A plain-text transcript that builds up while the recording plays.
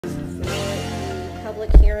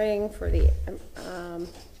public hearing for the,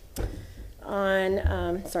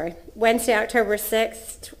 Wednesday, October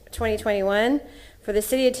 6th, 2021, for the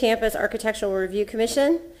City of Tampa's Architectural Review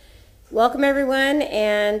Commission. Welcome everyone,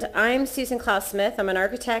 and I'm Susan Klaus-Smith. I'm an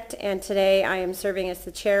architect, and today I am serving as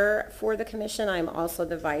the chair for the commission. I'm also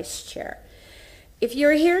the vice chair. If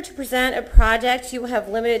you're here to present a project, you will have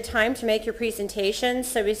limited time to make your presentation,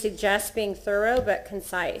 so we suggest being thorough but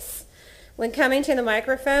concise. When coming to the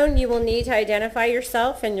microphone, you will need to identify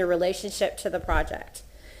yourself and your relationship to the project.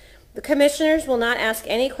 The commissioners will not ask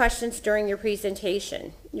any questions during your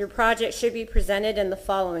presentation. Your project should be presented in the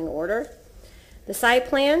following order: the site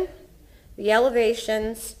plan, the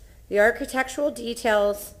elevations, the architectural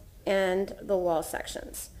details, and the wall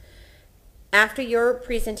sections. After your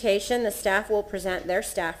presentation, the staff will present their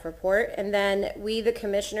staff report, and then we, the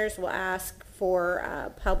commissioners, will ask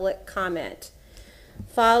for public comment.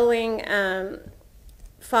 Following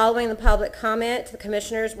the public comment, the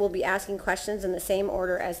commissioners will be asking questions in the same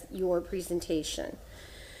order as your presentation.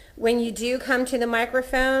 When you do come to the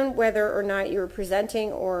microphone, whether or not you're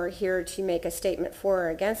presenting or here to make a statement for or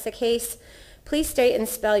against the case, please state and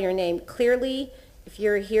spell your name clearly. If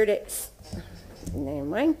you're here to name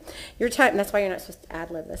mine, your time, that's why you're not supposed to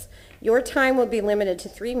ad-lib this. Your time will be limited to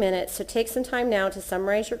 3 minutes, so take some time now to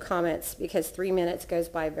summarize your comments because 3 minutes goes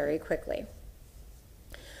by very quickly.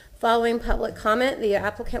 Following public comment, the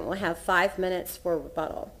applicant will have 5 minutes for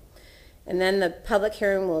rebuttal, and then the public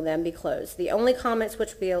hearing will then be closed. The only comments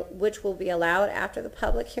which will be allowed after the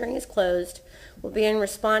public hearing is closed will be in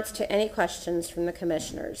response to any questions from the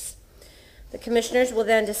commissioners. The commissioners will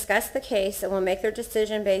then discuss the case and will make their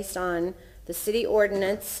decision based on the city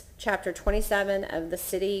ordinance, chapter 27 of the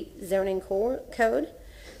city zoning code,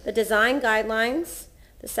 the design guidelines,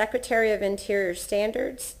 the Secretary of Interior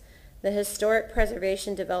standards, the Historic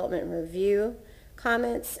Preservation Development Review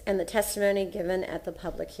comments, and the testimony given at the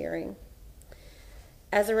public hearing.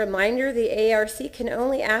 As a reminder, the ARC can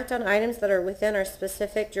only act on items that are within our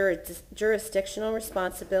specific jurisdictional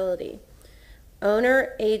responsibility.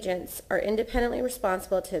 Owner agents are independently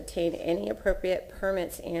responsible to obtain any appropriate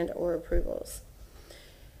permits and/or approvals.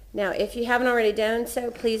 Now, if you haven't already done so,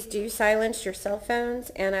 please do silence your cell phones,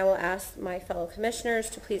 and I will ask my fellow commissioners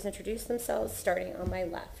to please introduce themselves, starting on my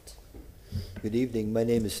left. Good evening. My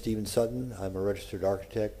name is Stephen Sutton. I'm a registered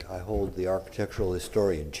architect. I hold the architectural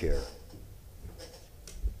historian chair.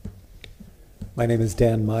 My name is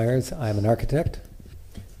Dan Myers. I'm an architect.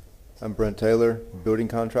 I'm Brent Taylor, building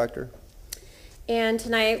contractor. And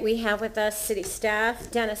tonight we have with us city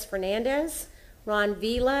staff, Dennis Fernandez, Ron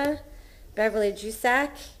Vila, Beverly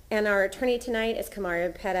Jusak, and our attorney tonight is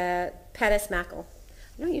Kamaria Pettis-Mackel.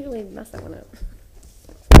 I don't usually mess that one up.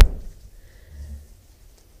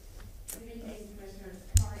 Good evening, Commissioners.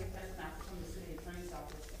 Kamaria Pettis-Mackel from the City Attorney's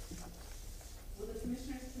Office. Will the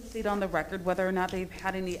Commissioners please state on the record whether or not they've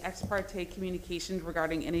had any ex parte communications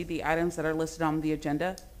regarding any of the items that are listed on the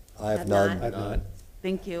agenda? I have none. I have none.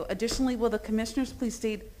 Thank you. Additionally, will the Commissioners please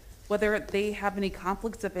state whether they have any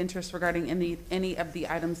conflicts of interest regarding any of the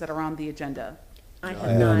items that are on the agenda? I I have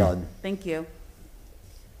have none. none. Thank you.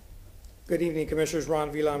 Good evening, Commissioners.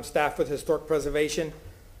 Ron Vila, I'm staff with Historic Preservation.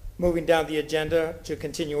 Moving down the agenda to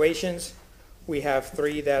continuations, we have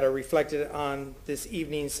 3 that are reflected on this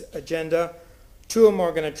evening's agenda. 2 of them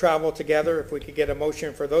are going to travel together. If we could get a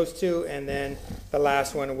motion for those 2, and then the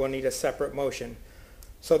last one will need a separate motion.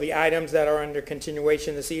 So the items that are under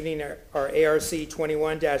continuation this evening are ARC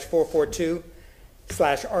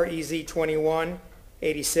 21-442/REZ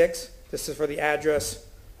 2186. This is for the address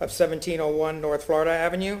of 1701 North Florida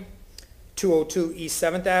Avenue, 202 East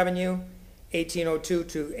 7th Avenue, 1802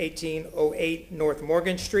 to 1808 North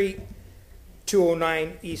Morgan Street,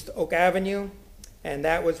 209 East Oak Avenue, and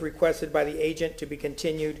that was requested by the agent to be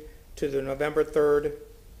continued to the November 3rd,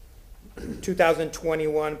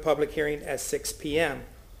 2021 public hearing at 6 p.m.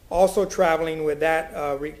 Also traveling with that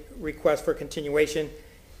request for continuation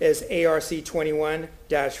is ARC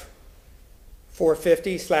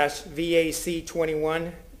 21-450/VAC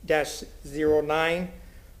 21-09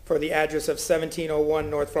 for the address of 1701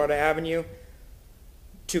 North Florida Avenue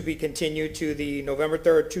to be continued to the November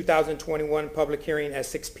 3rd, 2021 public hearing at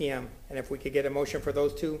 6 p.m. And if we could get a motion for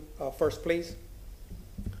those 2 first, please.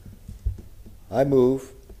 I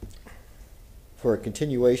move for a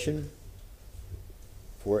continuation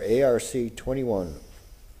for ARC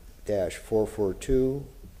 21-442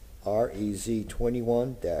 REZ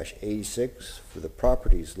 21-86 for the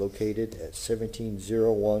properties located at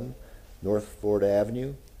 1701 North Florida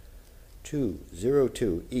Avenue,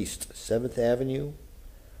 202 East 7th Avenue,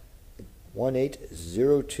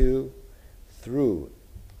 1802 through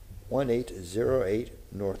 1808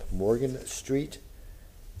 North Morgan Street,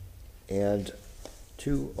 and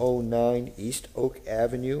 209 East Oak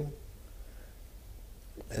Avenue,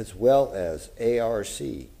 as well as ARC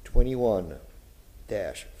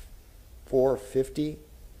 21-450,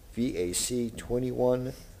 VAC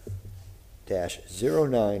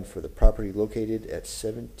 21-09 for the property located at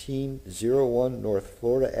 1701 North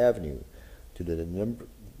Florida Avenue to the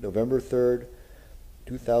November 3rd,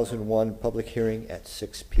 2001 public hearing at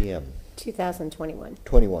 6 p.m. 2021.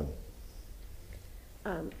 21.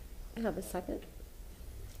 I have a second.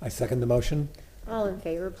 I second the motion. All in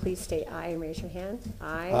favor, please state aye and raise your hand.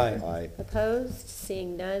 Aye. Aye. Aye. Opposed?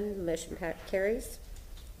 Seeing none, the motion carries.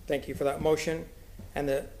 Thank you for that motion. And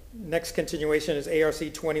the next continuation is ARC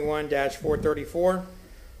 21-434 for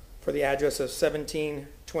the address of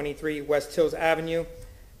 1723 West Hills Avenue.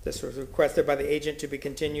 This was requested by the agent to be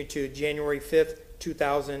continued to January 5th,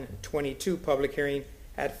 2022 public hearing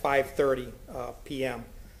at 5:30 p.m.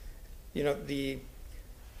 You know,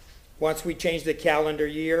 once we change the calendar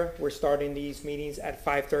year, we're starting these meetings at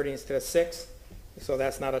 5:30 instead of 6. So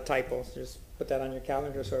that's not a typo. Just put that on your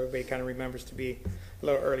calendar so everybody kind of remembers to be a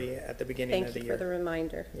little early at the beginning of Thank the you for the year.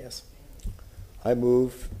 reminder. Yes. I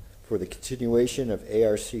move for the continuation of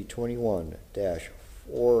ARC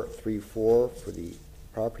 21-434 for the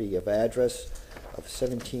property of address of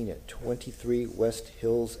 1723 West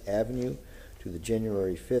Hills Avenue to the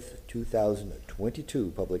January 5th,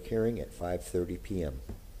 2022 public hearing at 5:30 p.m.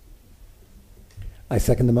 I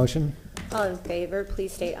second the motion. All in favor,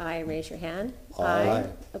 please state aye and raise your hand. Aye.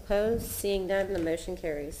 Opposed? Seeing none, the motion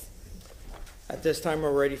carries. At this time,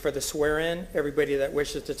 we're ready for the swear-in. Everybody that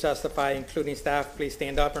wishes to testify, including staff, please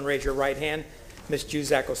stand up and raise your right hand. Ms.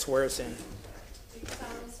 Juzak will swear us in. Do you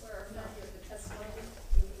solemnly swear or affirm that the testimony you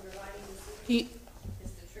will be providing this evening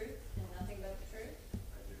is the truth and nothing but the truth?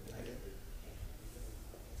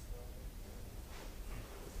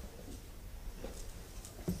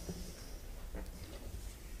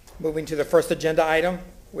 Moving to the first agenda item,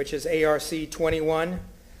 which is ARC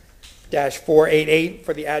 21-488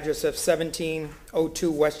 for the address of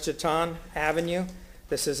 1702 West Chaton Avenue.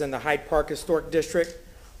 This is in the Hyde Park Historic District.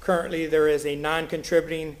 Currently, there is a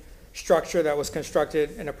non-contributing structure that was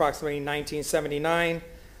constructed in approximately 1979.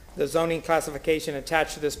 The zoning classification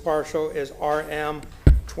attached to this parcel is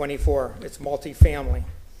RM24. It's multifamily.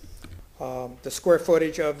 The square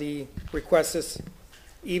footage of the request this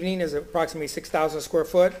evening is approximately 6,000 square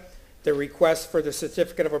foot. The request for the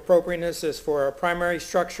certificate of appropriateness is for a primary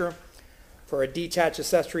structure, for a detached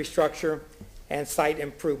accessory structure, and site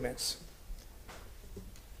improvements.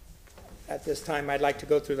 At this time, I'd like to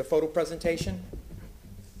go through the photo presentation.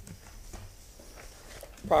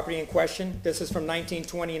 Property in question, this is from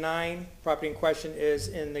 1929. Property in question is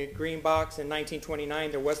in the green box in 1929.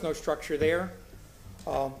 There was no structure there.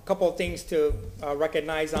 A couple of things to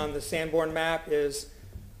recognize on the Sanborn map is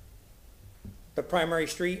the primary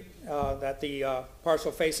street that the parcel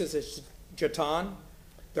faces is Chaton.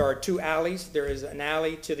 There are two alleys. There is an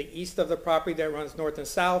alley to the east of the property that runs north and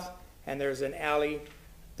south, and there's an alley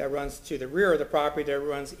that runs to the rear of the property that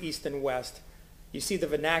runs east and west. You see the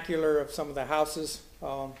vernacular of some of the houses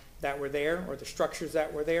that were there, or the structures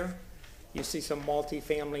that were there. You see some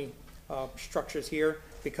multifamily structures here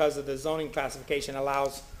because of the zoning classification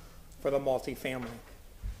allows for the multifamily.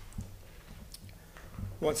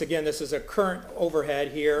 Once again, this is a current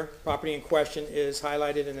overhead here. Property in question is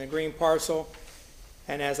highlighted in the green parcel.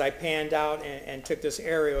 And as I panned out and took this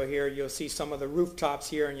aerial here, you'll see some of the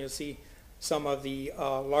rooftops here, and you'll see some of the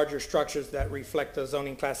larger structures that reflect the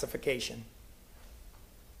zoning classification.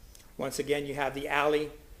 Once again, you have the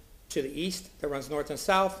alley to the east that runs north and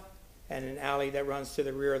south, and an alley that runs to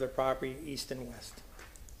the rear of the property, east and west.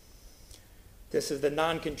 This is the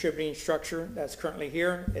non-contributing structure that's currently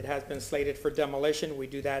here. It has been slated for demolition. We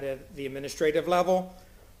do that at the administrative level.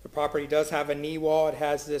 The property does have a knee wall. It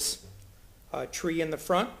has this tree in the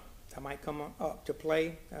front that might come up to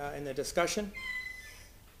play in the discussion.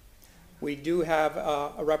 We do have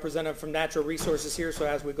a representative from Natural Resources here, so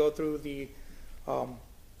as we go through the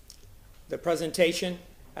presentation,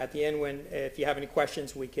 at the end, if you have any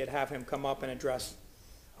questions, we could have him come up and address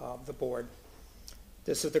the board.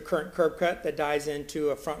 This is the current curb cut that dies into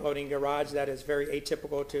a front-loading garage that is very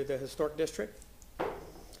atypical to the historic district.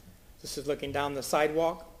 This is looking down the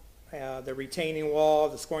sidewalk, the retaining wall,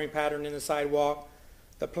 the scoring pattern in the sidewalk,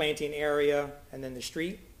 the planting area, and then the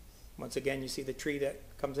street. Once again, you see the tree that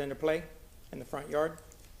comes into play in the front yard.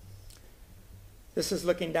 This is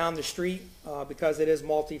looking down the street. Because it is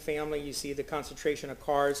multifamily, you see the concentration of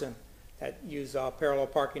cars that use parallel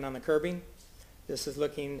parking on the curbing. This is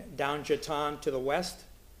looking down Chaton to the west.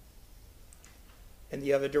 In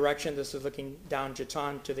the other direction, this is looking down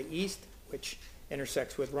Chaton to the east, which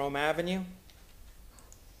intersects with Rome Avenue.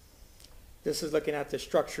 This is looking at the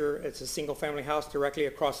structure. It's a single-family house directly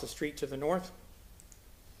across the street to the north.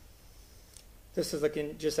 This is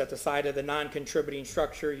looking just at the side of the non-contributing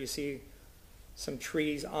structure. You see some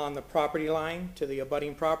trees on the property line to the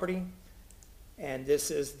abutting property. And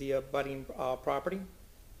this is the abutting property.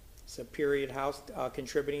 It's a period house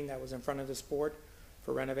contributing that was in front of this board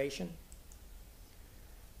for renovation.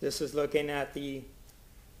 This is looking at the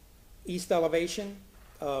east elevation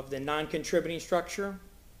of the non-contributing structure.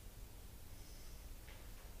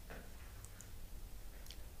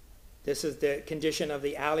 This is the condition of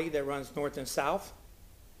the alley that runs north and south.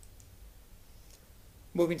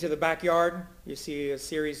 Moving to the backyard, you see a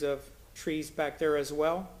series of trees back there as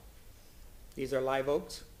well. These are live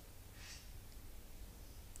oaks.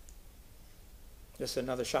 Just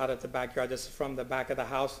another shot at the backyard. This is from the back of the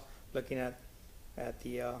house, looking at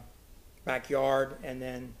the backyard, and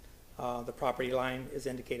then the property line is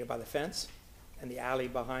indicated by the fence and the alley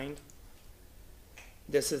behind.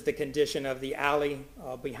 This is the condition of the alley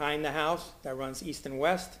behind the house that runs east and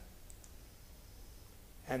west.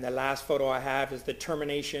 And the last photo I have is the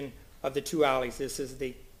termination of the two alleys. This is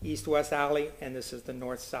the east-west alley, and this is the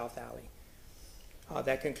north-south alley.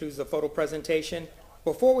 That concludes the photo presentation.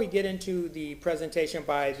 Before we get into the presentation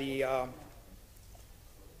by the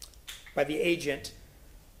agent,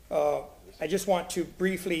 I just want to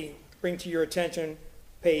briefly bring to your attention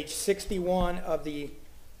page 61 of the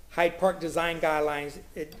Hyde Park Design Guidelines.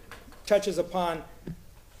 It touches upon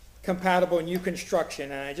compatible new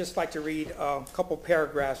construction, and I'd just like to read a couple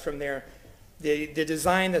paragraphs from there. The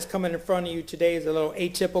design that's coming in front of you today is a little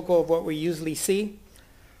atypical of what we usually see,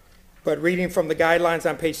 but reading from the guidelines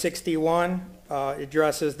on page 61, it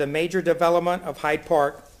addresses the major development of Hyde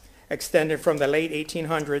Park extended from the late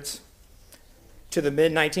 1800s to the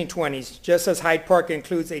mid-1920s. Just as Hyde Park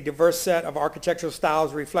includes a diverse set of architectural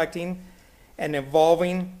styles reflecting and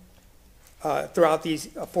evolving throughout these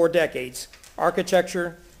 4 decades,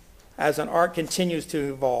 architecture as an art continues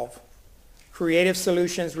to evolve. Creative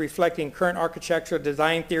solutions reflecting current architectural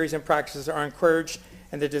design theories and practices are encouraged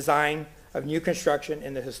in the design of new construction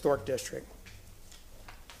in the historic district.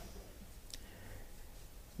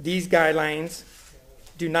 These guidelines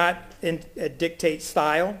do not dictate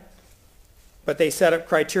style, but they set up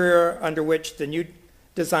criteria under which the new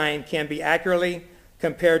design can be accurately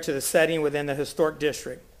compared to the setting within the historic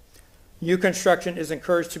district. New construction is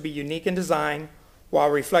encouraged to be unique in design while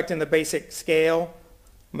reflecting the basic scale,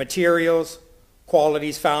 materials,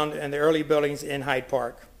 qualities found in the early buildings in Hyde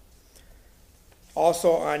Park.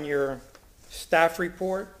 Also on your staff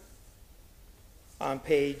report, on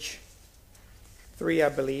page 3, I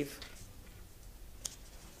believe,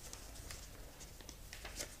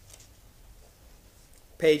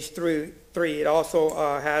 page 3, it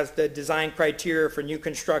also has the design criteria for new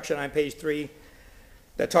construction on page 3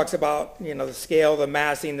 that talks about, the scale, the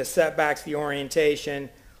massing, the setbacks, the orientation,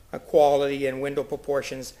 quality, and window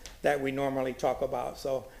proportions that we normally talk about.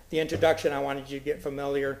 So the introduction, I wanted you to get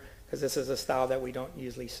familiar because this is a style that we don't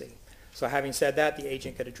usually see. So having said that, the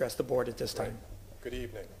agent could address the board at this time. Good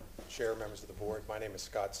evening, Chair, members of the board. My name is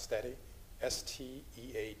Scott Steady,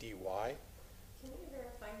 S-T-E-A-D-Y. Can you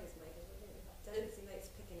verify his mic? It doesn't seem like it's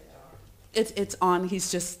picking it up. It's on.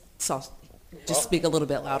 He's just soft. Just speak a little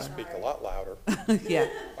bit I'll louder. speak a lot louder. Yeah.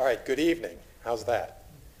 All right, good evening. How's that?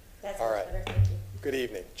 That's All much right. better, thank you. Good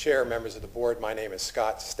evening, Chair, members of the board. My name is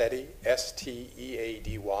Scott Steady,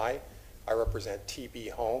 S-T-E-A-D-Y. I represent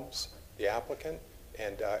TB Homes, the applicant,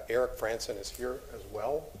 and Eric Franson is here as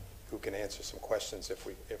well, who can answer some questions if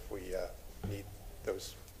we need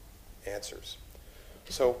those answers.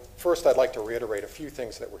 So first, I'd like to reiterate a few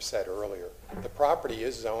things that were said earlier. The property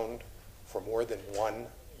is zoned for more than one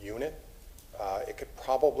unit. It could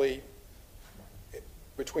probably,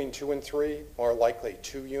 between 2 and 3, more likely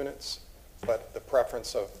 2 units, but the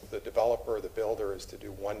preference of the developer, the builder, is to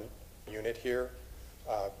do 1 unit here.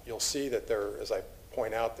 You'll see that there, as I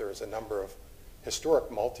point out, there's a number of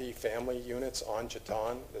historic multi-family units on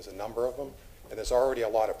Jeton. There's a number of them, and there's already a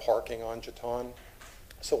lot of parking on Jeton.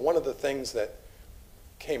 So one of the things that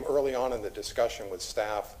came early on in the discussion with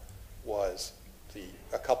staff was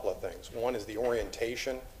a couple of things. One is the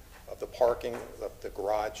orientation of the parking, the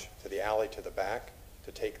garage to the alley to the back,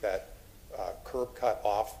 to take that curb cut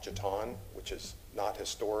off Jeton, which is not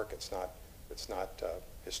historic. It's not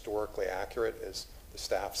historically accurate, as the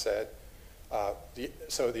staff said.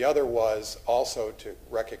 So the other was also to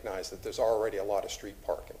recognize that there's already a lot of street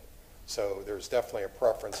parking. So there's definitely a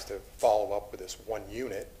preference to follow up with this 1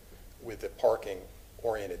 unit with the parking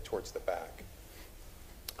oriented towards the back.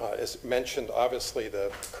 As mentioned, obviously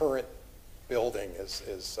the current building is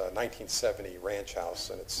a 1970 ranch house,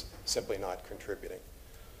 and it's simply not contributing.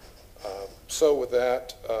 So with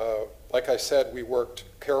that, like I said, we worked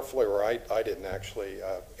carefully, or I didn't actually.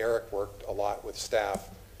 Eric worked a lot with staff.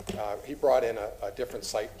 He brought in a different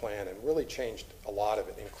site plan and really changed a lot of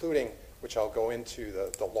it, including, which I'll go into,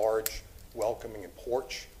 the large welcoming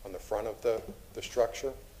porch on the front of the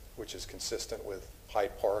structure, which is consistent with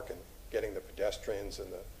Hyde Park and getting the pedestrians and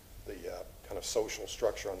the kind of social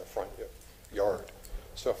structure on the front yard.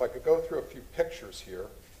 So if I could go through a few pictures here.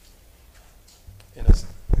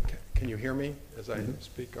 Can you hear me as I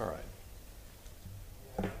speak? All right.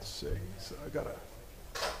 Let's see. So I got to.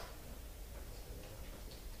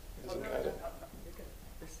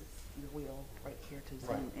 This is the wheel right here to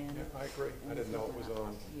Right. zoom in. Yeah, I agree. I didn't know it was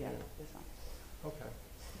on. Yeah, it's on. Okay.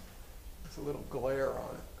 It's a little glare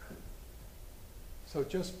on it. So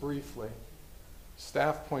just briefly,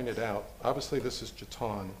 staff pointed out, obviously this is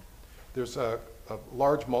Jeton. There's a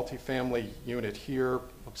large multifamily unit here.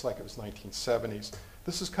 Looks like it was 1970s.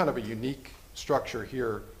 This is kind of a unique structure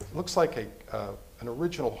here. It looks like an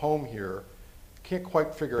original home here. Can't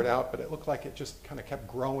quite figure it out, but it looked like it just kind of kept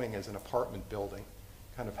growing as an apartment building,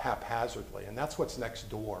 kind of haphazardly. And that's what's next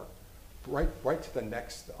door. Right to the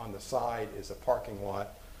next on the side is a parking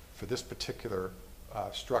lot for this particular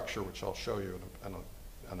structure, which I'll show you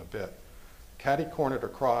in a bit. Catty-cornered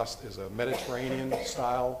across is a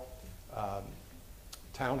Mediterranean-style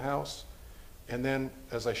townhouse. And then,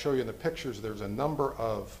 as I show you in the pictures, there's a number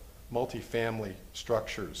of multifamily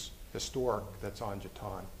structures, historic, that's on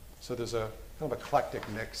Jeton. So there's a kind of eclectic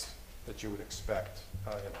mix that you would expect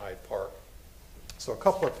in Hyde Park. So a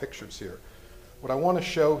couple of pictures here. What I want to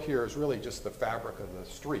show here is really just the fabric of the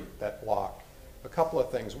street, that block. A couple of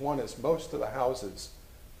things. One is most of the houses,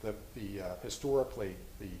 historically,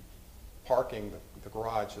 the parking, the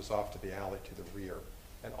garage is off to the alley to the rear.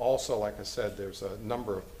 And also, like I said, there's a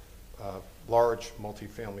number of large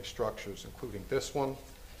multifamily structures, including this one.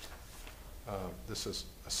 This is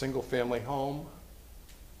a single-family home,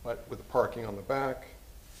 but with the parking on the back.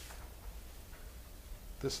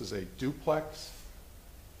 This is a duplex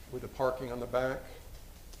with the parking on the back.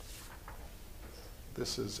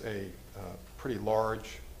 This is a pretty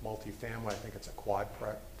large multifamily. I think it's a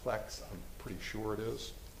quadplex. I'm pretty sure it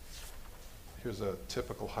is. Here's a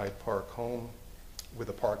typical Hyde Park home with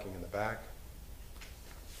the parking in the back.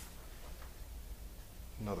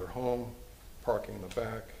 Another home, parking in the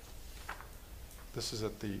back. This is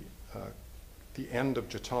at the end of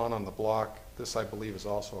Jeton on the block. This, I believe, is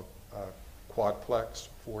also a quadplex,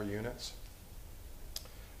 4 units.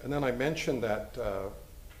 And then I mentioned that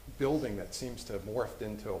building that seems to have morphed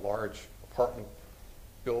into a large apartment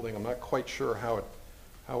building. I'm not quite sure how it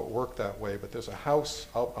worked that way, but there's a house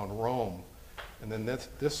out on Rome, and then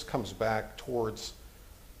this comes back towards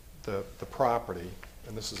the property,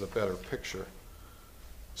 and this is a better picture.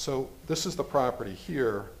 So this is the property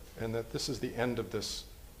here, and this is the end of this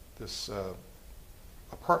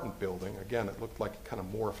apartment building. Again, it looked like it kind of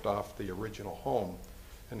morphed off the original home.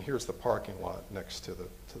 And here's the parking lot next to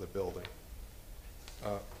the building.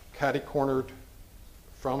 Catty-cornered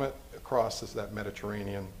from it across is that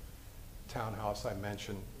Mediterranean townhouse I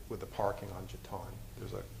mentioned with the parking on Jeton.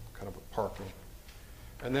 There's a kind of a parking.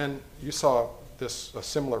 And then you saw a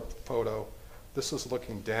similar photo. This is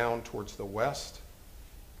looking down towards the west.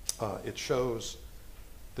 It shows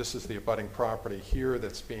this is the abutting property here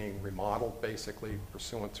that's being remodeled, basically,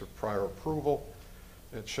 pursuant to prior approval.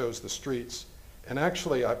 It shows the streets. And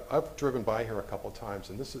actually, I've driven by here a couple of times,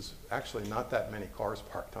 and this is actually not that many cars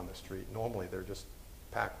parked on the street. Normally, they're just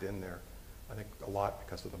packed in there, I think a lot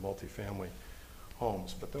because of the multifamily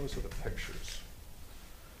homes. But those are the pictures.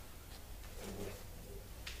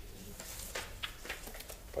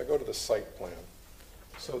 If I go to the site plan.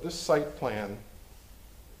 So this site plan,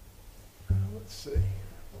 let's see,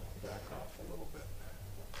 back off a little bit.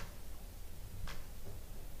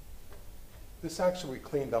 This actually, we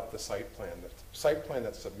cleaned up the site plan. The site plan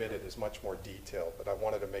that's submitted is much more detailed, but I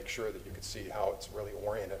wanted to make sure that you could see how it's really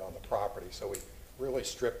oriented on the property, so we really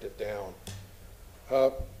stripped it down.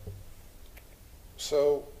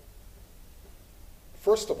 So,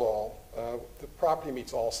 first of all, the property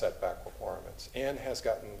meets all setback requirements and has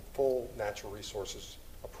gotten full natural resources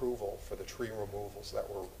approval for the tree removals that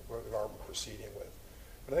we are proceeding with.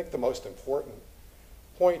 But I think the most important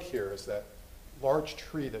point here is that large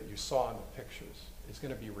tree that you saw in the pictures is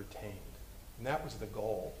going to be retained. And that was the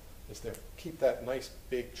goal, is to keep that nice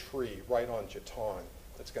big tree right on Jeton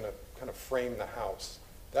that's going to kind of frame the house.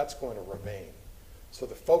 That's going to remain. So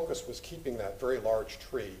the focus was keeping that very large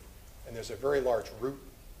tree, and there's a very large root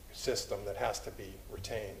system that has to be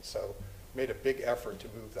retained. So made a big effort to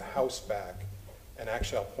move the house back. And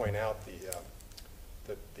actually, I'll point out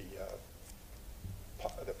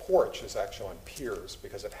the porch is actually on piers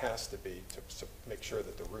because it has to be to make sure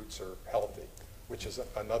that the roots are healthy, which is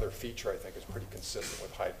another feature I think is pretty consistent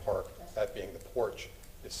with Hyde Park, that being the porch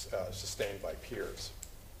is sustained by piers.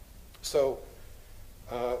 So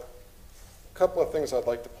a couple of things I'd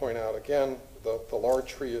like to point out. Again, the large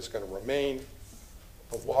tree is going to remain.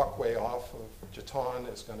 The walkway off of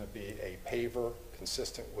Jeton is going to be a paver,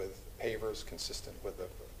 consistent with pavers, consistent with the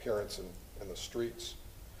appearance in the streets.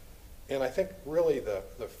 And I think really the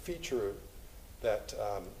feature that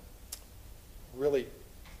really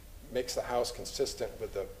makes the house consistent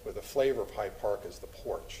with the flavor of Hyde Park is the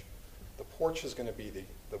porch. The porch is going to be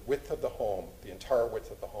the width of the home, the entire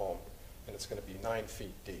width of the home, and it's going to be 9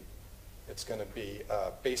 feet deep. It's going to be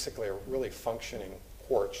basically a really functioning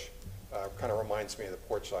porch. Kind of reminds me of the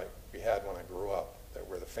porch we had when I grew up,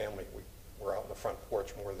 where the family, we were out in the front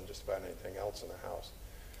porch more than just about anything else in the house.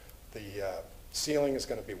 The ceiling is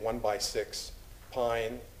going to be 1x6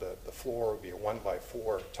 pine. The floor would be a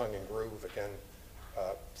 1x4 tongue and groove, again,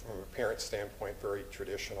 from a parent standpoint, very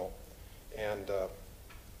traditional. And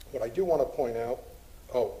what I do want to point out,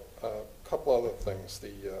 a couple other things.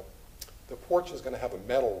 The porch is going to have a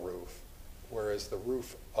metal roof, whereas the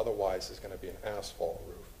roof otherwise is going to be an asphalt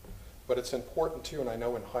roof. But it's important too, and I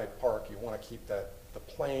know in Hyde Park you want to keep the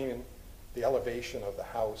plane, the elevation of the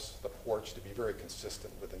house, the porch, to be very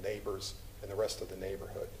consistent with the neighbors and the rest of the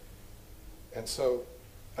neighborhood. And so,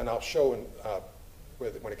 and I'll show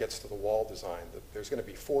when it gets to the wall design that there's going to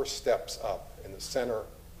be 4 steps up in the center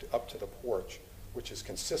up to the porch, which is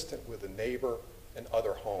consistent with the neighbor and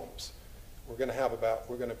other homes. We're going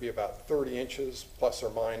to be about 30 inches plus or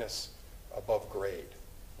minus above grade,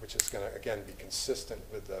 which is going to again be consistent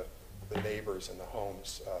with the neighbors and the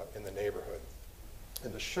homes in the neighborhood.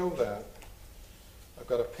 And to show that, I've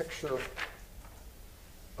got a picture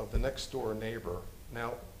of the next door neighbor.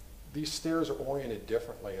 Now, these stairs are oriented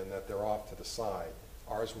differently in that they're off to the side.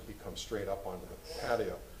 Ours will become straight up onto the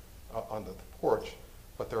patio, onto the porch,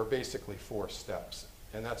 but there are basically 4 steps,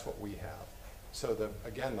 and that's what we have. So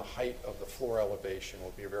again, the height of the floor elevation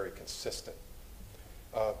will be very consistent,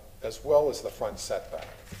 as well as the front setback.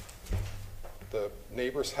 The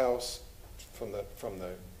neighbor's house from the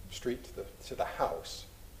street to the house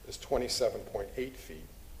is 27.8 feet.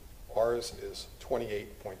 Ours is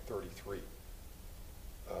 28.33.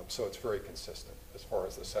 So it's very consistent as far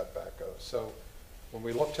as the setback goes. So when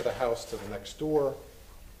we look to the house to the next door,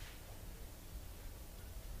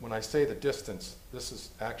 when I say the distance, this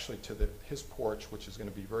is actually to his porch, which is going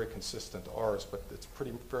to be very consistent to ours, but it's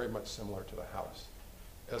very much similar to the house,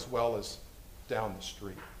 as well as down the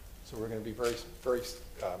street. So we're going to be very, very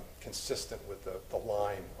consistent with the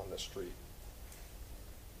line on the street.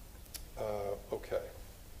 Okay.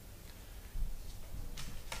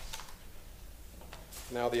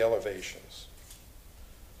 Now the elevations.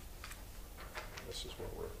 This is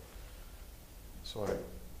where so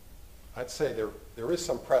I'd say there is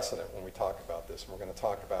some precedent when we talk about this, and we're going to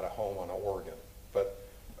talk about a home on Oregon. But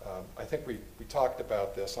I think we talked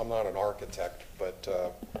about this. I'm not an architect, but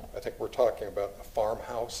I think we're talking about a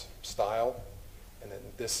farmhouse style. And in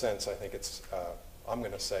this sense, I think it's, I'm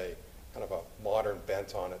going to say, kind of a modern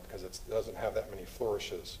bent on it because it doesn't have that many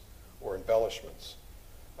flourishes or embellishments.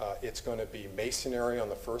 It's going to be masonry on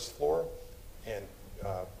the first floor and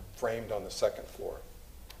framed on the second floor.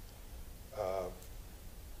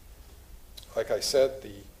 Like I said,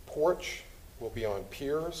 the porch will be on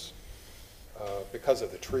piers because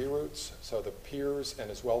of the tree roots. So the piers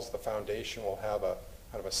and as well as the foundation will have a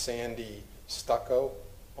kind of a sandy stucco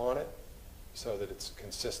on it so that it's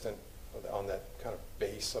consistent on that kind of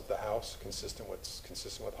base of the house, consistent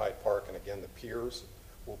with Hyde Park. And again, the piers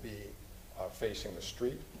will be facing the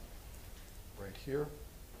street right here.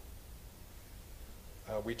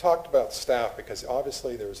 We talked about staff because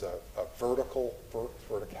obviously there's a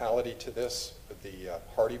verticality to this with the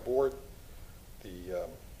hardy board, the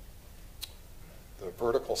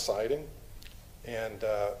vertical siding. And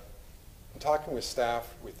in talking with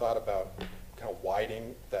staff, we thought about kind of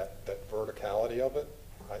widening that verticality of it.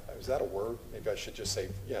 Is that a word? Maybe I should just say,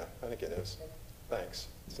 yeah, I think it is. Thanks.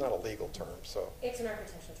 It's not a legal term, so. It's an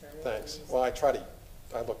architectural term. Thanks. Well, I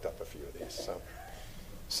looked up a few of these.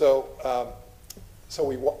 So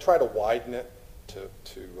we try to widen it to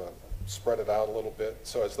spread it out a little bit.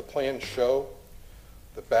 So as the plans show,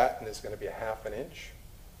 the batten is going to be 1/2 inch,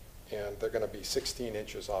 and they're going to be 16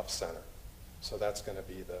 inches off center. So that's going to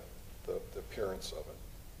be the appearance of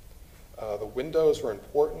it. The windows are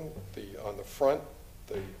important. On the front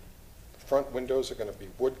windows are going to be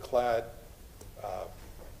wood-clad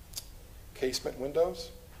casement windows.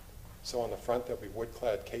 So on the front, there'll be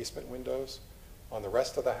wood-clad casement windows. On the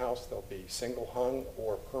rest of the house, there'll be single-hung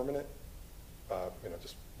or permanent,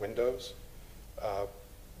 just windows.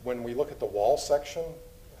 When we look at the wall section,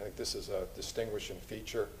 I think this is a distinguishing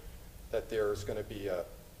feature, that there's going to be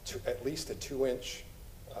at least a 2-inch,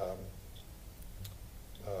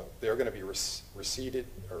 they're going to be receded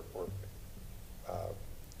or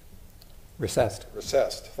Recessed.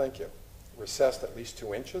 recessed, thank you. Recessed at least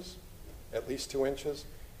 2 inches,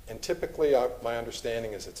 And typically, my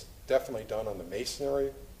understanding is it's definitely done on the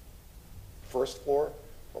masonry first floor,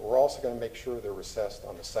 but we're also going to make sure they're recessed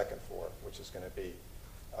on the second floor, which is going to be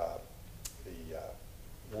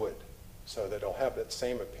the wood, so that it'll have that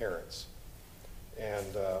same appearance.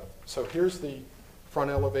 And so here's the front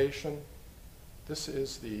elevation. This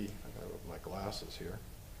is the, I'm going to open my glasses here.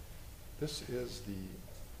 This is the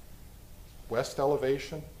west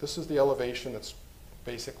elevation. This is the elevation that's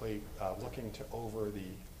basically looking to over the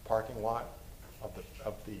parking lot of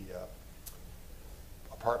the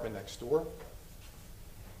apartment next door.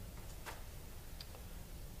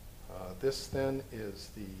 This then is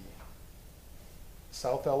the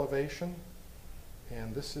south elevation,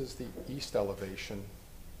 and this is the east elevation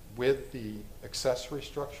with the accessory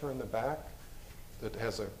structure in the back that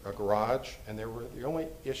has a garage. And the only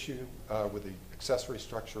issue with the accessory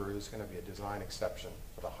structure is going to be a design exception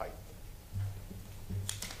for the height.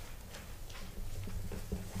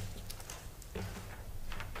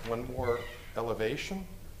 One more elevation.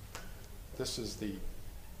 This is the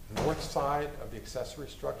north side of the accessory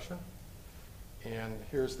structure, and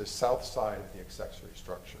here's the south side of the accessory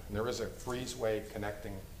structure. And there is a breezeway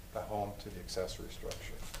connecting the home to the accessory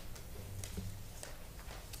structure.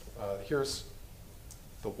 Here's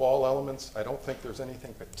the wall elements. I don't think there's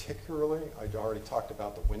anything particularly. I already talked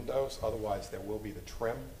about the windows. Otherwise, there will be the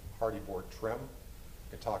trim, hardy board trim.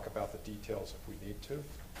 We can talk about the details if we need to.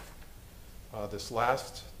 This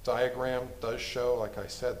last diagram does show, like I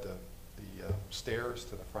said, the stairs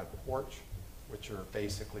to the front porch, which are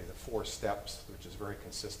basically the 4 steps, which is very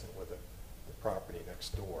consistent with the property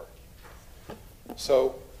next door.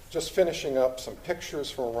 So just finishing up some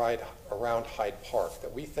pictures from around Hyde Park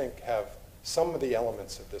that we think have some of the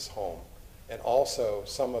elements of this home, and also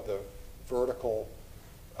some of the vertical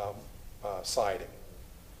siding.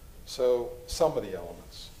 So some of the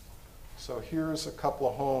elements. So here's a couple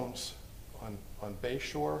of homes on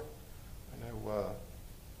Bayshore. I know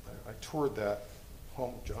I toured that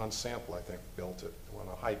home. John Sample, I think, built it on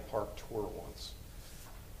a Hyde Park tour once.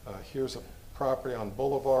 Here's a property on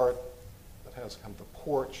Boulevard that has kind of the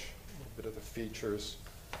porch, a little bit of the features.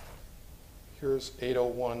 Here's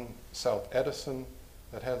 801 South Edison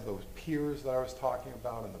that has those piers that I was talking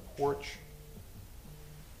about in the porch.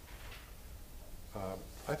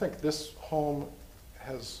 I think this home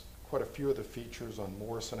has quite a few of the features on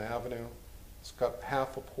Morrison Avenue. It's got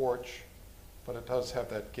half a porch, but it does have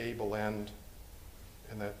that gable end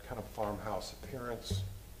and that kind of farmhouse appearance.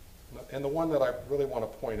 And the one that I really want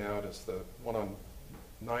to point out is the one on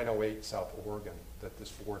 908 South Oregon that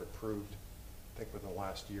this board approved, I think, within the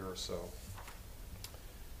last year or so.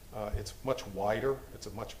 It's much wider. It's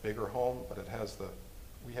a much bigger home, but it has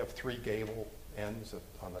we have 3 gable ends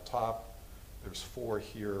on the top. There's 4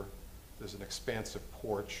 here. There's an expansive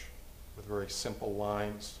porch with very simple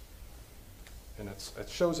lines. And it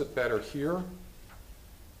shows it better here,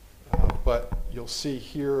 but you'll see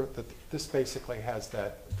here that this basically has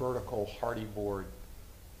that vertical hardy board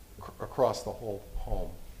across the whole home.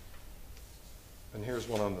 And here's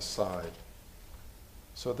one on the side.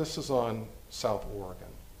 So this is on South Oregon.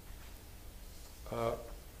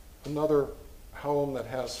 Another home that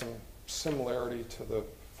has some similarity to the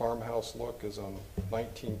farmhouse look is on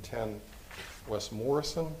 1910 West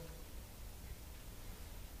Morrison.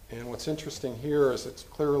 And what's interesting here is it's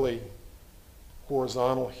clearly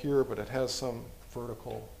horizontal here, but it has some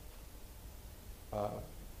vertical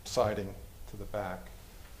siding to the back.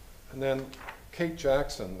 And then Kate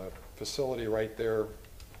Jackson, the facility right there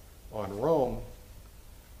on Rome,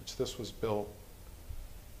 which this was built,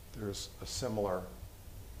 there's a similar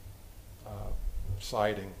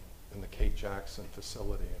siding in the Kate Jackson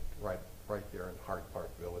facility right there in Hyde Park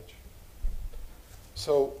Village.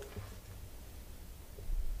 So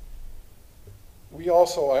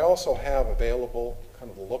I also have available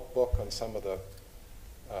kind of a lookbook on some of the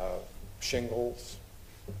shingles,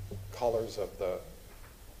 colors of the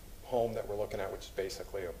home that we're looking at, which is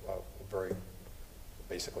basically very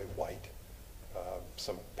basically white.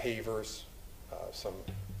 Some pavers, some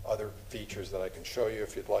other features that I can show you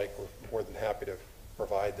if you'd like. We're more than happy to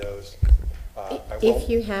provide those. If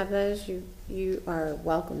you have those, you are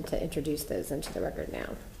welcome to introduce those into the record now.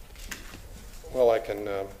 Well, I can,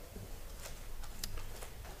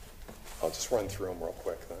 I'll just run through them real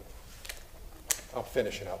quick then. I'm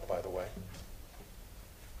finishing up, by the way.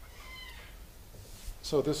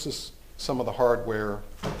 So this is some of the hardware,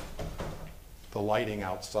 the lighting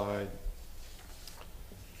outside.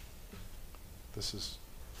 This is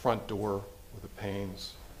front door with the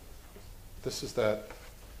panes. This is that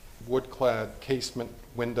wood-clad casement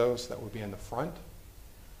windows that would be in the front.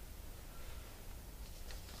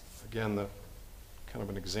 Again, the kind of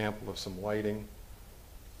an example of some lighting.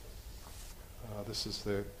 This is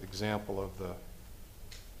the example of the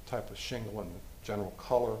type of shingle and the general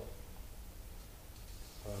color.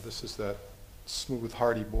 This is that smooth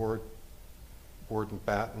hardy board and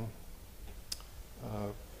batten.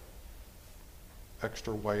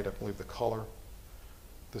 Extra white, I believe the color.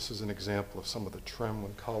 This is an example of some of the trim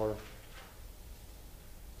and color.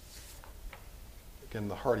 Again,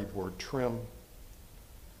 the hardy board trim.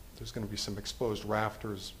 There's going to be some exposed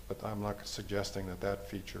rafters, but I'm not suggesting that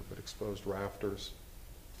feature, but exposed rafters.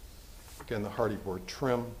 Again, the hardy board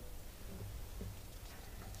trim.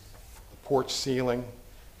 The porch ceiling,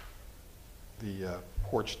 the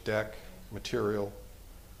porch deck material,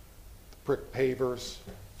 the brick pavers.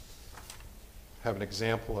 Have an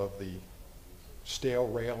example of the stale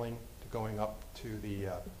railing going up to the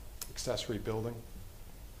accessory building.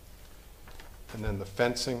 And then the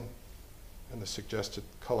fencing and the suggested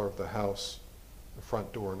color of the house, the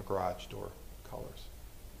front door and the garage door colors.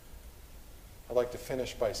 I'd like to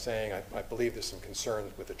finish by saying I believe there's some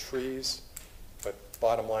concerns with the trees, but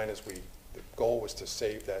bottom line is the goal was to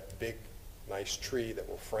save that big, nice tree that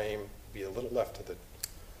will frame, be a little left to the,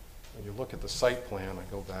 when you look at the site plan,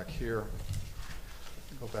 I go back here,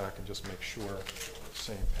 go back and just make sure we're on the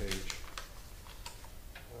same page.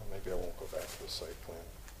 Well, maybe I won't go back to the site plan.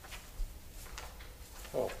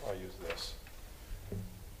 Oh, I'll use this.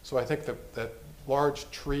 So I think that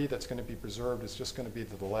large tree that's going to be preserved is just going to be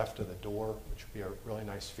to the left of the door, which would be a really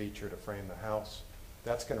nice feature to frame the house.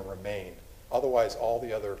 That's going to remain. Otherwise, all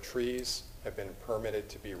the other trees have been permitted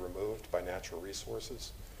to be removed by natural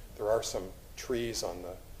resources. There are some trees on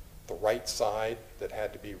the right side that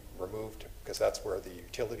had to be removed because that's where the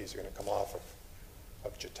utilities are going to come off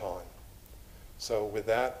of Jeton. So with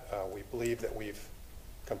that, we believe that we've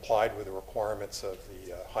complied with the requirements of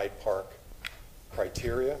the Hyde Park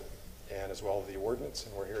criteria and as well as the ordinance,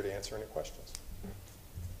 and we're here to answer any questions.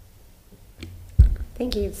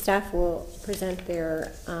 Thank you. Staff will present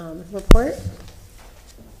their report.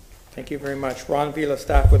 Thank you very much. Ron Vila,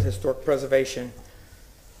 staff with Historic Preservation.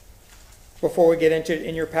 Before we get into it,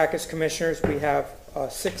 in your packets, Commissioners, we have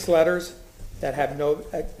 6 letters that have no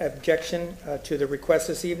objection to the request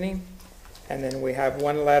this evening. And then we have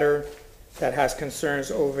 1 letter that has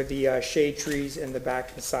concerns over the shade trees in the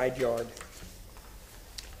back and side yard.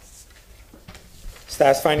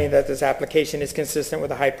 Staff's finding that this application is consistent with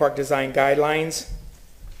the Hyde Park design guidelines.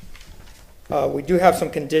 We do have some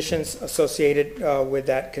conditions associated with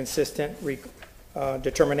that consistent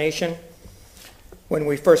determination. When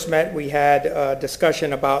we first met, we had a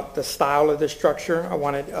discussion about the style of the structure. I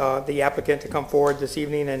wanted the applicant to come forward this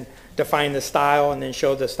evening and define the style and then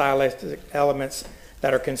show the stylistic elements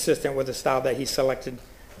that are consistent with the style that he selected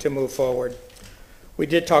to move forward. We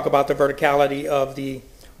did talk about the verticality of the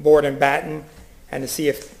board and batten and to see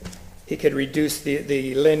if he could reduce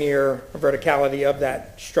the linear verticality of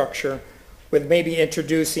that structure with maybe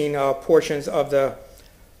introducing portions of the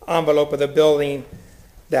envelope of the building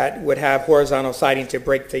that would have horizontal siding to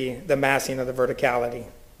break the massing of the verticality.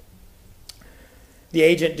 The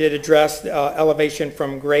agent did address elevation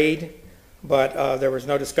from grade, but there was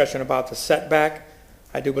no discussion about the setback.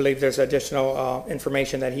 I do believe there's additional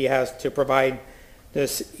information that he has to provide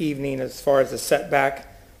this evening as far as the setback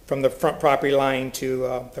from the front property line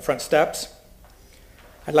to the front steps.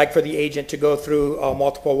 I'd like for the agent to go through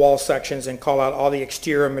multiple wall sections and call out all the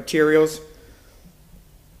exterior materials.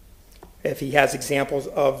 If he has examples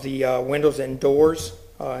of the windows and doors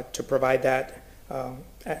to provide that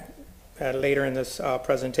later in this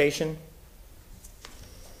presentation.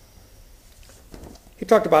 He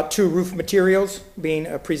talked about 2 roof materials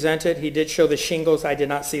being presented. He did show the shingles. I did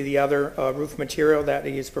not see the other roof material that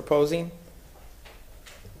he is proposing.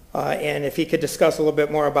 And if he could discuss a little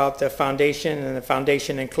bit more about the foundation and the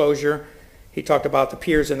foundation enclosure. He talked about the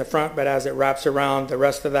piers in the front, but as it wraps around the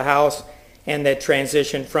rest of the house and that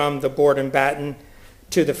transition from the board and batten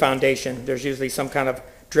to the foundation. There's usually some kind of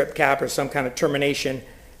drip cap or some kind of termination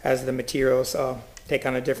as the materials take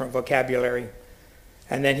on a different vocabulary.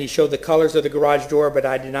 And then he showed the colors of the garage door, but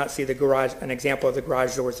I did not see an example of the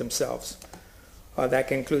garage doors themselves. That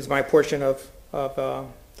concludes my portion of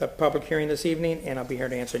the public hearing this evening, and I'll be here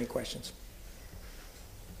to answer any questions.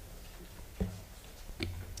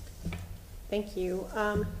 Thank you.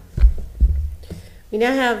 We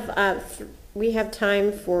now have, we have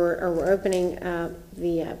time for, or we're opening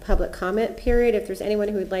the public comment period. If there's anyone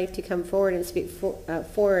who would like to come forward and speak for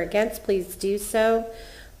or against, please do so.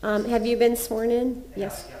 Have you been sworn in?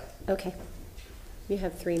 Yes? Okay. You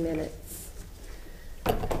have 3 minutes.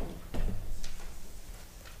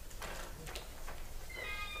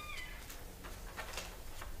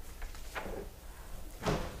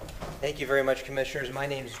 Thank you very much, Commissioners. My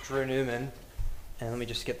name is Drew Newman, and let me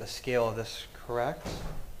just get the scale of this correct.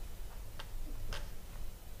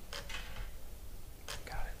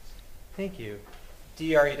 Got it. Thank you.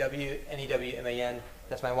 D-R-E-W-N-E-W-M-A-N.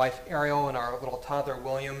 That's my wife, Ariel, and our little toddler,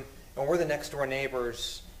 William, and we're the next-door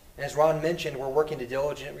neighbors. And as Ron mentioned, we're working to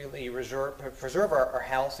diligently preserve our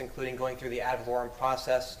house, including going through the ad valorem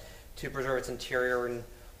process to preserve its interior. And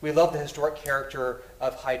we love the historic character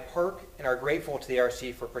of Hyde Park and are grateful to the ARC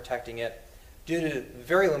for protecting it. Due to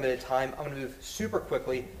very limited time, I'm going to move super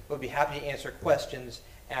quickly, but would be happy to answer questions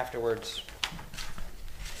afterwards.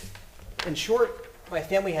 In short, my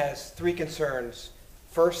family has 3 concerns.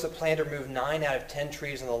 First, the plan to remove 9 out of 10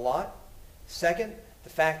 trees on the lot. Second, the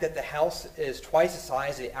fact that the house is twice the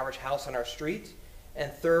size of the average house on our street.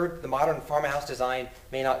 And third, the modern farmhouse design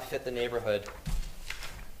may not fit the neighborhood.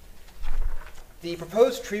 The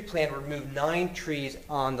proposed tree plan would remove 9 trees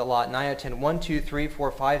on the lot, 9 out of 10, 1, 2, 3,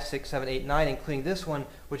 4, 5, 6, 7, 8, 9, including this one,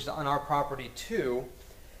 which is on our property too.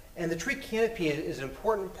 And the tree canopy is an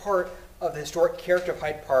important part of the historic character of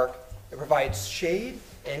Hyde Park. It provides shade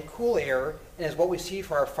and cool air, and is what we see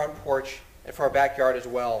for our front porch and for our backyard as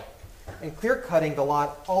well. And clear cutting the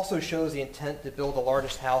lot also shows the intent to build the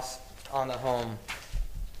largest house on the home.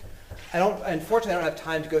 Unfortunately, I don't have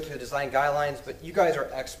time to go through the design guidelines, but you guys are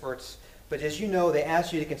experts. But as you know, they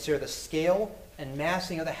ask you to consider the scale and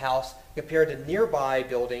massing of the house compared to nearby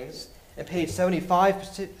buildings. And page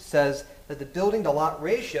 75 says that the building to lot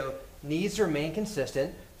ratio needs to remain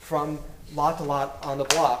consistent from lot to lot on the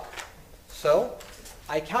block. So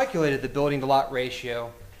I calculated the building to lot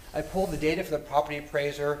ratio. I pulled the data from the property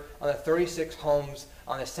appraiser on the 36 homes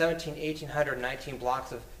on the 17, 1819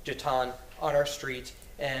 blocks of Jeton on our street,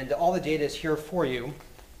 and all the data is here for you.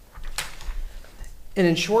 And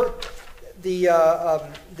in short, the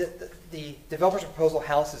developer's proposal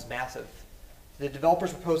house is massive. The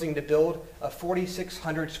developer's proposing to build a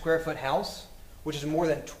 4,600 square foot house, which is more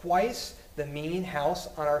than twice the mean house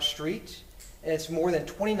on our street. And it's more than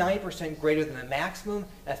 29% greater than the maximum,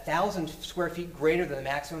 1,000 square feet greater than the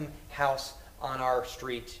maximum house on our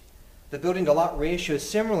street. The building to lot ratio is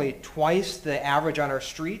similarly twice the average on our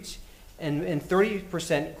street, and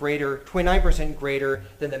 30% greater, 29% greater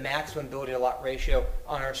than the maximum building to lot ratio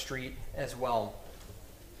on our street as well.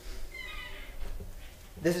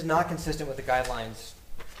 This is not consistent with the guidelines.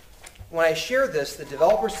 When I shared this, the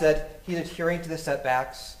developer said he's adhering to the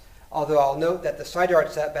setbacks, although I'll note that the side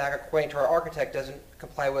yard setback, according to our architect, doesn't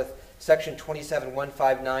comply with section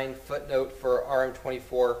 27159 footnote for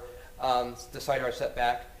RM24, the side yard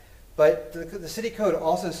setback. But the city code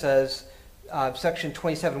also says, section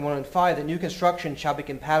 27115, that new construction shall be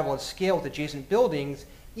compatible in scale with adjacent buildings,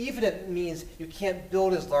 even if it means you can't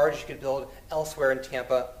build as large as you could build elsewhere in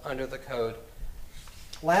Tampa under the code.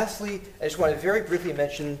 Lastly, I just want to very briefly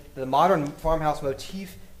mention that the modern farmhouse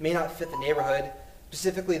motif may not fit the neighborhood,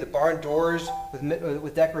 specifically the barn doors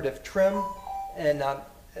with decorative trim. And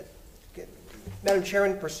Madam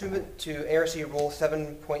Chairman, pursuant to ARC Rule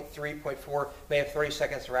 7.3.4, may have 30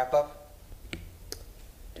 seconds to wrap up.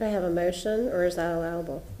 Do I have a motion, or is that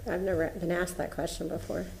allowable? I've never been asked that question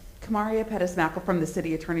before. Kamaria Pettis-Mackel from the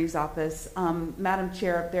City Attorney's Office. Madam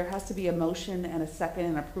Chair, there has to be a motion and a second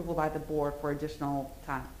and approval by the board for additional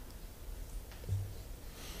time.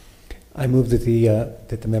 I move that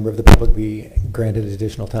the member of the public be granted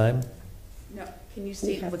additional time. No. Can you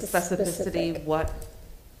state have with to specificity specific. what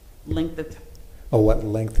length of time? Oh, what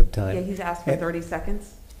length of time? Yeah, he's asked for 30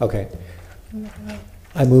 seconds. Okay.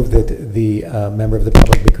 I move that the member of the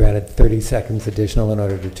public be granted 30 seconds additional in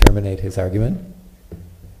order to terminate his argument.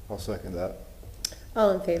 I'll second that. All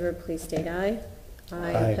in favor, please state aye.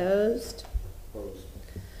 Aye. Opposed?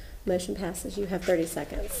 Motion passes. You have 30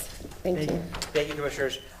 seconds. Thank you. Thank you,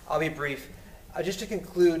 Commissioners. I'll be brief. Just to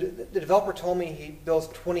conclude, the developer told me he builds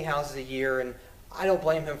 20 houses a year, and I don't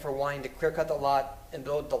blame him for wanting to clear cut the lot and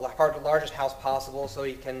build the largest house possible so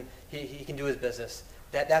he can do his business.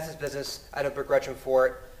 That's his business. I don't begrudge him for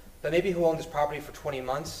it. But maybe he'll own this property for 20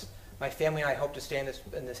 months. My family and I hope to stay in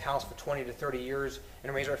this house for 20 to 30 years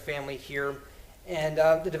and raise our family here. And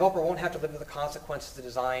the developer won't have to live with the consequences of the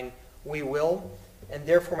design. We will. and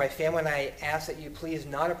therefore my family and I ask that you please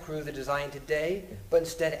not approve the design today, but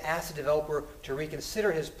instead ask the developer to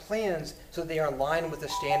reconsider his plans so that they are in line with the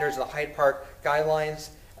standards of the Hyde Park guidelines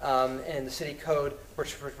and the city code for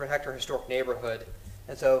protect our historic neighborhood.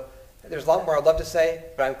 And so there's a lot more I'd love to say,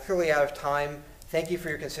 but I'm clearly out of time. Thank you for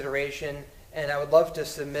your consideration, and I would love to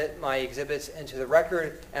submit my exhibits into the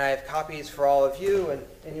record, and I have copies for all of you and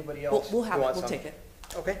anybody else We'll who have it, wants we'll some. take it.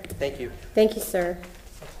 Okay, thank you. Thank you, sir.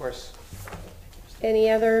 Of course. Any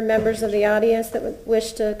other members of the audience that would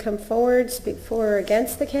wish to come forward, speak for or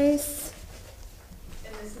against the case?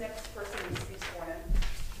 And this next person needs to be sworn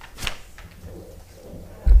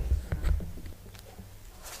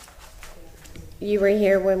in. You were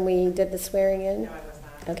here when we did the swearing in? No, I was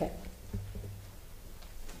not. Okay.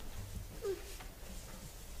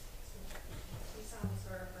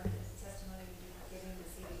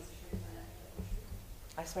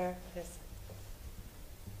 I swear, yes.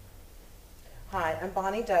 Hi, I'm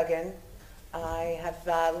Bonnie Duggan. I have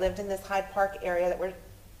lived in this Hyde Park area that we're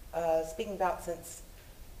speaking about since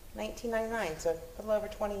 1999, so a little over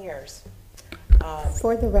 20 years.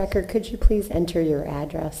 For the record, could you please enter your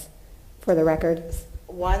address for the record?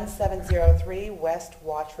 1703 West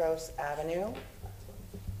Watrous Avenue,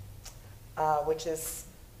 which is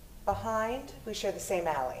behind, we share the same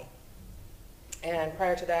alley. And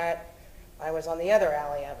prior to that, I was on the other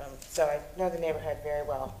alley of them, so I know the neighborhood very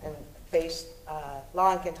well. And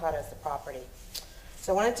La Encantada is the property.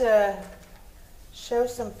 So I wanted to show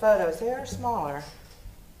some photos. They are smaller.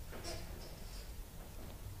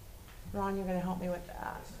 Ron, you're going to help me with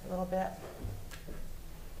that a little bit.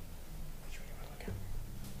 Which one do you want to look at?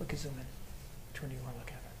 We can zoom in. Which one do you want to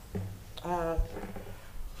look at?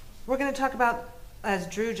 We're going to talk about, as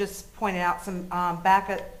Drew just pointed out, some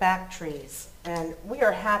back trees. And we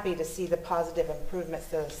are happy to see the positive improvements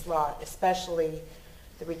to this lot, especially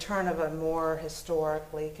the return of a more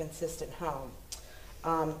historically consistent home.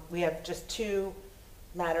 We have just two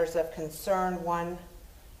matters of concern. One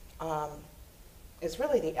is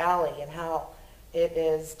really the alley and how it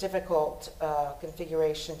is difficult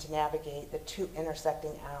configuration to navigate the two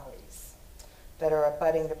intersecting alleys that are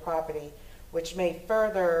abutting the property, which may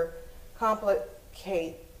further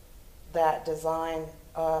complicate that design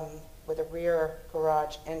with a rear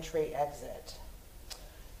garage entry exit.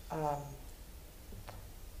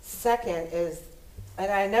 Second is,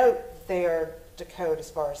 and I know they are decode as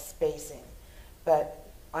far as spacing,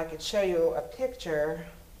 but I could show you a picture.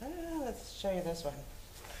 Let's show you this one.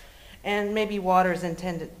 And maybe water is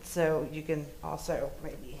intended so you can also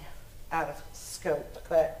maybe out of scope,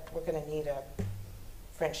 but we're going to need a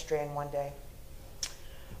French drain one day.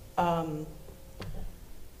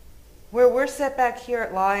 Where we're set back here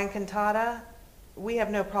at La Encantada, we have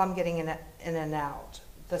no problem getting in and out.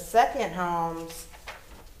 The second homes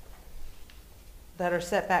that are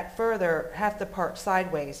set back further have to park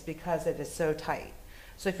sideways because it is so tight.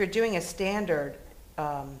 So if you're doing a standard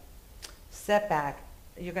setback,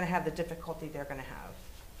 you're going to have the difficulty they're going to have.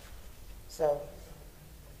 So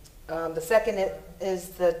the second is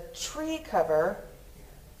the tree cover,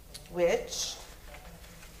 which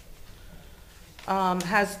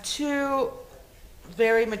has two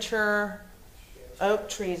very mature oak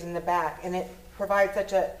trees in the back, and it provides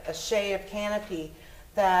such a shade of canopy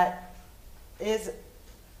that is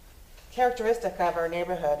characteristic of our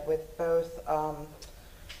neighborhood, with both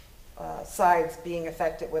sides being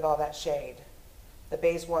affected with all that shade. The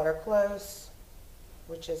Bayswater Close,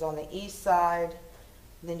 which is on the east side,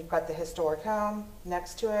 and then you've got the historic home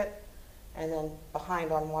next to it, and then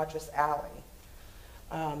behind on Watrous Alley.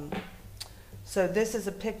 So this is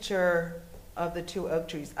a picture of the two oak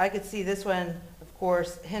trees. I could see this one, of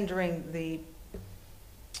course, hindering the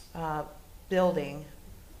building,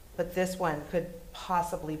 but this one could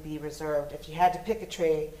possibly be reserved if you had to pick a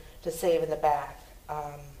tree to save in the back.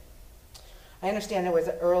 I understand there was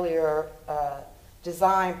an earlier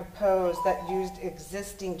design proposed that used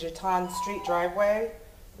existing Jeton Street driveway.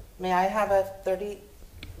 May I have a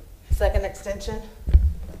 30-second extension?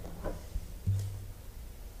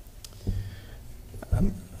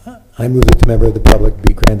 I move that the member of the public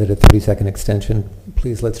be granted a 30-second extension.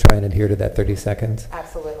 Please, let's try and adhere to that 30 seconds.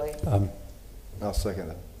 Absolutely. I'll second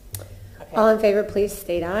that. Okay. All in favor, please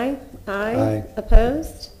state aye. Aye.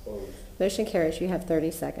 Opposed? Motion carries. You have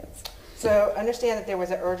 30 seconds. So understand that there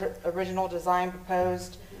was an original design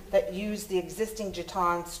proposed that used the existing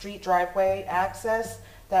Jeton Street driveway access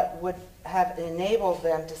that would have enabled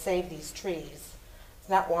them to save these trees. It's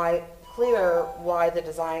not clear why the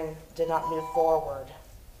design did not move forward.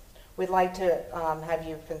 We'd like to have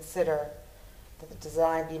you consider that the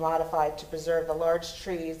design be modified to preserve the large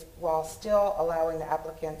trees while still allowing the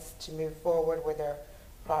applicants to move forward with their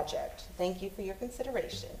project. Thank you for your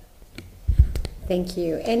consideration. Thank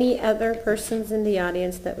you. Any other persons in the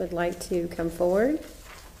audience that would like to come forward,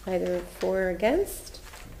 either for or against?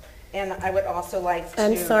 And I would also like to...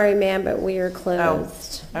 I'm sorry, ma'am, but we are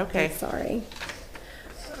closed. okay. I'm sorry.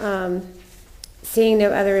 Seeing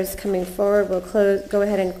no others coming forward, we'll go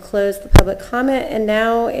ahead and close the public comment. And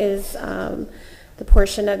now is the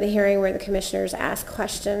portion of the hearing where the commissioners ask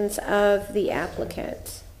questions of the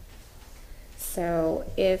applicant. So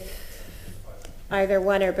if either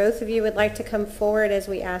one or both of you would like to come forward as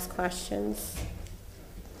we ask questions.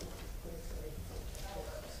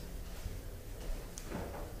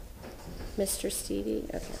 Mr. Stevie,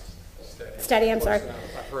 okay. Steady, I'm sorry.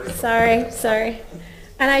 Sorry.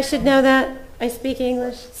 And I should know that. I speak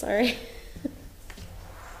English, sorry.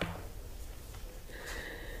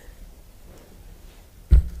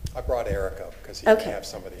 I brought Eric up because he may Okay. have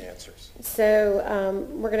some of the answers. So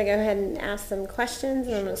we're going to go ahead and ask some questions,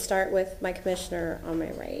 and I'm going to start with my commissioner on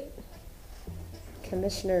my right.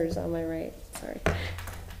 Commissioners on my right, sorry.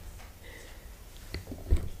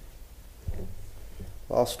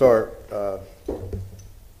 I'll start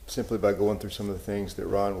simply by going through some of the things that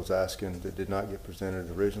Ron was asking that did not get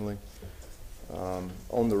presented originally.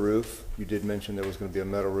 On the roof, you did mention there was going to be a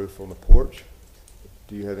metal roof on the porch.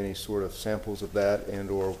 Do you have any sort of samples of that and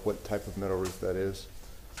or what type of metal roof that is?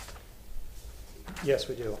 Yes,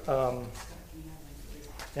 we do.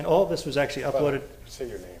 And all of this was actually uploaded. Say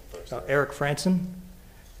your name first. Eric Franson.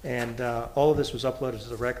 And all of this was uploaded to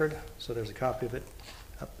the record, so there's a copy of it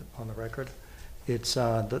up on the record. It's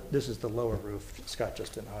this is the lower roof. Scott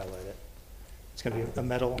just didn't highlight it. It's going to be a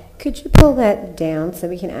metal. Could you pull that down so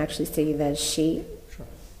we can actually see the sheet? Sure.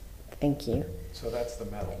 Thank you. So that's the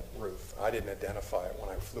metal roof. I didn't identify it when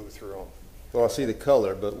I flew through them. Well, I see the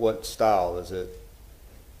color, but what style is it?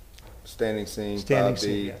 Standing seam, Standing 5B?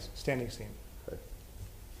 seam, yes. Standing seam. Okay.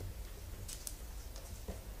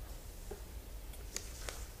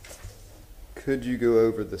 Could you go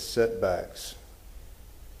over the setbacks?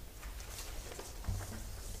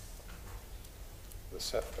 The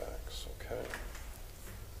setbacks, okay.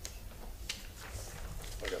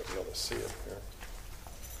 I gotta be able to see it here.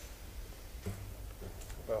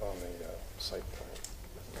 About on the site plan.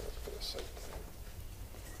 Look for the site plan.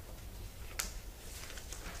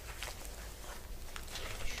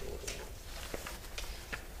 Shorter.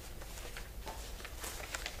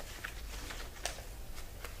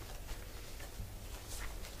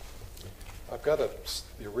 I've got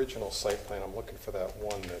the original site plan. I'm looking for that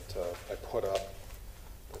one that I put up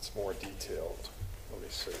that's more detailed. Let me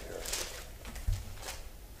see here.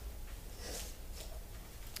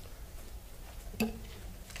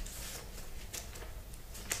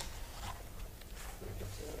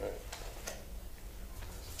 All right.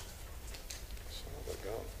 Son of a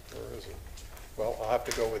gun. Where is it? Well, I'll have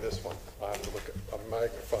to go with this one. I'll have to look at a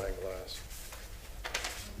magnifying glass.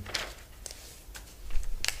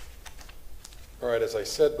 All right, as I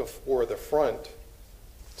said before, the front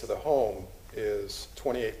to the home is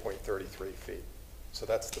 28.33 feet. So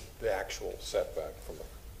that's the actual setback from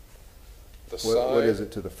the side. What is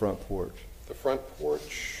it to the front porch? The front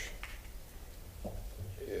porch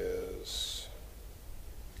is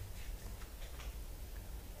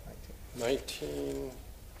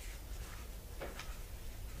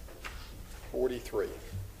 1943.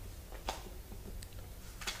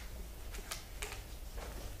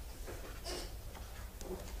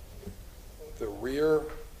 The rear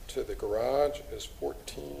to the garage is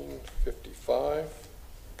 1455.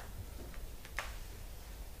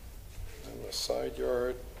 And the side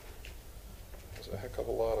yard is a heck of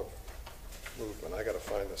a lot of movement. I gotta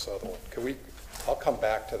find this other one. I'll come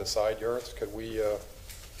back to the side yards. Could we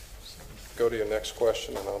go to your next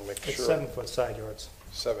question and I'll make sure? It's 7-foot side yards.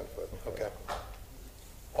 7 foot, okay.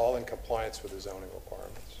 All in compliance with the zoning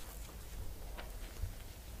requirements.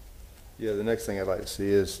 Yeah, the next thing I'd like to see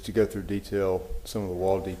is to go through detail, some of the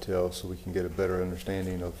wall details, so we can get a better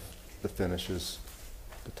understanding of the finishes,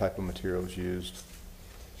 the type of materials used.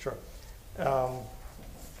 Sure. You wanna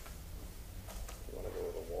go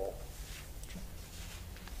to the wall?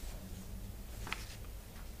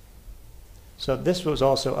 So this was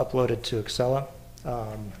also uploaded to Excella,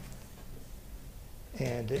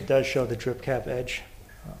 and it does show the drip cap edge.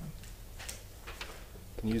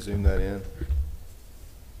 Can you zoom that in,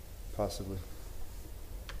 possibly?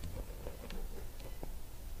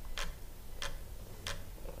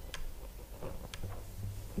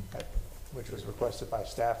 Which was requested by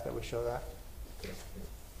staff that we show that.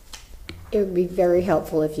 It would be very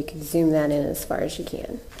helpful if you could zoom that in as far as you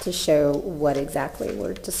can to show what exactly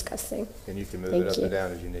we're discussing. And you can move Thank it up you. and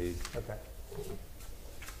down as you need. Okay.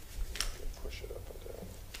 Push it up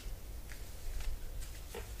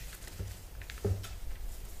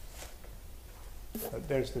and down.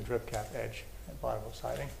 There's the drip cap edge at bottom of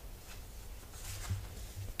siding.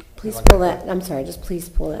 Please want pull that? that, I'm sorry, just please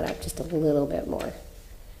pull that up just a little bit more.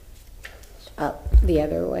 Up the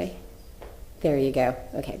other way. There you go.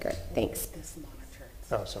 Okay, great, thanks. This monitor.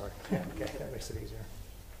 Oh, sorry. Yeah, okay, that makes it easier.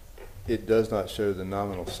 It does not show the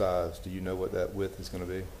nominal size. Do you know what that width is going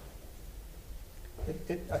to be?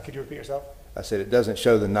 Could you repeat yourself? I said it doesn't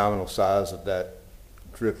show the nominal size of that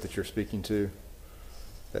drip that you're speaking to,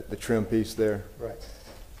 the trim piece there. Right.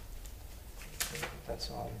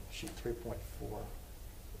 That's on sheet 3.4.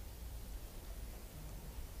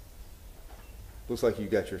 Looks like you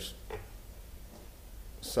got your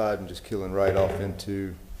siding just killing right off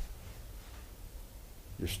into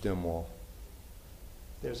your stem wall.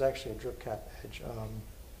 There's actually a drip cap edge. Just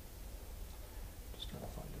trying to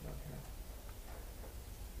find it on here.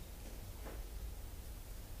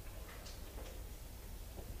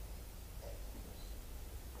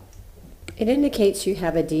 It indicates you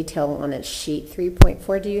have a detail on its sheet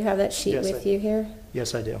 3.4. Do you have that sheet Yes, with I- you here?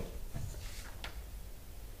 Yes, I do.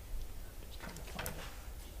 Just trying to find it.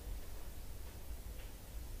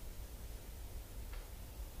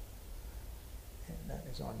 And that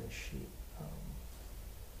is on this sheet.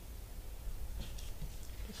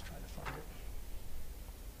 Just trying to find it.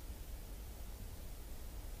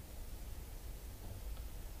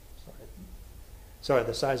 Sorry,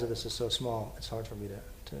 the size of this is so small, it's hard for me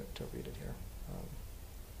to read it here.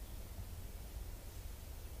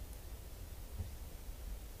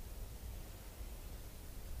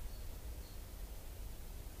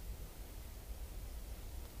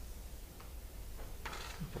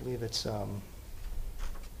 I believe it's, here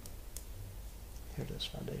it is,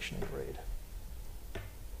 foundation and grade.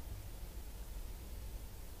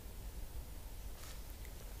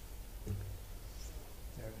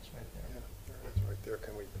 There it is, right there. Yeah, there it is right there.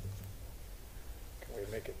 Can we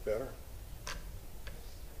make it better?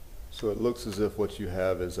 So it looks as if what you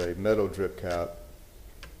have is a metal drip cap,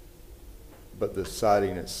 but the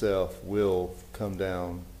siding itself will come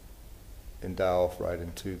down and die off right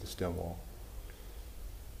into the stem wall.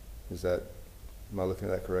 Am I looking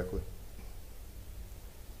at that correctly?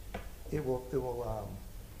 It will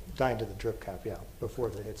die into the drip cap, yeah, before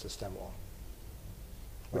it hits the stem wall,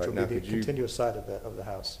 which Right, will now be the could you- continuous side of the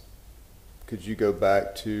house. Could you go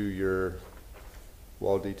back to your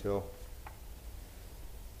wall detail?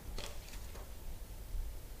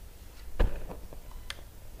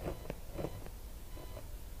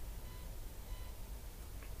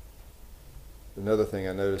 Another thing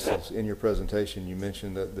I noticed is in your presentation, you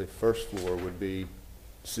mentioned that the first floor would be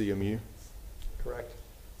CMU, Correct.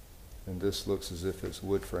 and this looks as if it's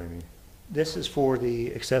wood framing. This is for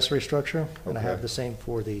the accessory structure, and I have Okay. the same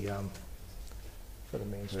for the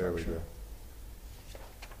main structure. There we go.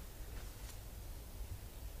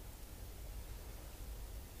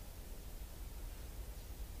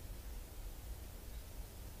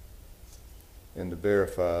 And to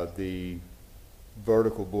verify, the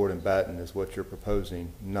vertical board and batten is what you're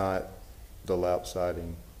proposing, not the lap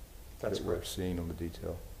siding That's that we're correct. seeing on the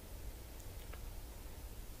detail.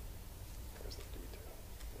 Where's the detail?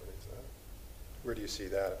 Where is that? Where do you see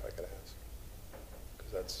that, if I could ask?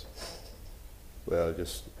 Because that's, Well,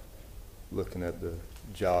 just looking at the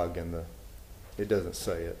jog and it doesn't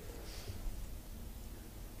say it.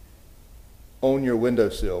 On your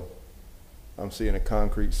windowsill, I'm seeing a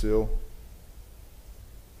concrete sill.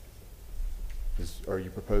 Are you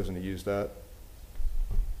proposing to use that?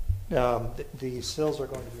 The sills are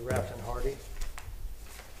going to be wrapped in hardy,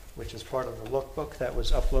 which is part of the lookbook that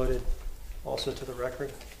was uploaded also to the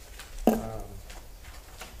record.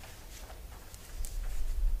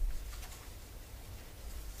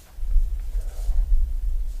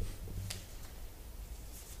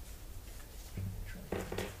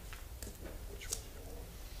 which one?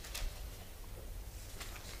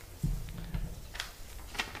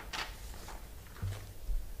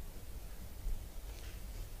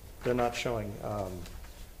 They're not showing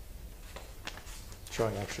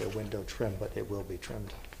actually a window trim, but it will be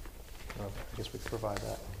trimmed. I guess we could provide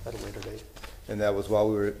that at a later date. And that was while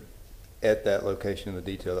we were at that location in the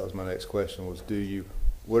detail, that was my next question, was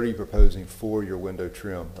what are you proposing for your window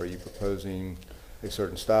trim? Are you proposing a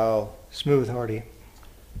certain style? Smooth hardy.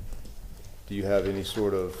 Do you have any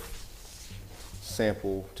sort of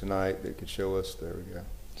sample tonight that could show us? There we go.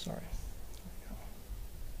 Sorry.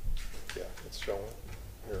 Yeah, it's showing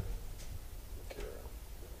here. Look here.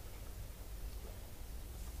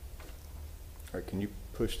 All right, can you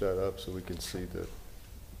push that up so we can see the,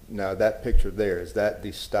 now that picture there, is that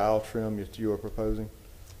the style trim that you are proposing?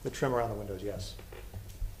 The trim around the windows, yes.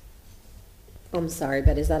 I'm sorry,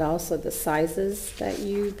 but is that also the sizes that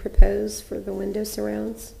you propose for the window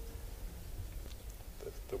surrounds?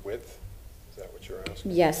 The width, is that what you're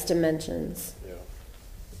asking? Yes, dimensions. Yeah.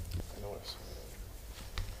 I noticed.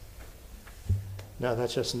 No,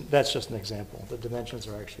 that's just an example. The dimensions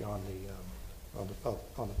are actually on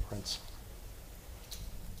the prints.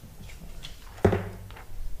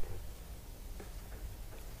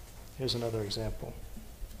 Here's another example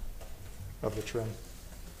of the trim.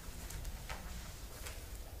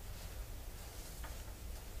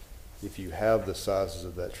 If you have the sizes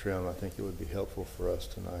of that trim, I think it would be helpful for us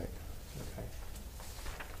tonight. Okay.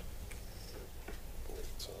 I believe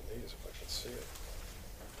it's on these, if I can see it.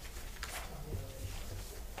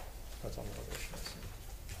 That's on the elevation.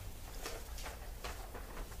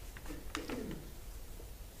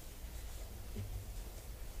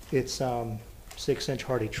 It's 6-inch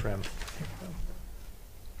hardy trim.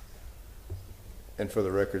 And for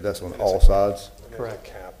the record, that's on all sides? And there's a Correct.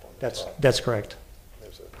 cap on the top. That's correct.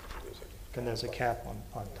 There's There's a cap on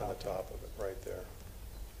on the top. top of it, right there.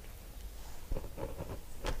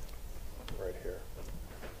 Right here.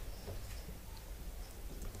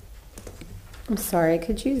 I'm sorry,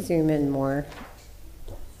 could you zoom in more?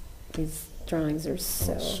 These drawings are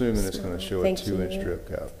so I'm assuming it's going to show a Thank 2-inch you. drip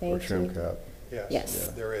cap or Thank trim you. cap. Yes. Yes.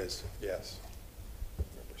 Yeah, there is, yes. I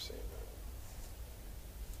remember seeing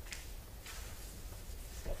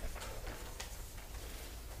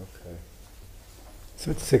that. Okay.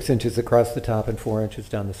 So it's 6 inches across the top and 4 inches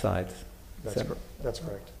down the sides. That's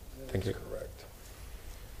correct. Thank you. Correct.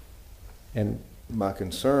 And My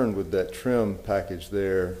concern with that trim package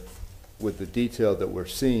there, with the detail that we're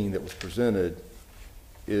seeing that was presented,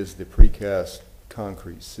 is the precast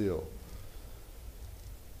concrete seal.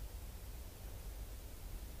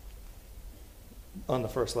 On the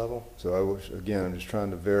first level? So I wish, again, I'm just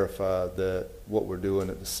trying to verify that what we're doing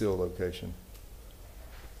at the seal location.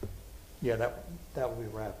 Yeah, that will be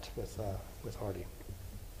wrapped with hardy.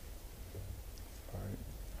 All right.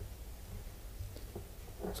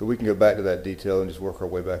 So we can go back to that detail and just work our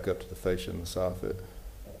way back up to the fascia and the soffit.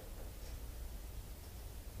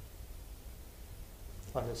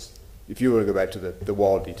 On this, If you were to go back to the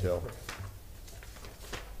wall detail.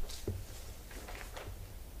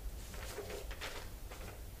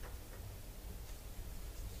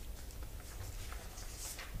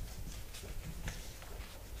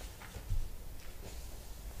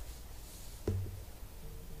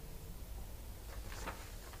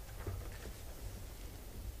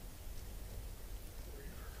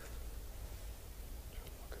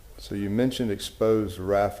 So you mentioned exposed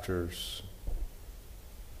rafters.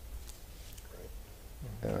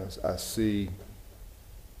 And I see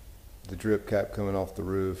the drip cap coming off the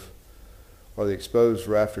roof. Are the exposed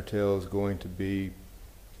rafter tails going to be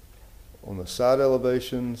on the side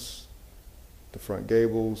elevations, the front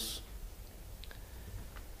gables?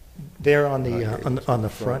 they're on Okay, the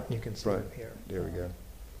front, you can see them front. here. There we go.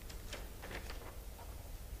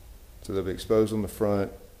 So they'll be exposed on the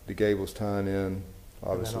front, the gables tying in,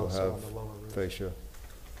 obviously we'll also have on the lower roof. fascia.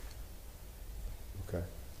 Okay.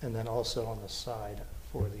 And then also on the side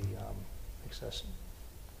for the accessory.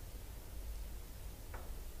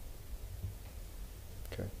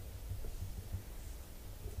 Okay.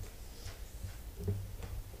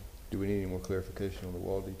 Do we need any more clarification on the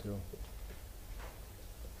wall detail?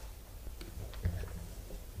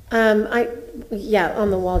 Yeah,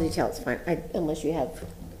 on the wall detail, it's fine, unless you have.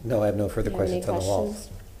 no, I have no further you have any questions on the wall.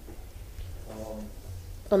 questions?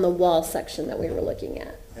 On the wall section that we were looking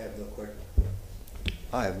at.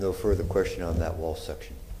 I have no further question on that wall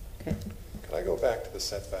section. Okay. Can I go back to the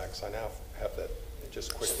setbacks? I now have that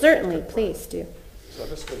just quickly. Certainly, please do. So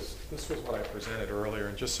this was what I presented earlier,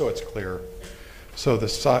 and just so it's clear, so the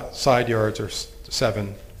side yards are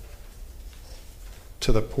 7,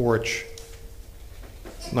 to the porch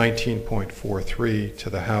 19.43, to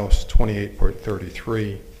the house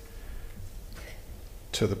 28.33,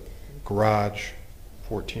 to the garage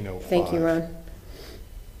 1405. Thank you, Ron.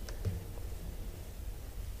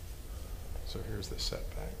 So here's the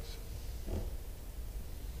setbacks.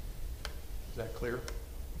 Is that clear?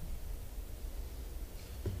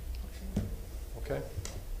 Okay.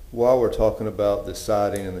 While we're talking about the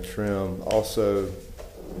siding and the trim, also,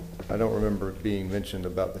 I don't remember it being mentioned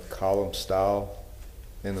about the column style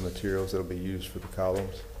and the materials that'll be used for the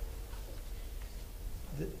columns.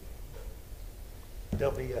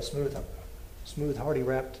 They'll be smooth hardy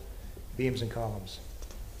wrapped beams and columns.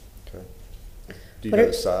 Okay. Do you What know are-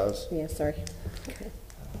 the size? Yeah, sorry. Okay.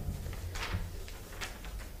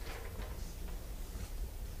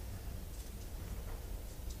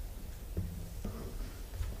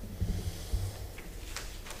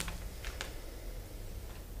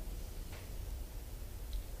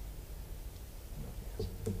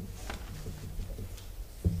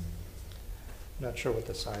 Not sure what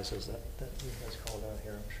the size is that you guys called out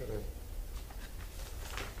here. I'm sure they're.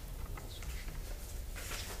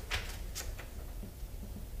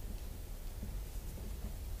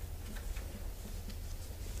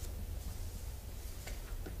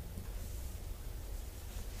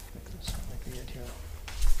 I think this might be it here.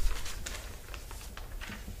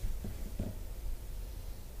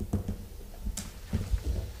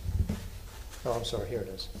 Oh, I'm sorry, here it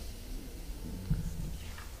is.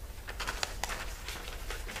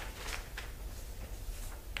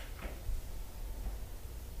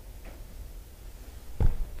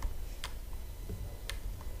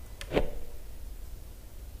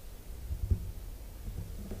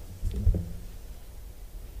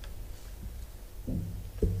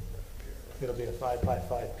 It'll be a 5x5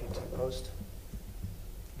 PT post,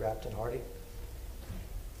 wrapped in hardy.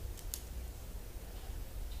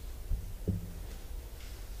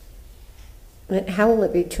 And how will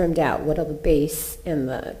it be trimmed out? What'll the base and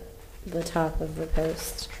the top of the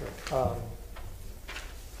post? Sure.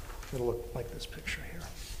 It'll look like this picture here.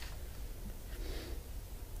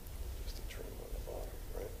 Just a trim on the bottom,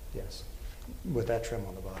 right? Yes, with that trim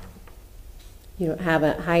on the bottom. You don't have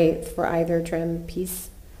a height for either trim piece?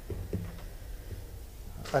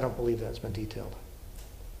 I don't believe that's been detailed.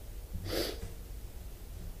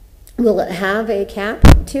 Will it have a cap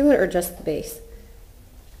to it or just the base?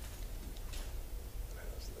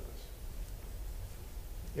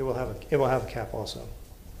 It will have a cap also.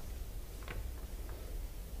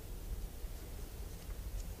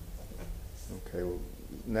 Okay, well,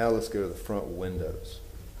 now let's go to the front windows.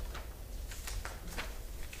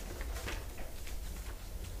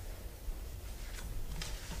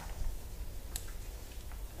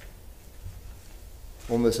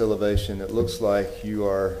 On this elevation, it looks like you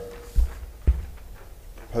are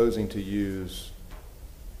proposing to use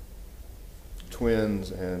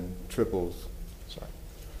twins and triples. Sorry.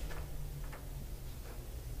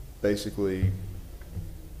 Basically,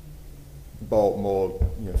 bulk mold,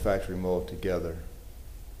 factory mold together.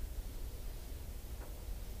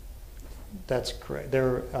 That's correct.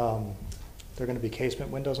 They're going to be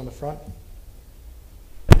casement windows on the front.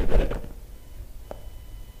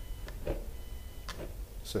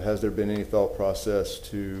 So has there been any thought process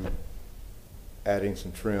to adding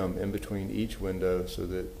some trim in between each window so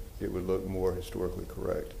that it would look more historically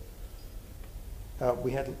correct?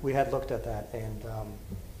 We had looked at that, and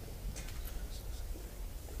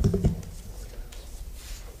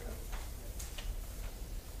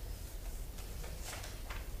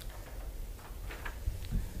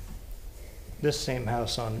this same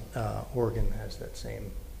house on Oregon has that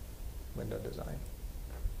same window design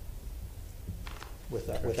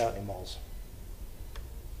without any malls.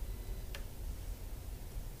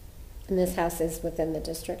 And this house is within the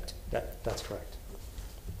district? That's correct.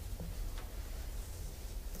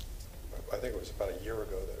 I think it was about a year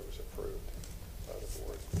ago that it was approved by the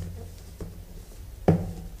board.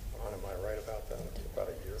 Ron, am I right about that? About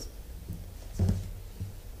a year.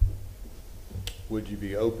 Would you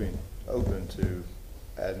be open to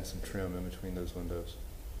adding some trim in between those windows?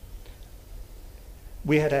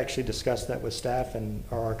 We had actually discussed that with staff, and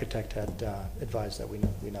our architect had advised that we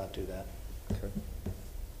not do that. Okay.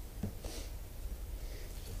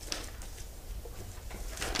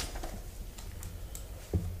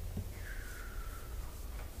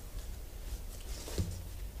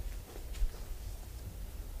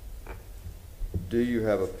 Do you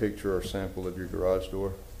have a picture or sample of your garage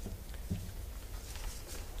door?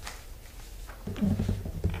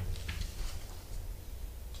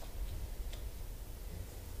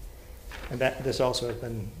 And this also has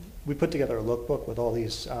been, we put together a lookbook with all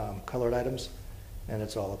these colored items, and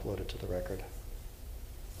it's all uploaded to the record.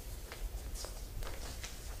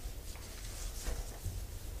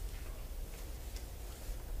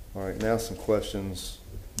 All right, now some questions,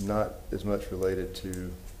 not as much related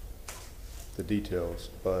to the details,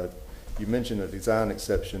 but you mentioned a design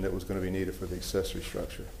exception that was going to be needed for the accessory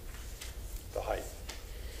structure. The height.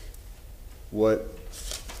 What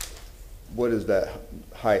is that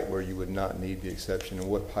height where you would not need the exception, and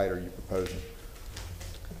what height are you proposing?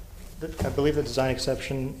 I believe the design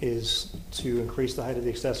exception is to increase the height of the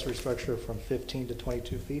accessory structure from 15 to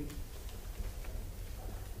 22 feet.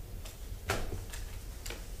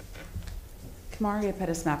 Kamaria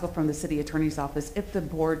Pettis-Mackel from the City Attorney's Office. If the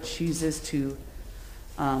board chooses to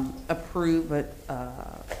approve a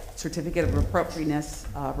certificate of appropriateness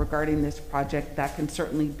regarding this project, that can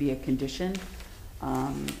certainly be a condition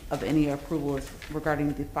of any approval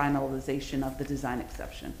regarding the finalization of the design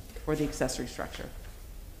exception for the accessory structure.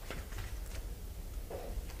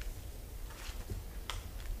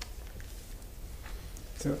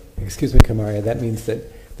 So, excuse me, Kamaria, that means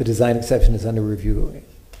that the design exception is under review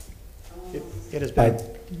It has by,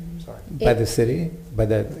 been, sorry. by the city, by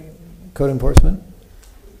the code enforcement?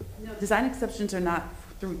 No, design exceptions are not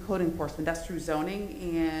through code enforcement, that's through zoning,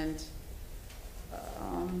 and,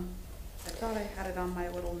 I thought I had it on my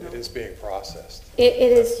little note. It is being processed. It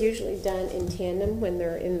is usually done in tandem when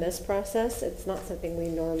they're in this process. It's not something we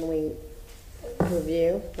normally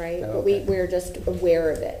review, right? Oh, But okay. we're just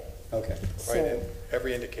aware of it. Okay. Right, So, and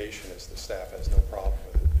every indication is the staff has no problem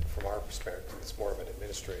with it. From our perspective, it's more of an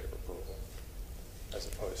administrative approval as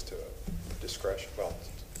opposed to a discretion. Well,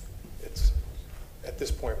 it's, at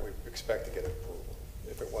this point, we expect to get approval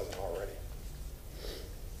if it wasn't already.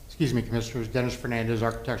 Excuse me, Commissioners. Dennis Fernandez,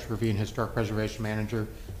 Architecture Review and Historic Preservation Manager.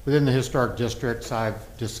 Within the historic districts, I've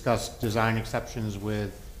discussed design exceptions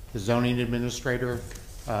with the zoning administrator.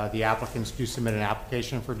 The applicants do submit an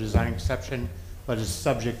application for design exception, but is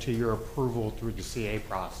subject to your approval through the CA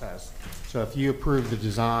process. So if you approve the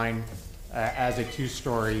design as a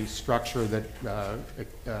two-story structure that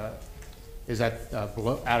is at or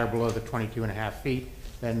below the 22.5 feet,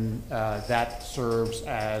 then that serves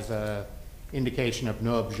as a indication of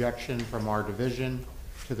no objection from our division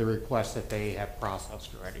to the request that they have processed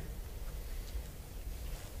already.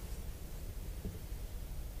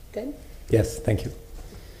 good. Yes, thank you.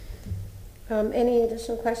 Any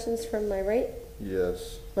additional questions from my right?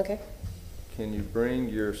 Yes. Okay. Can you bring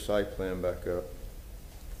your site plan back up?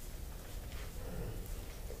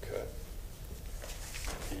 Okay.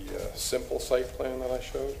 The simple site plan that I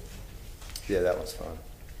showed, Yeah, that one's fine.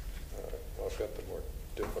 well, I've got the more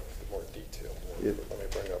detailed one. Yep. Let me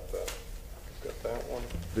bring up that. I've got that one.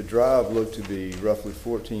 The drive looked to be roughly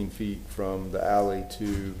 14 feet from the alley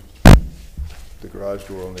to the garage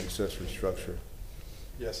door on the accessory structure,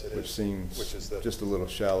 Yes, it is. which seems Which is the, just a little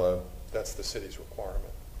shallow. that's the city's requirement.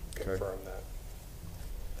 Okay. Confirm that.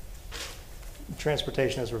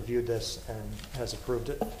 Transportation has reviewed this and has approved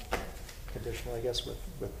it conditionally, I guess, with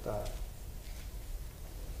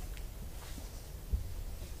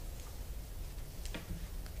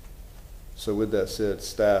So with that said,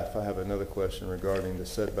 staff, I have another question regarding the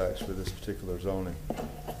setbacks for this particular zoning.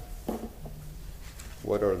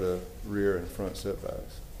 What are the rear and front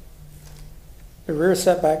setbacks? The rear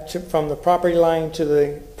setback from the property line to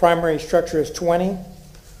the primary structure is 20.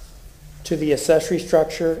 To the accessory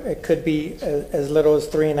structure, it could be as little as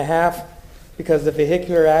 3.5, because the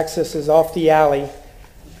vehicular access is off the alley.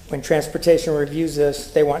 When transportation reviews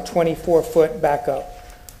this, they want 24-foot backup.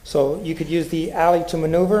 So you could use the alley to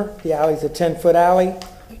maneuver. The alley's a 10-foot alley,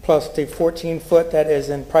 plus the 14-foot that is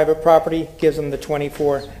in private property gives them the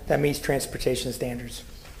 24 that meets transportation standards.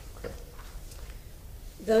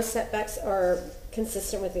 Those setbacks are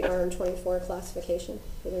consistent with the RM24 classification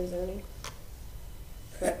for their zoning?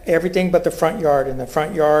 Correct. Everything but the front yard. In the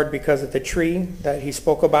front yard, because of the tree that he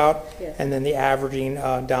spoke about, Yes. and then the averaging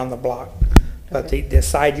down the block. But the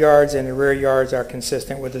side yards and the rear yards are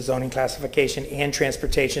consistent with the zoning classification and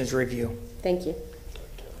transportation's review. Thank you.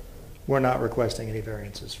 we're not requesting any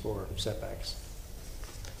variances for setbacks.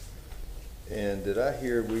 And did I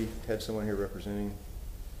hear we had someone here representing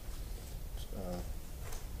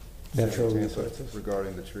Natural City of Tampa resources.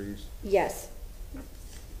 regarding the trees? Yes.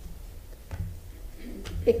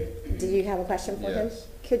 Do you have a question for him?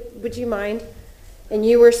 Yes. Would you mind? And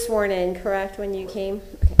you were sworn in, correct, when you came?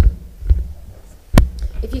 Okay.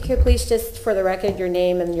 If you could please just, for the record, your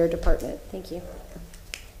name and your department. Thank you.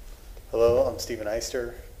 Hello, I'm Stephen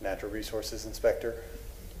Eister, Natural Resources Inspector.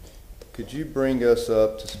 Could you bring us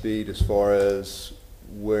up to speed as far as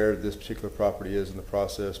where this particular property is in the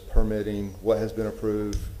process, permitting, what has been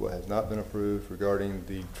approved, what has not been approved regarding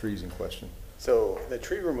the trees in question? So the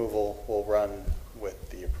tree removal will run with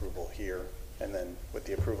the approval here and then with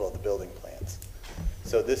the approval of the building plans.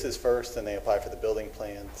 So this is first, and they apply for the building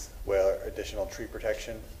plans where additional tree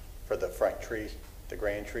protection for the front tree, the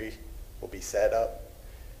grand tree, will be set up,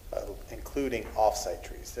 including off-site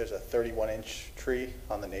trees. There's a 31-inch tree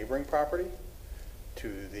on the neighboring property to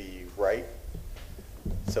the right.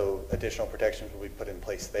 So additional protections will be put in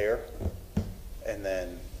place there. And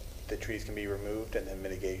then the trees can be removed, and then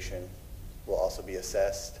mitigation will also be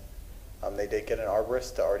assessed. They did get an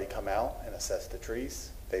arborist to already come out and assess the trees.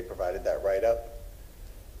 They provided that write-up.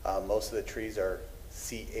 Most of the trees are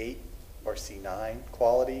C8 or C9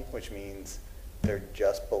 quality, which means they're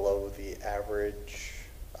just below the average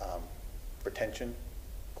retention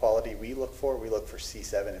quality we look for. We look for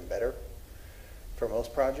C7 and better for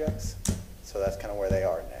most projects. So that's kind of where they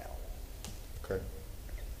are now. Okay.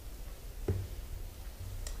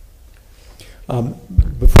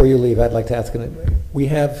 Before you leave, I'd like to ask,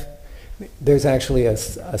 there's actually a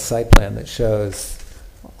site plan that shows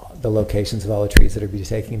the locations of all the trees that are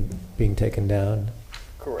being taken down?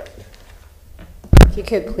 Correct. If you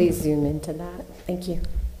could please zoom into that. Thank you.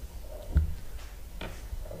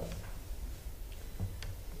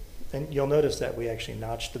 And you'll notice that we actually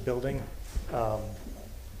notched the building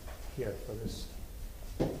here for this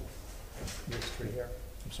tree here.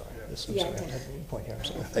 I'm sorry. I'm sorry. I didn't point here. I'm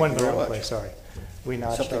sorry. Point in the wrong place, sorry. We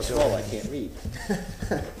notched our Something building. small I can't read.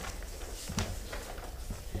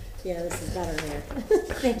 Yeah, this is better here.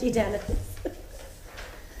 Thank you, Dennis.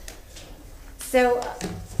 So,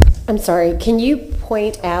 I'm sorry, can you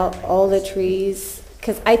point out all the trees?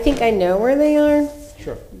 Because I think I know where they are,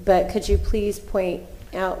 Sure. but could you please point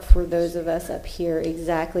out for those of us up here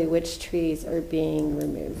exactly which trees are being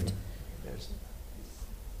removed There's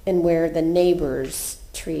and where the neighbor's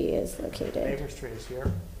tree is located? neighbor's tree is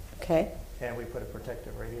here, Okay, and we put a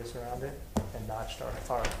protective radius around it and notched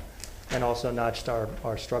and also notched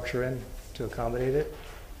our structure in to accommodate it.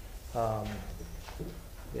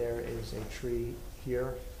 There is a tree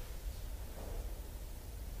here.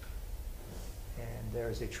 And there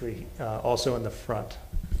is a tree also in the front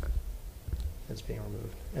that's being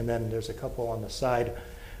removed. And then there's a couple on the side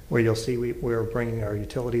where you'll see we're bringing our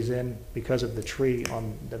utilities in because of the tree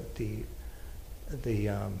on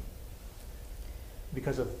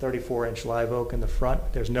because of 34-inch live oak in the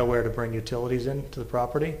front. There's nowhere to bring utilities into the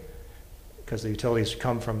property because the utilities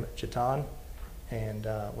come from Chetan, and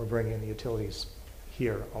we're bringing the utilities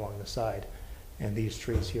here along the side, and these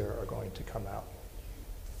trees here are going to come out.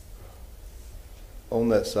 On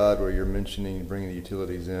that side where you're mentioning bringing the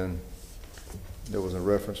utilities in, there was a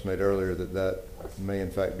reference made earlier that that may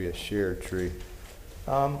in fact be a shared tree.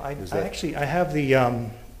 I have the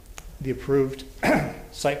approved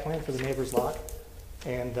site plan for the neighbor's lot,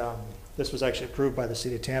 and this was actually approved by the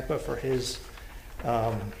city of Tampa for his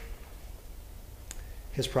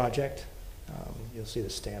project. You'll see the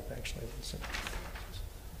stamp actually.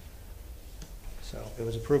 So it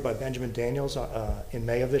was approved by Benjamin Daniels in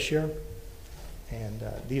May of this year, and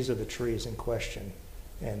these are the trees in question.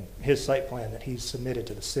 And his site plan that he submitted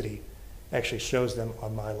to the city actually shows them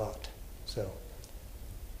on my lot. So.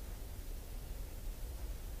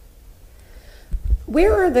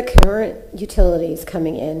 where are the current utilities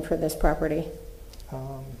coming in for this property?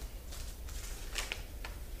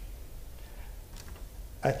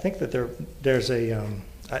 I think that there's a,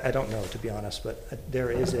 I don't know to be honest, but there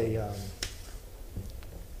is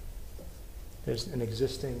there's an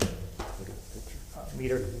existing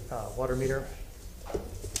water meter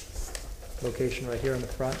location right here in the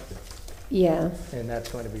front. Yeah. And that's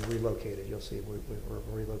going to be relocated. You'll see we're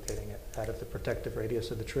relocating it out of the protective radius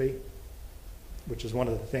of the tree, which is one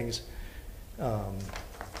of the things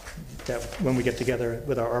that when we get together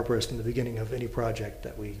with our arborist in the beginning of any project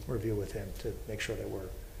that we review with him to make sure that we're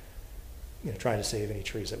trying to save any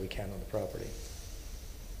trees that we can on the property.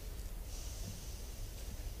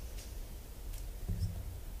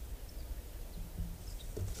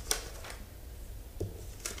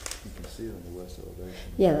 You can see it on the west elevation.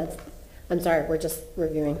 Yeah, I'm sorry, we're just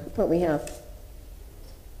reviewing what we have.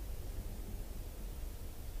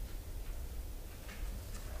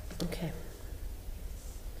 Okay.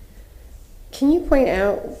 Can you point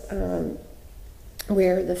out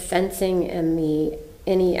where the fencing and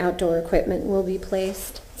any outdoor equipment will be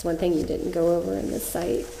placed? It's one thing you didn't go over in the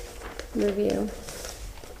site review.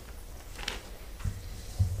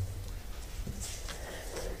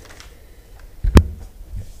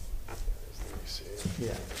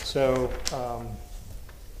 Yeah, so,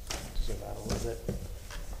 zoom out a little bit.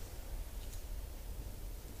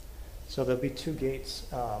 So there'll be two gates,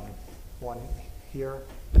 one here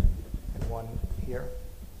and one here.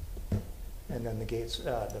 And then the gates,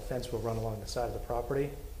 the fence will run along the side of the property.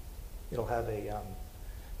 It'll have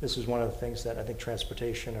this is one of the things that I think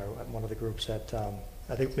transportation or one of the groups that,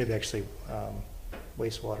 I think maybe actually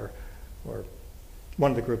wastewater or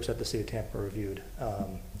one of the groups at the City of Tampa reviewed.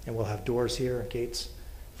 And we'll have doors here, gates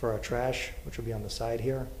for our trash, which will be on the side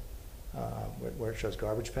here, where it shows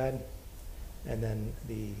garbage pad. And then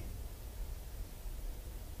the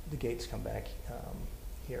gates come back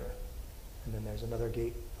here. And then there's another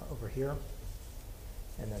gate over here.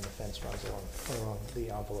 And then the fence runs along the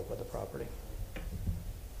envelope of the property.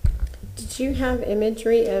 Did you have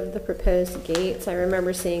imagery of the proposed gates? I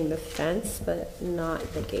remember seeing the fence, but not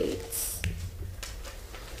the gates.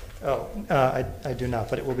 Oh, I do not,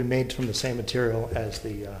 but it will be made from the same material as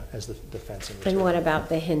the fencing. And what about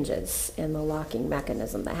the hinges and the locking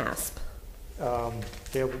mechanism, the hasp?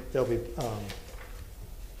 They'll be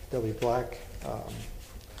black.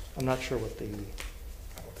 I'm not sure what the. I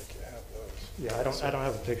don't think you have those. Yeah, I don't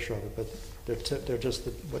have a picture of it, but they're just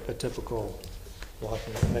what a typical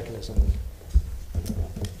blocking mechanism.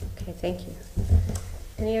 Okay, thank you.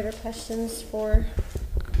 Any other questions for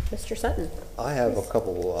Mr. Sutton? I have a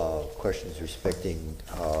couple questions respecting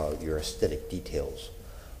your aesthetic details,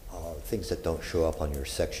 things that don't show up on your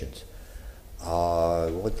sections. I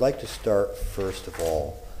would like to start first of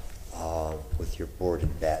all with your board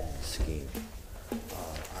and batten scheme.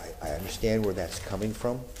 I understand where that's coming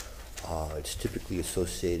from. It's typically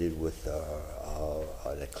associated with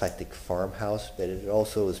an eclectic farmhouse, but it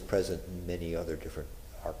also is present in many other different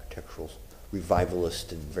architectural,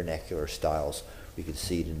 revivalist and vernacular styles. We can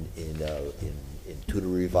see it in Tudor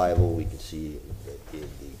Revival. We can see it in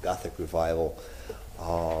the Gothic Revival.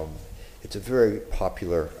 It's a very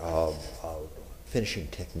popular finishing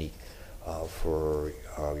technique for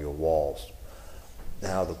your walls.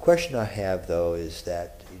 Now, the question I have, though, is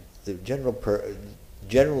that the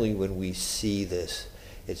generally when we see this,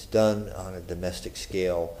 it's done on a domestic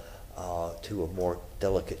scale to a more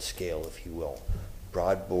delicate scale, if you will.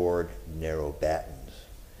 Broadboard, narrow battens.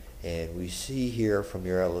 And we see here from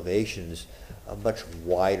your elevations a much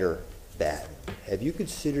wider batten. Have you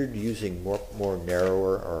considered using more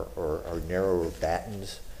narrower or narrower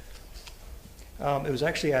battens? It was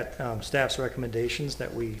actually at staff's recommendations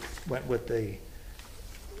that we went with the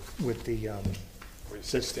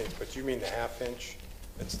 16, but you mean the half-inch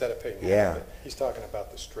instead of paying Yeah. half? He's talking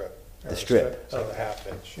about the strip. The strip. So the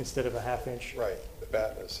half-inch. Instead of a half-inch? Right, the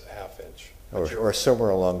batten is a half-inch. Or somewhere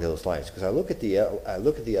along those lines, because I look at the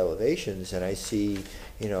elevations and I see,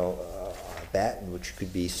 you know, a batten which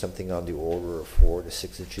could be something on the order of 4 to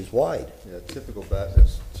 6 inches wide. Yeah, typical batten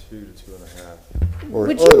is 2 to 2.5.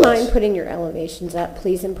 Would you mind putting your elevations up,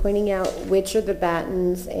 please, and pointing out which are the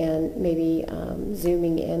battens and maybe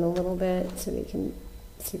zooming in a little bit so we can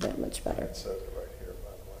see that much better? It says it right here,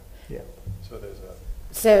 by the way. Yeah. So there's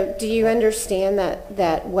a, So do you understand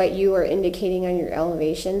that what you are indicating on your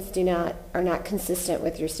elevations are not consistent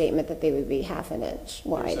with your statement that they would be half an inch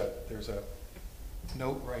wide? there's a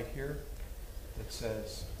note right here that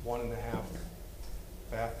says 1.5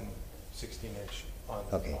 batten, 16-inch on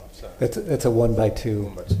the Okay. offset. That's a 1x2. 1 by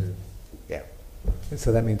 2. Yeah.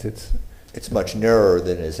 So that means It's much narrower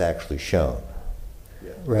than is actually shown.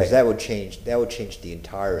 Yeah. right. Because that would change the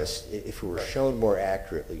entire, if it were shown more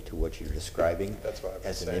accurately to what you're describing That's what I was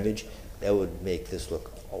as an saying. image, that would make this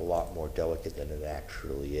look a lot more delicate than it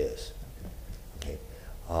actually is. Okay.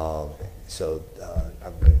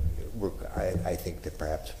 I think that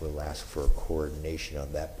perhaps we'll ask for coordination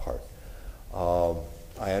on that part.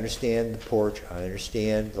 I understand the porch. I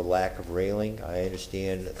understand the lack of railing. I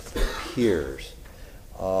understand the piers.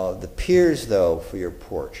 The piers, though, for your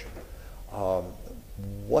porch,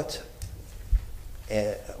 what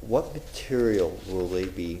material will they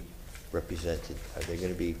be represented? Are they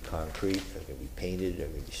going to be concrete? Are they going to be painted? Are they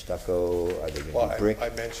going to be stucco? Are they going to be brick? I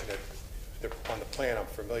mentioned it, on the plan I'm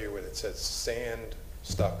familiar with, it says sand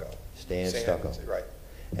stucco. Sand stucco. Right.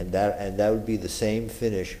 And that would be the same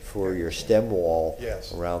finish for your stem wall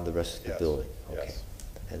Yes. around the rest of the Yes. building? Okay. Yes.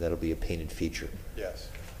 And that'll be a painted feature. Yes.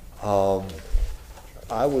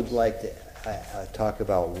 I would like to talk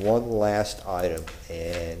about one last item,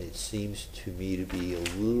 and it seems to me to be a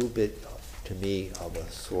little bit, to me, of a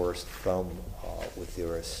sore thumb with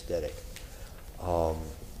your aesthetic. The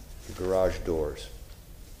garage doors.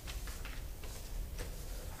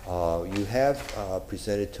 You have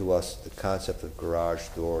presented to us the concept of garage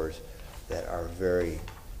doors that are very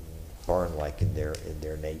barn-like in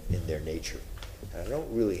their nature. And I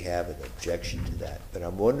don't really have an objection to that, but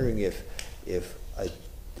I'm wondering if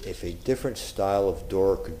a different style of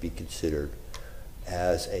door could be considered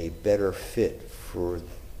as a better fit for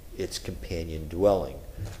its companion dwelling.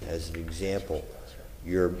 As an example,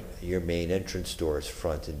 your main entrance doors,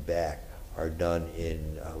 front and back, are done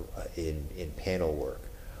in panel work.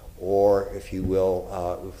 Or, if you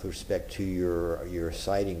will, with respect to your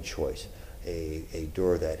siding choice, a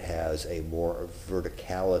door that has a more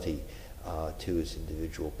verticality to its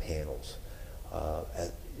individual panels.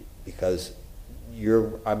 Because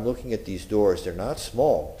I'm looking at these doors, they're not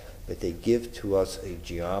small, but they give to us a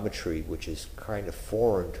geometry which is kind of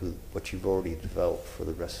foreign to what you've already developed for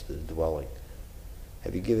the rest of the dwelling.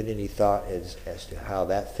 Have you given any thought as to how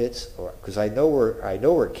that fits? Because I know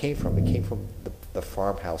where it came from. It came from the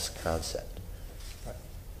farmhouse concept.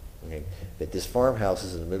 Okay? But this farmhouse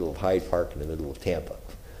is in the middle of Hyde Park in the middle of Tampa.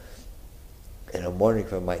 And I'm wondering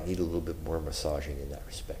if I might need a little bit more massaging in that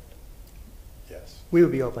respect. Yes. We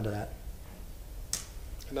would be open to that.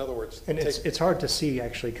 In other words, And it's hard to see,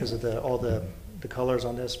 actually, because of all the colors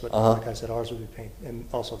on this, but Uh-huh. like I said, ours would be paint, and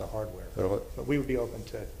also the hardware. But But we would be open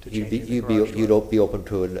to You'd changing the garage door. be open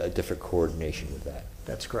to a different coordination with that.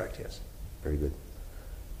 That's correct, yes. Very good.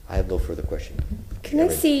 I have no further question. Can I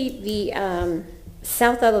see the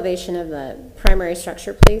south elevation of the primary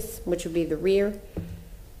structure, please, which would be the rear?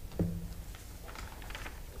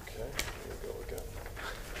 Okay, here we go again.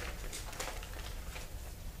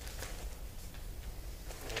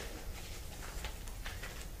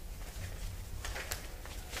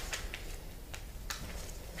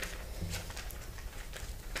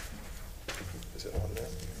 Is it on there,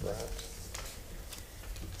 perhaps?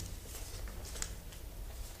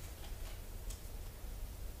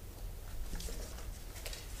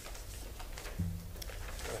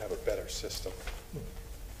 I have a better system. I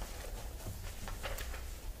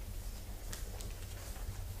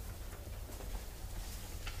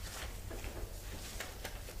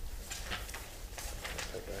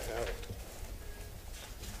think I have it.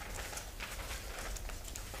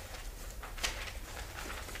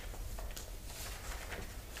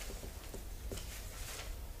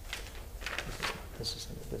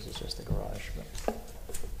 This is just the garage, but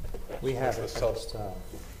we have it. This is the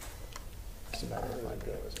Just a matter of finding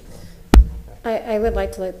it. I would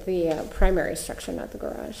like to look at the primary structure, not the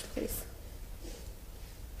garage, please.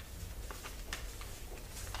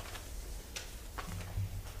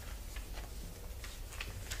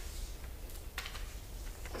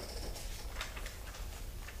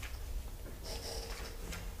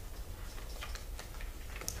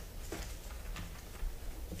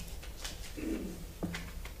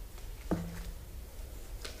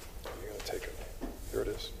 You're going to take it. Here it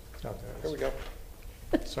is. Oh, Here we go.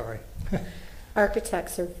 Sorry.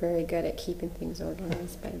 Architects are very good at keeping things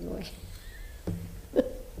organized, by the way.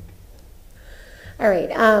 All right,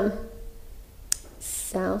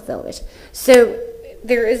 south elevation. So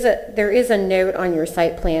there is a note on your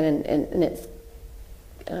site plan, and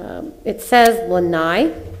it says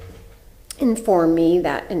Lanai informed me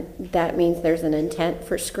that, and that means there's an intent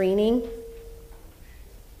for screening,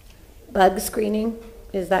 bug screening.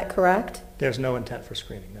 Is that correct? There's no intent for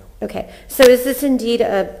screening, no. Okay, so is this indeed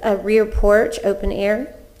a rear porch, open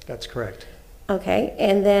air? That's correct. Okay,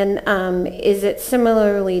 and then is it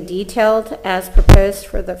similarly detailed as proposed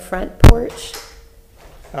for the front porch?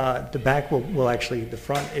 The back will actually, the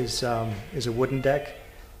front is a wooden deck,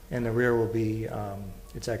 and the rear will be,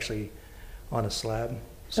 it's actually on a slab.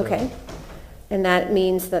 So Okay, and that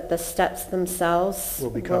means that the steps themselves will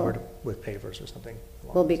be covered with pavers or something.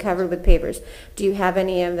 will be covered with pavers. Do you have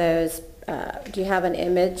any of those, do you have an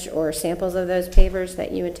image or samples of those pavers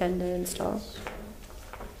that you intend to install?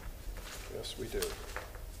 Yes, we do.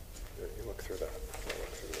 Here, you look through that. I'll look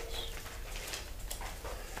through this.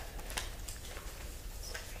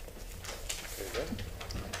 There you go.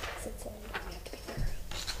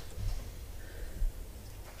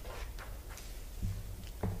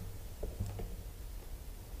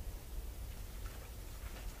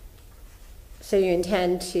 So you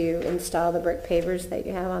intend to install the brick pavers that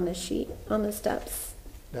you have on the sheet, on the steps?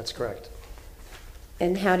 That's correct.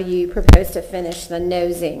 And how do you propose to finish the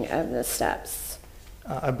nosing of the steps?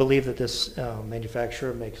 I believe that this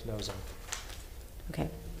manufacturer makes nosing. Okay.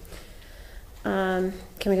 Can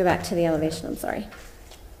we go back to the elevation? I'm sorry.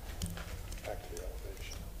 Back to the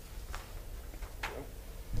elevation.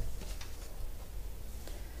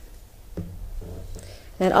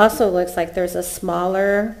 And it also looks like there's a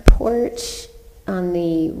smaller porch on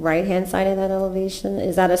the right-hand side of that elevation.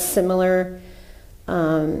 Is that a similar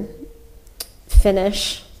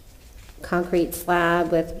finish, concrete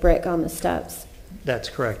slab with brick on the steps? That's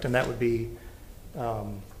correct, and that would be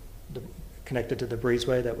connected to the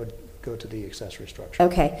breezeway that would go to the accessory structure.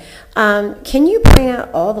 Okay. Can you point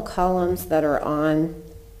out all the columns that are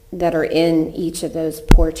in each of those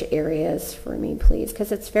porch areas for me, please?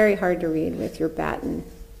 Because it's very hard to read with your batten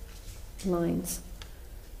lines.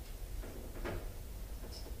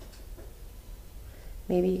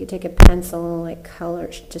 Maybe you could take a pencil and like color,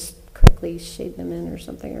 just quickly shade them in or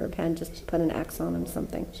something, or a pen, just put an X on them,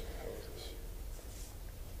 something.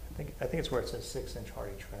 I think it's where it says 6-inch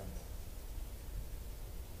hardy trim.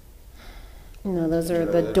 No, those are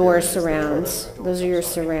the door surrounds. Those are your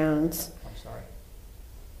surrounds. I'm sorry.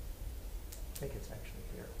 I think it's actually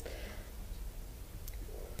here.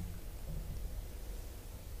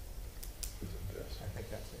 I think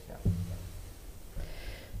that's it, yeah.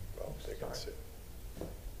 Well, they can see.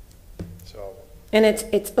 So, And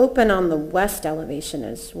it's open on the west elevation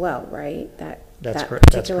as well, right? That's that correct.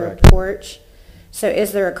 That's particular correct. porch. So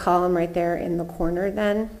is there a column right there in the corner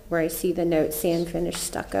then, where I see the note sand finish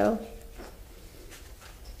stucco?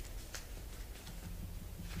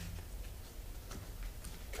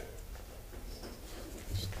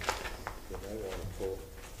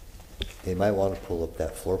 They might want to pull up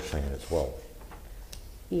that floor plan as well.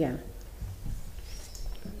 Yeah.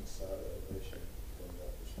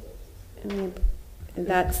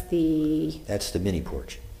 That's the, That's the mini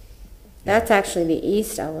porch. that's actually the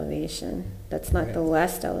east elevation. That's not the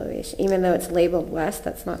west elevation. Even though it's labeled west,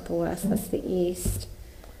 that's not the west, that's the east.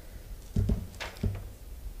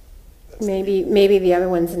 Maybe the other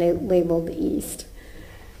one's labeled east.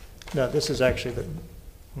 No, this is actually the,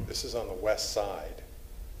 This is on the west side.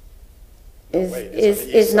 Is, wait, it's on the east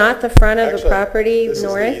is not side. the front of the Actually, property This is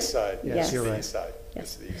north? the east side. Yes, This is you're the right. east side. Yes.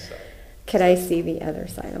 This is the east side. Could I see the other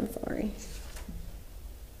side? I'm sorry.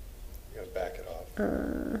 You gotta back it off.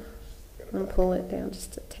 I'm gonna pull it down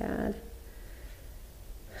just a tad.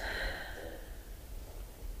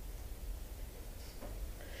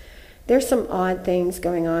 There's some odd things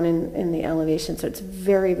going on in the elevation, so it's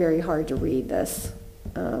very, very hard to read this.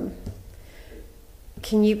 Do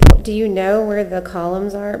you know where the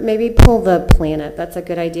columns are? Maybe pull the plan up. That's a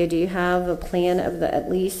good idea. Do you have a plan of at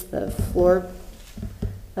least the floor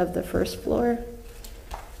of the first floor?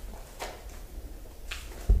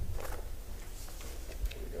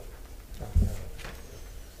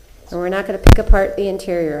 And we're not going to pick apart the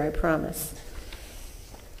interior, I promise.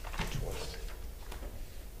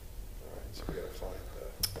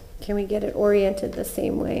 Can we get it oriented the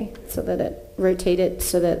same way so that it rotated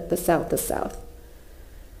so that the south is south?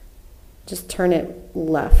 Just turn it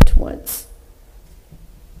left once.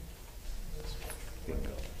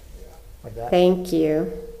 like that. Thank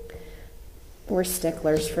you. We're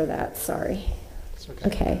sticklers for that, sorry.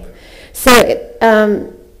 Okay. So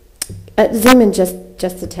zoom in just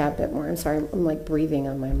a tad bit more. I'm sorry, I'm like breathing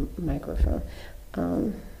on my microphone.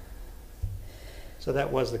 So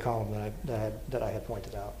that was the column that I had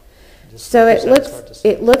pointed out. So Just it so it's hard to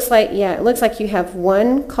see. looks like you have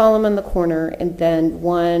one column in the corner and then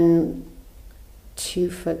one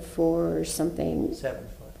 2'4" or something 7 foot.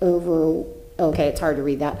 over. Okay, it's hard to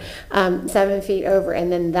read that. 7 feet over,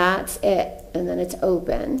 and then that's it, and then it's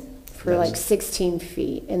open for like 16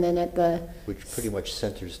 feet, and then at the Which pretty much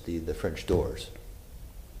centers the French doors.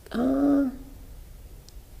 more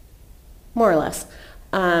or less,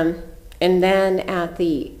 and then at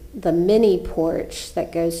the mini porch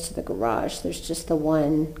that goes to the garage, there's just the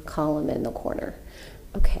one column in the corner.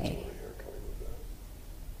 Okay.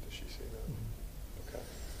 Does she see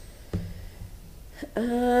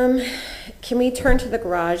that? Can we turn to the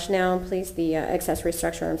garage now, please, the accessory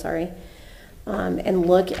structure, I'm sorry, and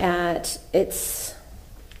look at its,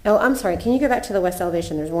 oh, I'm sorry, can you go back to the west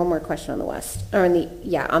elevation? There's one more question on the west, or on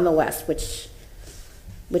the west, which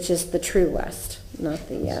is the true west, not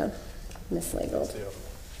the mislabeled.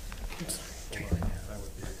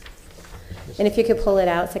 And if you could pull it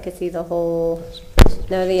out so I could see the whole,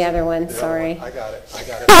 no, the other one, sorry. I got it.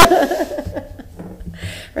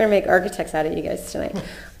 We're going to make architects out of you guys tonight.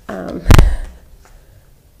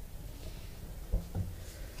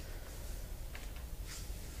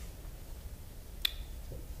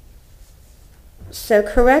 So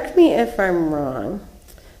correct me if I'm wrong,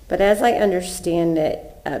 but as I understand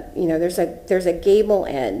it, there's a gable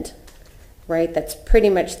end, right? That's pretty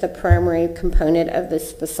much the primary component of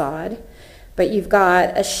this facade. But you've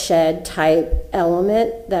got a shed type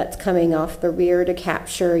element that's coming off the rear to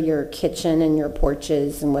capture your kitchen and your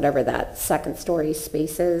porches and whatever that second story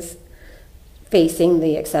space is facing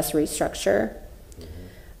the accessory structure.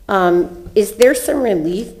 Is there some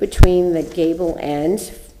relief between the gable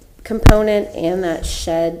end component and that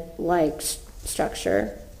shed-like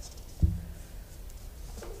structure?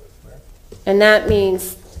 And that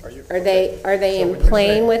means, are they in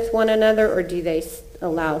plane with one another, or do they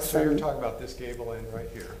allow some? So you're talking about this gable end right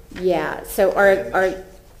here? Yeah, so are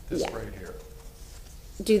This yeah. right here?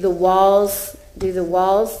 Do the walls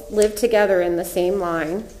live together in the same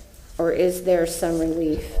line, or is there some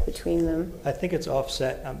relief between them? I think it's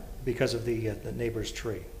offset because of the neighbor's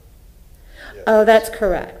tree. Yeah. Oh, that's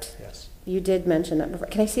correct. Yes. You did mention that before.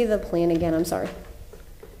 Can I see the plan again? I'm sorry.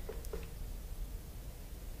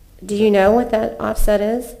 Do you know what that offset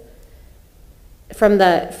is? From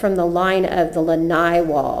the line of the lanai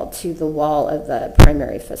wall to the wall of the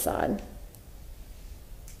primary facade.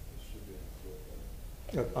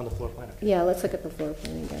 On the floor plan. Okay. Yeah, let's look at the floor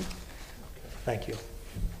plan again. Thank you.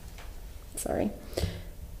 Sorry.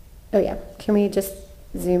 Oh yeah, can we just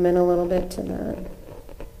zoom in a little bit to that?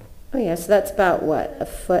 Oh yeah, so that's about what,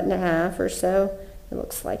 1.5 feet or so? It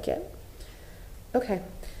looks like it. Okay.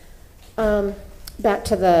 Back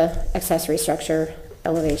to the accessory structure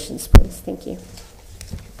elevations, please. Thank you.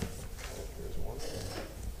 Here's one.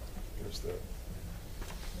 Here's the.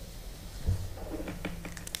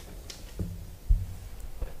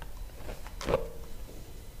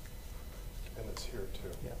 And it's here too.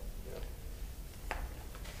 Yeah. Yeah.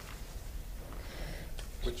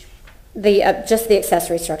 Which Just the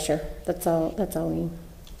accessory structure, that's all we,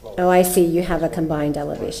 oh, I see, you have a combined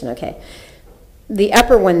elevation, okay. The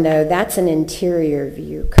upper one, though, that's an interior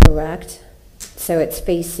view, correct? So it's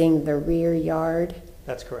facing the rear yard?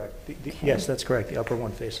 That's correct. Yes, that's correct. The upper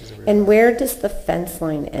one faces the rear. And where does the fence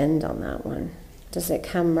line end on that one? Does it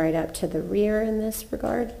come right up to the rear in this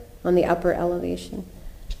regard, on the upper elevation?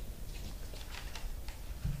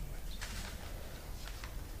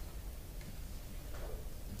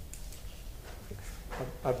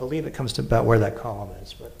 I believe it comes to about where that column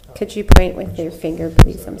is, but. Could you point with your finger,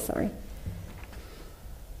 please? I'm sorry.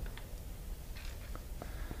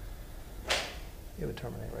 It would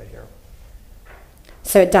terminate right here.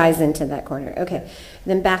 So it dies into that corner. Okay.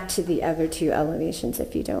 Then back to the other two elevations,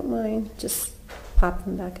 if you don't mind. Just pop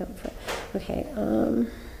them back up front. Okay.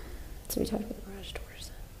 So we talked about the garage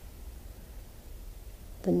doors.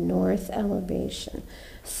 The north elevation.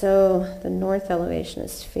 So the north elevation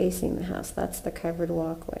is facing the house. That's the covered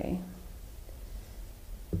walkway.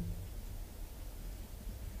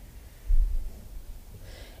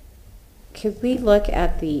 Could we look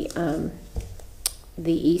at the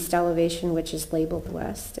east elevation, which is labeled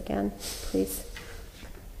west again, please?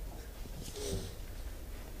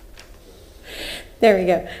 There we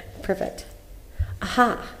go. Perfect.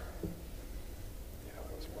 Aha.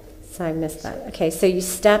 So I missed that. Okay, so you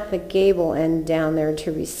step the gable end down there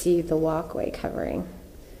to receive the walkway covering.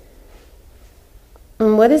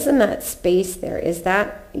 And what is in that space there? Is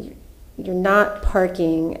that, you're not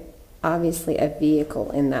parking, obviously, a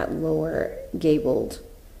vehicle in that lower gabled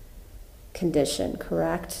condition,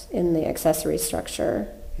 correct? In the accessory structure?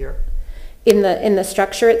 Here? In the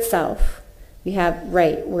structure itself, you have,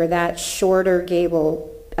 right, where that shorter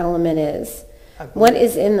gable element is. What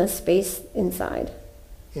is in the space inside?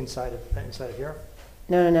 Inside of here?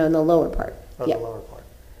 No, in the lower part. Oh, Yep. the lower part.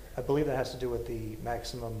 I believe that has to do with the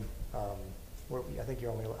maximum, I think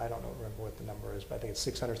you're only, I don't remember what the number is, but I think it's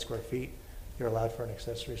 600 square feet. You're allowed for an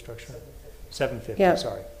accessory structure? 750, Yep.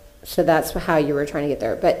 sorry. So that's how you were trying to get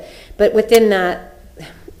there. But within that,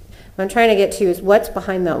 what I'm trying to get to is what's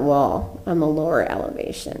behind that wall on the lower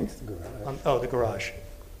elevation. The garage.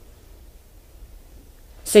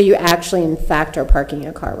 So you actually, in fact, are parking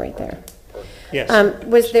a car right there. Yes.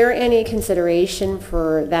 Was there any consideration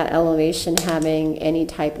for that elevation having any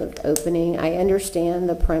type of opening? I understand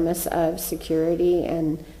the premise of security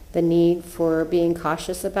and the need for being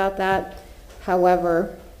cautious about that.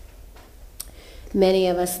 However, many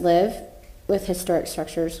of us live with historic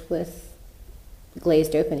structures with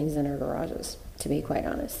glazed openings in our garages, to be quite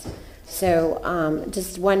honest. So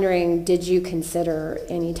just wondering, did you consider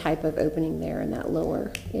any type of opening there in that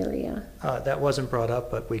lower area? That wasn't brought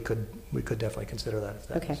up, but we could definitely consider that if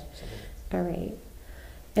that Okay. was something. All right.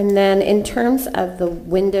 And then in terms of the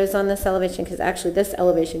windows on this elevation, because actually this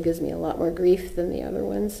elevation gives me a lot more grief than the other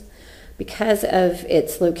ones, because of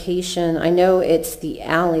its location, I know it's the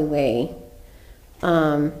alleyway,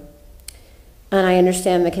 and I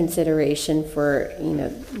understand the consideration for,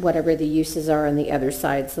 whatever the uses are on the other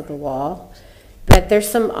sides of the wall. But there's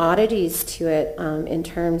some oddities to it in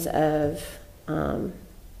terms of,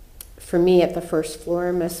 for me at the first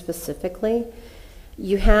floor most specifically,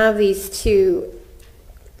 you have these two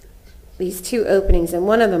openings, and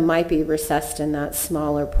one of them might be recessed in that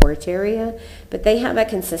smaller porch area, but they have a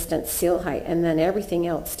consistent seal height, and then everything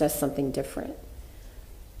else does something different.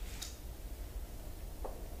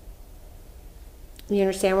 You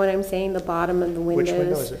understand what I'm saying? The bottom of the windows. Which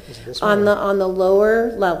window is it? Is it this one? On the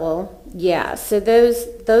lower level, yeah. So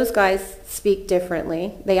those guys speak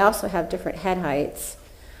differently. They also have different head heights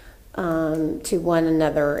to one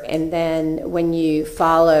another. And then when you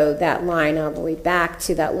follow that line all the way back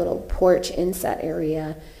to that little porch inset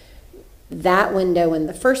area, that window and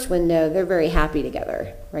the first window, they're very happy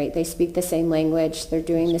together, right? They speak the same language. They're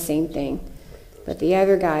doing the same thing. But the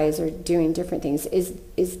other guys are doing different things.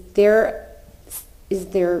 Is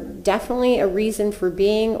there definitely a reason for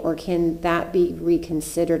being, or can that be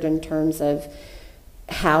reconsidered in terms of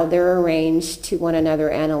how they're arranged to one another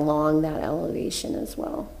and along that elevation as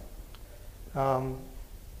well?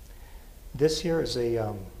 This here is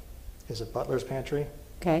a butler's pantry.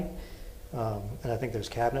 Okay. And I think there's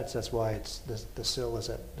cabinets. That's why it's the sill is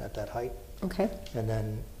at that height. Okay. And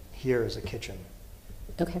then here is a kitchen.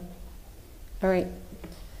 Okay. All right.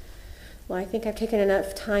 Well, I think I've taken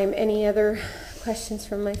enough time. Any other questions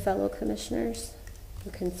from my fellow commissioners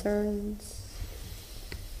or concerns?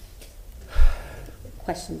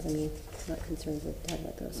 Questions, I mean, not concerns. We've talked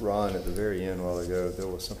about those. Ron, at the very end a while ago, there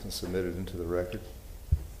was something submitted into the record.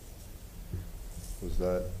 Was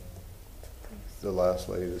that the last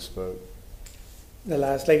lady that spoke? The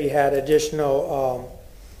last lady had additional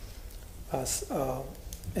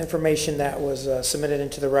information that was submitted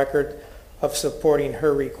into the record of supporting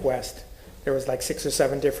her request. There was like 6 or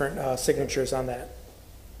 7 different signatures on that.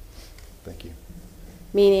 Thank you.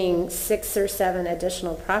 Meaning 6 or 7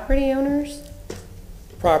 additional property owners?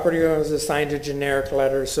 Property owners assigned a generic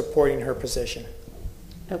letter supporting her position.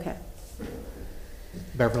 Okay.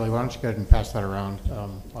 Beverly, why don't you go ahead and pass that around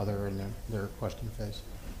while they're in their question phase?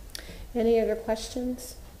 Any other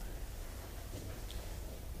questions?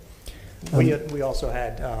 We also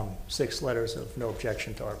had 6 letters of no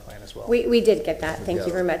objection to our plan as well. We did get that. Thank Yeah.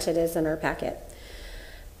 you very much. It is in our packet.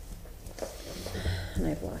 And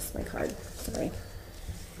I've lost my card. Sorry.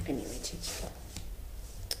 I need my cheat sheet.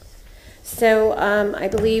 So I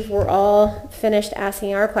believe we're all finished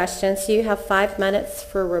asking our questions. So you have 5 minutes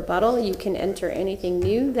for rebuttal. You can enter anything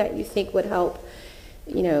new that you think would help,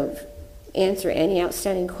 answer any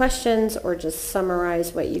outstanding questions or just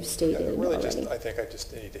summarize what you've stated already. I think I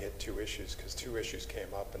just need to hit 2 issues because 2 issues came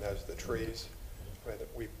up, and those are the trees. Right,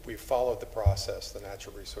 we followed the process, the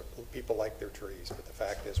natural resource. People like their trees, but the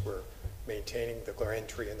fact is we're maintaining the grand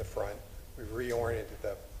tree in the front. We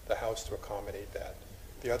reoriented the house to accommodate that.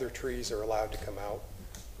 The other trees are allowed to come out,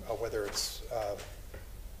 whether it's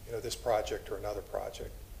this project or another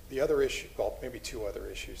project. The other issue, well, maybe 2 other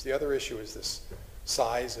issues. The other issue is this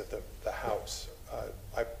size of the house.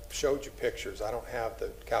 I showed you pictures. I don't have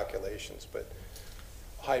the calculations, but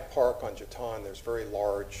Hyde Park on Jeton, there's very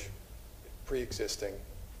large pre-existing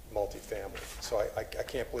multifamily. So I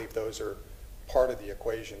can't believe those are part of the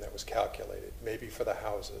equation that was calculated, maybe for the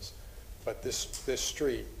houses. But this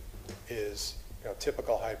street is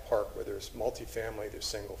typical Hyde Park where there's multifamily, there's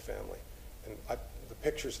single family. And the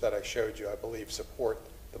pictures that I showed you, I believe, support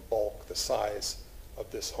the bulk, the size of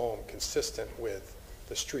this home consistent with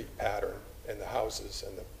the street pattern and the houses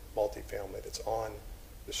and the multifamily that's on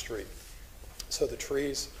the street. So the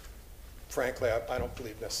trees, frankly, I don't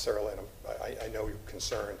believe necessarily, and I know you're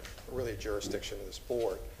concerned, really a jurisdiction of this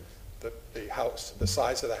board. The house, the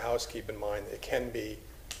size of the house, keep in mind, it can be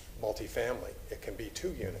multifamily. It can be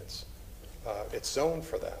 2 units. It's zoned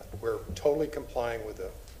for that. We're totally complying with the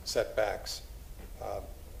setbacks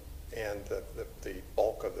and the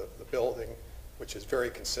bulk of the building, which is very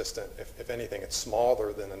consistent. If anything, it's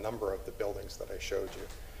smaller than a number of the buildings that I showed you.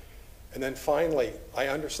 And then finally, I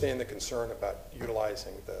understand the concern about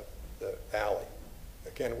utilizing the alley.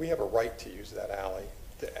 Again, we have a right to use that alley.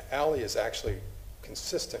 The alley is actually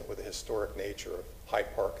consistent with the historic nature of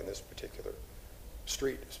Hyde Park in this particular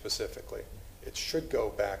street specifically. It should go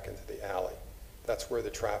back into the alley. That's where the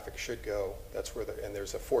traffic should go. That's where and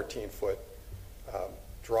there's a 14-foot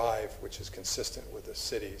drive, which is consistent with the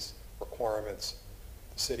city's requirements.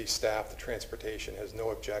 The city staff, the transportation has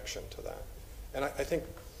no objection to that. And I think,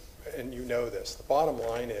 and you know this, the bottom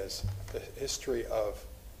line is the history of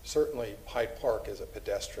certainly Hyde Park is a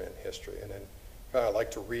pedestrian history. And then I'd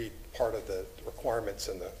like to read part of the requirements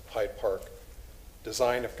in the Hyde Park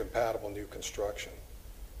design of compatible new construction.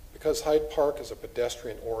 Because Hyde Park is a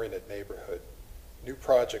pedestrian-oriented neighborhood, new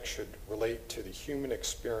projects should relate to the human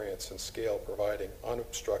experience and scale, providing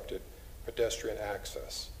unobstructed pedestrian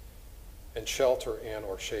access and shelter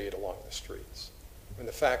and/or shade along the streets. And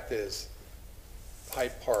the fact is,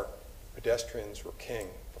 Hyde Park pedestrians were king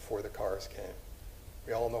before the cars came.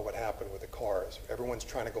 We all know what happened with the cars. Everyone's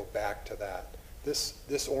trying to go back to that.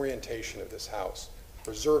 This orientation of this house,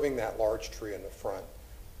 preserving that large tree in the front,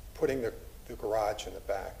 putting the garage in the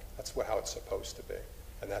back, that's how it's supposed to be.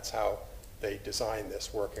 And that's how they designed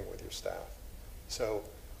this, working with your staff. So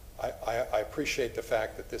I appreciate the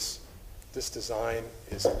fact that this design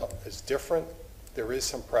is different. There is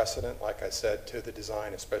some precedent, like I said, to the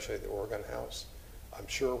design, especially the Oregon House. I'm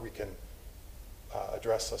sure we can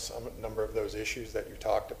address a number of those issues that you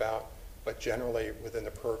talked about, but generally within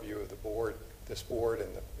the purview of the board, this board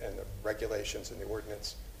and the regulations and the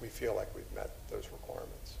ordinance, we feel like we've met those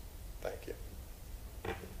requirements. Thank you.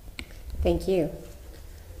 Thank you.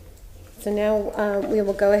 So now we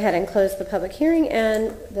will go ahead and close the public hearing,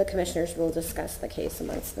 and the commissioners will discuss the case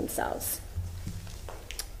amongst themselves.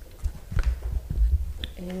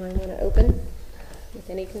 Anyone want to open with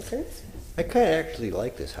any concerns? I kind of actually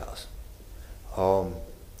like this house.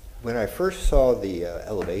 When I first saw the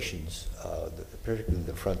elevations, particularly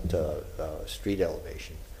the front street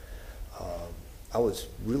elevation, I was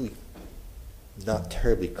really not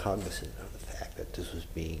terribly cognizant of the fact that this was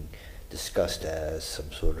being discussed as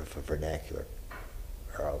some sort of a vernacular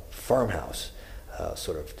farmhouse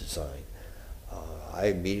sort of design. I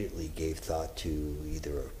immediately gave thought to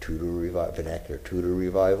either a vernacular Tudor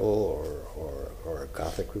revival or a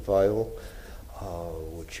Gothic revival,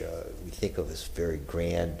 which we think of as very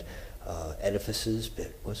grand edifices,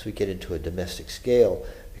 but once we get into a domestic scale,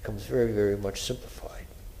 it becomes very, very much simplified.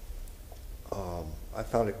 I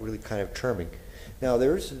found it really kind of charming. Now,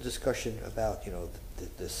 there is a discussion about, you know,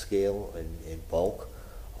 the scale and bulk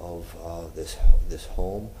of this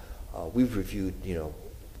home. We've reviewed, you know,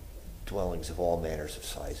 dwellings of all manners of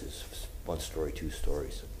sizes, 1 story, 2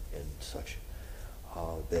 stories, and such.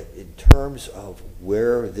 That in terms of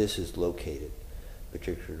where this is located,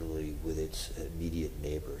 particularly with its immediate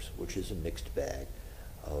neighbors, which is a mixed bag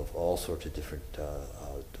of all sorts of different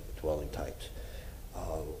dwelling types,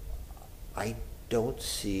 I don't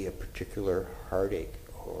see a particular heartache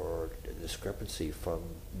or discrepancy from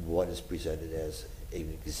what is presented as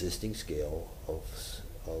an existing scale of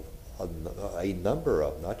a number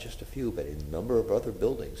of, not just a few, but a number of other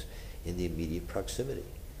buildings in the immediate proximity.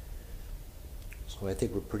 So I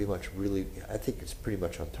think we're pretty much I think it's pretty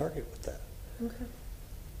much on target with that. Okay.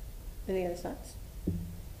 Any other thoughts?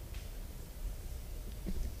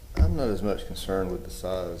 I'm not as much concerned with the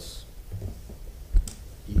size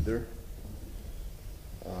either.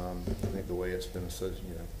 I think the way it's been associated,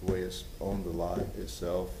 you know, the way it's on the lot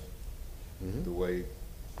itself, the way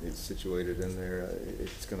it's situated in there,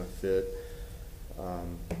 it's going to fit.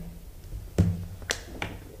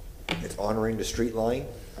 It's honoring the street line.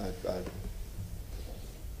 I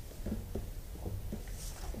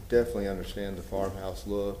definitely understand the farmhouse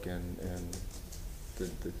look, and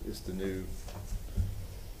it's the new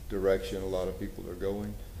direction a lot of people are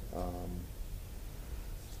going.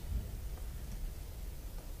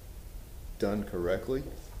 Done correctly,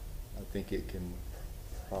 I think it can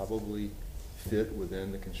probably fit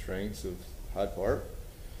within the constraints of Hyde Park.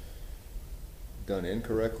 Done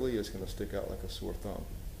incorrectly, it's going to stick out like a sore thumb.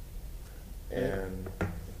 And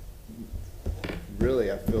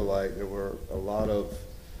really, I feel like there were a lot of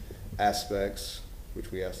aspects,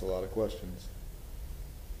 which we asked a lot of questions,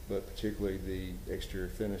 but particularly the exterior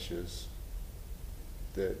finishes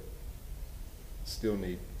that still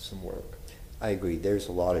need some work. I agree. There's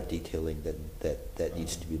a lot of detailing that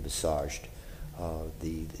needs to be massaged.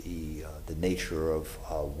 The nature of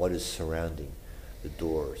what is surrounding the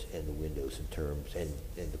doors and the windows in terms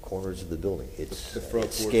and the corners of the building. It's the front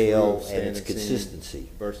its porch scale roof, and its standing seam consistency.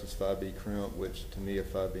 versus 5B crimp, which to me a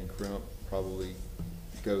 5B crimp probably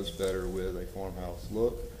goes better with a farmhouse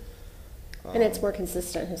look. And it's more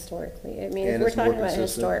consistent historically. I mean, if And we're it's more talking about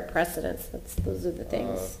consistent. historic precedents, those are the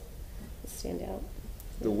things that stand out.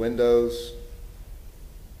 The windows,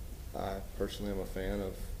 I personally am a fan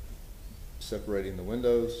of separating the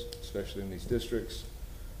windows, especially in these districts.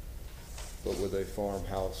 But with a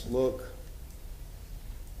farmhouse look,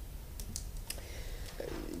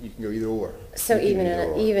 you can go either or. So You can even either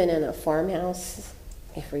or. even in a farmhouse,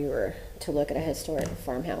 if we were to look at a historic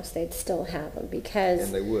farmhouse, they'd still have them because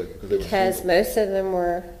And they would, because they were because single. most of them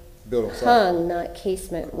were Built on site. hung, not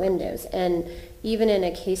casement windows. And even in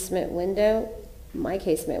a casement window, my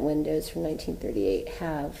casement windows from 1938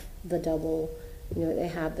 have the double, you know, they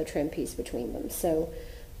have the trim piece between them. So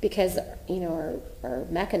because, you know, our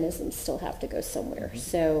mechanisms still have to go somewhere.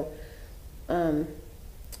 So,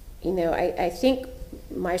 you know, I think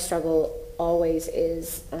my struggle always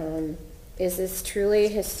is this truly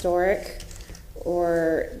historic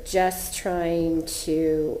or just trying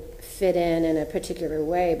to fit in a particular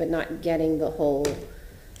way, but not getting the whole,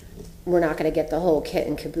 we're not going to get the whole kit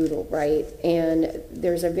and caboodle, right? And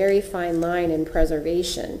there's a very fine line in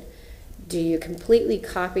preservation. Do you completely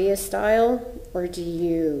copy a style, or do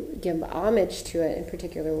you give homage to it in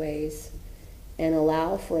particular ways and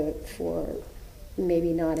allow for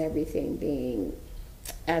maybe not everything being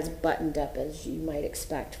as buttoned up as you might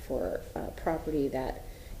expect for a property that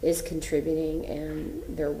is contributing and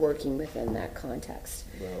they're working within that context?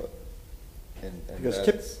 Well, and Because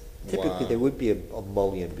that's typically why- there would be a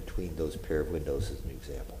mullion between those pair of windows as an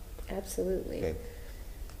example. Absolutely. Okay.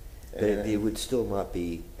 But it would still not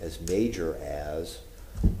be as major as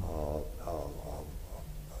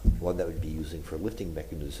one that would be using for lifting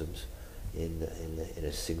mechanisms in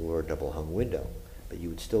a single or double hung window. But you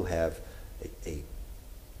would still have a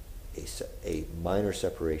minor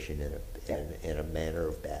separation and a manner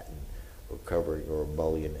of batten or covering or a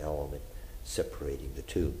mullion element separating the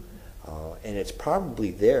two. And it's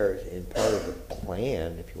probably there in part of the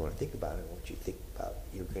plan, if you want to think about it. What you think about,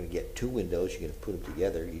 you're going to get 2 windows, you're going to put them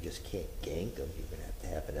together, you just can't gang them. You're going to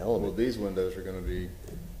have an element. Well, these windows are going to be,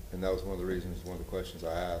 and that was one of the reasons, one of the questions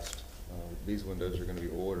I asked. These windows are going to be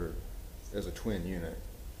ordered as a twin unit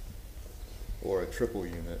or a triple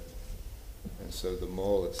unit. And so the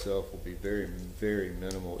mull itself will be very, very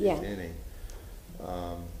minimal, Yeah. if any.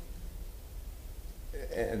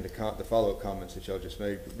 And the follow-up comments that y'all just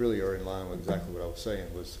made really are in line with exactly what I was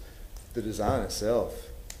saying, was the design itself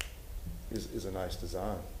is a nice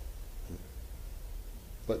design.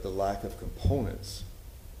 But the lack of components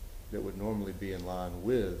that would normally be in line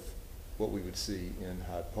with what we would see in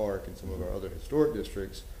Hyde Park and some of our other historic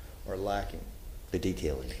districts are lacking. The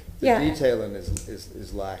detailing. The Yeah. detailing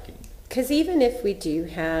is lacking. Because even if we do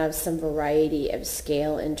have some variety of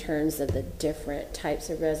scale in terms of the different types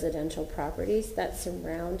of residential properties that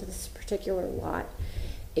surround this particular lot,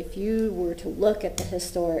 if you were to look at the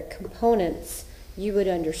historic components, you would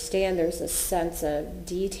understand there's a sense of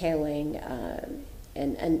detailing and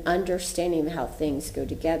an understanding of how things go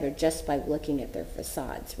together just by looking at their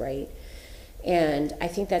facades, right? And I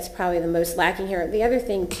think that's probably the most lacking here. The other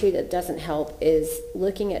thing, too, that doesn't help is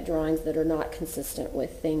looking at drawings that are not consistent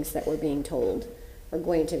with things that we're being told are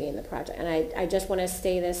going to be in the project. And I just want to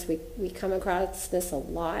say this, we come across this a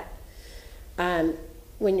lot.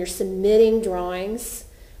 When you're submitting drawings,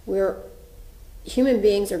 human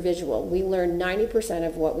beings are visual. We learn 90%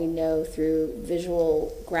 of what we know through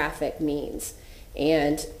visual graphic means.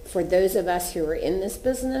 And for those of us who are in this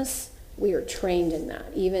business, we are trained in that,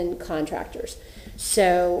 even contractors.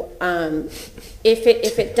 So if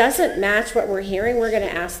it doesn't match what we're hearing, we're going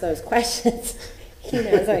to ask those questions. He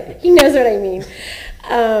knows what I mean.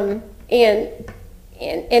 And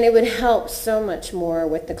it would help so much more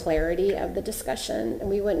with the clarity of the discussion, and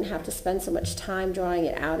we wouldn't have to spend so much time drawing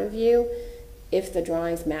it out of you if the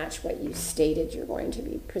drawings match what you stated you're going to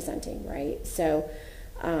be presenting, right? So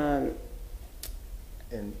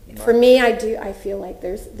for me, I feel like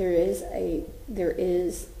there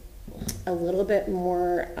is a little bit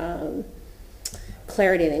more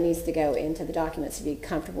clarity that needs to go into the documents to be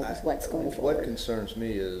comfortable with what's going forward. What concerns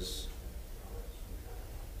me is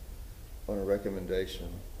on a recommendation,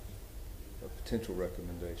 a potential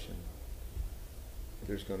recommendation,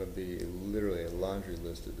 there's going to be literally a laundry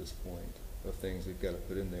list at this point of things we've got to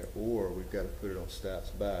put in there, or we've got to put it on staff's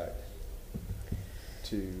back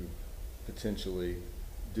to potentially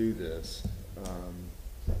do this.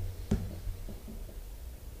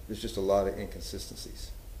 There's just a lot of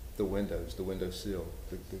inconsistencies. The window sill,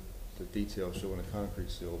 the detail showing a concrete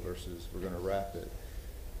sill versus we're going to wrap it.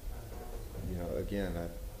 You know, again,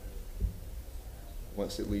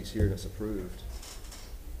 once it leaves here and it's approved,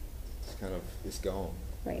 it's gone.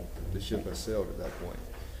 Right. The ship has sailed at that point.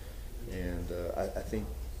 And I think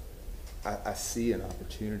I see an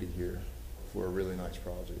opportunity here for a really nice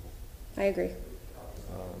project. I agree.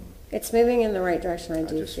 It's moving in the right direction, I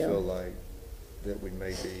just feel like that we may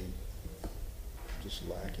be just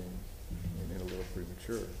lacking and a little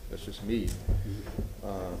premature. That's just me.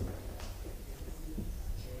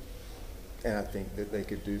 And I think that they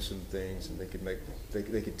could do some things, and they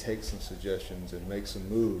could take some suggestions and make some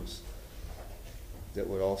moves that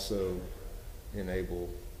would also enable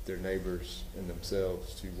their neighbors and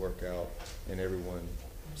themselves to work out and everyone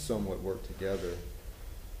somewhat work together,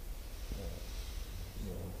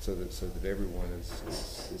 so that everyone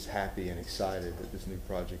is happy and excited that this new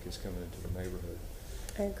project is coming into the neighborhood.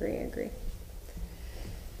 I agree.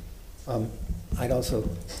 I'd also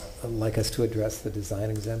like us to address the design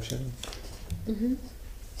exemption. Mm-hmm.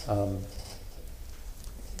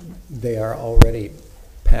 They are already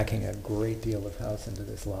packing a great deal of house into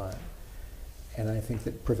this lot. And I think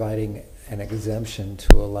that providing an exemption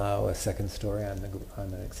to allow a second story on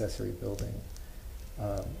an accessory building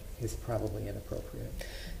is probably inappropriate.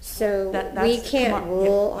 So That's we can't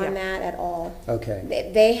rule yeah. on that at all.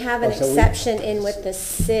 Okay. They have an Oh, so we- exception in with the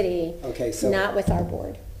city, Okay, so. not with our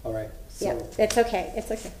board. All right. So, Yeah, it's okay, it's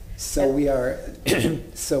okay. So Yep. we are,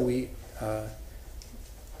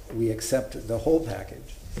 we accept the whole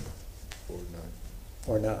package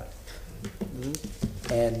or not.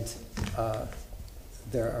 And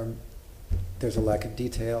there's a lack of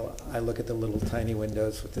detail. I look at the little tiny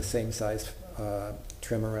windows with the same size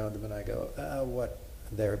trim around them, and I go,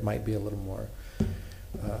 there might be a little more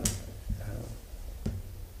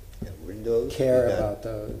Windows. care about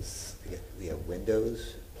those. We have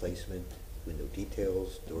windows, placement, window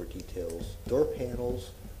details, door panels,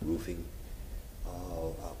 roofing,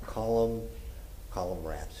 column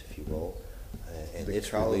wraps, if you will, and The its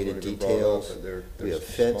columns related weren't even brought up, details. but they're We have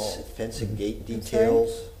small. fence and gate I'm sorry?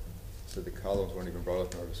 details. So the columns weren't even brought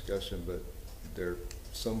up in our discussion, but they're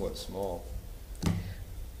somewhat small.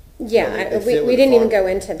 Yeah, Well, they we fit with the didn't even farm- go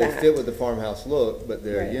into They that. fit with the farmhouse look, but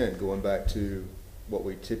there Right. again, going back to what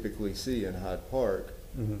we typically see in Hyde Park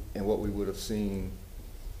Mhm. and what we would have seen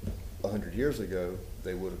 100 years ago,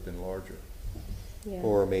 they would have been larger. Yeah.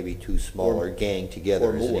 Or maybe two smaller gang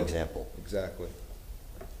together Or as an more. example. Exactly.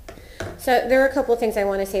 So there are a couple of things I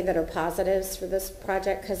want to say that are positives for this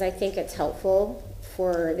project because I think it's helpful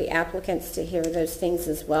for the applicants to hear those things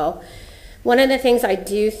as well. One of the things I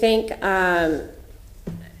do think that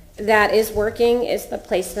is working is the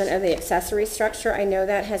placement of the accessory structure. I know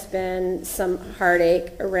that has been some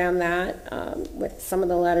heartache around that with some of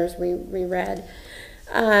the letters we read.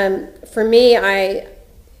 For me, I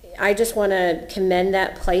just want to commend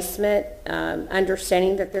that placement,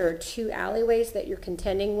 understanding that there are 2 alleyways that you're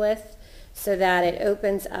contending with so that it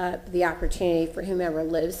opens up the opportunity for whomever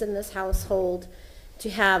lives in this household to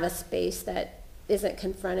have a space that isn't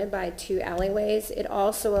confronted by 2 alleyways. It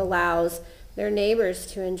also allows their neighbors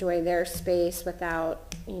to enjoy their space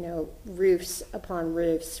without, roofs upon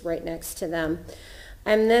roofs right next to them.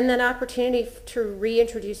 And then that opportunity to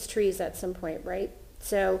reintroduce trees at some point, right?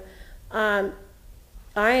 So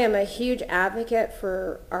I am a huge advocate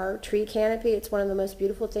for our tree canopy. It's one of the most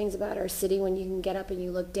beautiful things about our city when you can get up and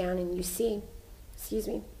you look down and you see,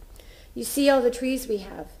 you see all the trees we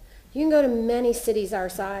have. You can go to many cities our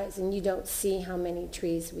size and you don't see how many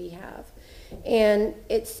trees we have. And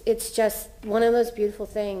it's just one of those beautiful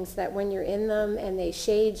things that when you're in them and they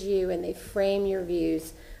shade you and they frame your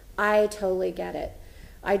views, I totally get it.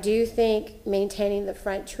 I do think maintaining the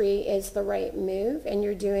front tree is the right move, and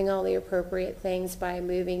you're doing all the appropriate things by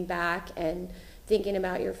moving back and thinking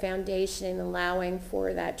about your foundation and allowing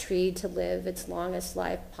for that tree to live its longest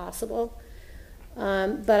life possible.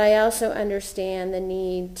 But I also understand the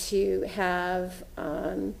need to have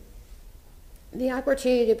the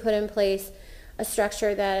opportunity to put in place a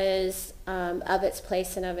structure that is of its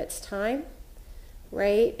place and of its time,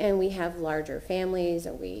 right? And we have larger families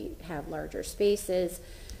and we have larger spaces.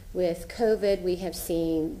 With COVID, we have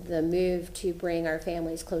seen the move to bring our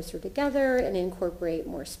families closer together and incorporate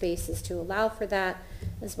more spaces to allow for that,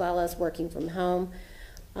 as well as working from home.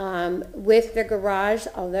 With the garage,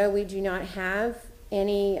 although we do not have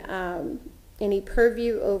any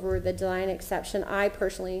purview over the design exception, I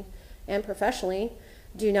personally and professionally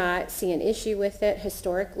do not see an issue with it.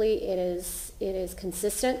 Historically, it is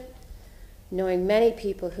consistent. Knowing many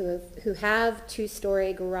people who have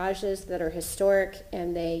 2-story garages that are historic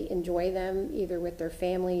and they enjoy them either with their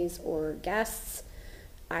families or guests,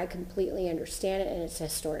 I completely understand it, and it's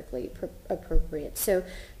historically appropriate. So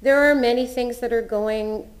there are many things that are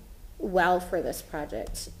going well for this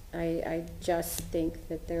project. I just think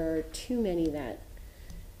that there are too many that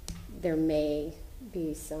there may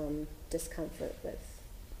be some discomfort with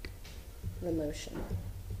the motion.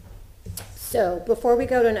 So before we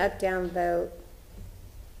go to an up-down vote,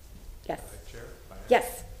 yes. Chair?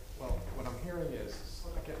 Yes. Well, what I'm hearing is,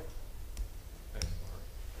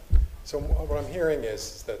 so what I'm hearing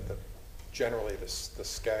is that generally the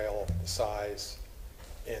scale, the size,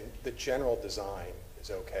 and the general design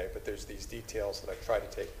is okay, but there's these details that I've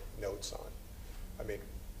tried to take notes on. I mean,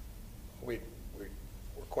 we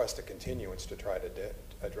request a continuance to try to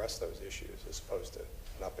address those issues as opposed to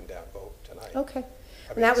an up and down vote tonight. Okay.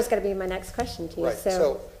 I And mean, that was going to be my next question to you. Right,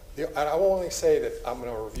 so I will only say that I'm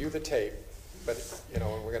going to review the tape, but, and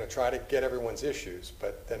we're going to try to get everyone's issues,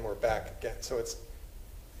 but then we're back again. So it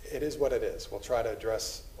is what it is. We'll try to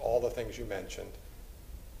address all the things you mentioned,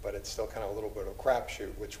 but it's still kind of a little bit of a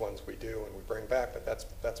crapshoot which ones we do and we bring back, but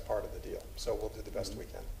that's part of the deal. So we'll do the best we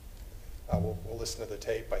can. We'll listen to the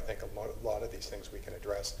tape. I think a lot of these things we can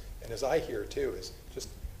address. And as I hear too, is just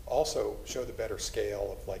also show the better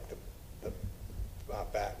scale of like the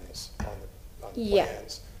battens on the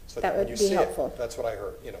plans. So that when would you be see helpful. it, that's what I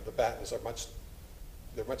heard. The battens are much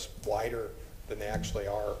wider than they actually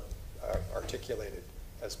are articulated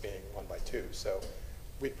as being 1 by 2. So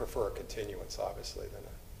we'd prefer a continuance, obviously, than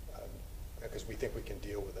because we think we can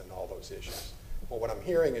deal with all those issues. Well, what I'm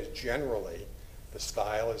hearing is generally the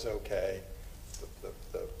style is okay,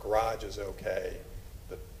 the garage is okay,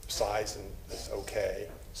 the size is okay,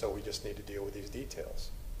 so we just need to deal with these details.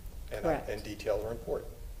 And details are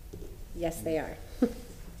important. Yes, they are.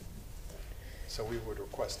 So we would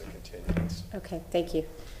request a continuance. Okay, thank you.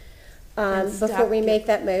 And Before staff we can- make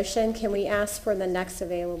that motion, can we ask for the next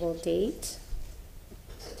available date?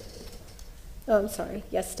 Oh, I'm sorry.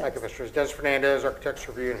 Yes, Hi, Dennis. Commissioners. Dennis Fernandez,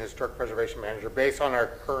 Architecture Review and Historic Preservation Manager. Based on our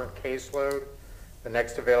current caseload, the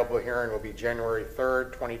next available hearing will be January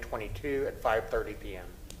 3rd, 2022 at 5:30 p.m.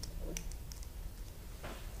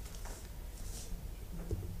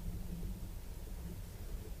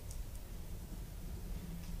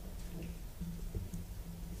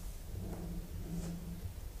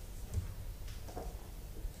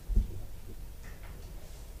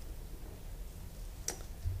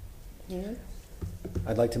 Yeah.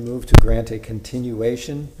 I'd like to move to grant a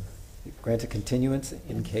continuance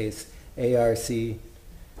in case ARC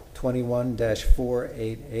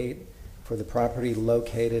 21-488 for the property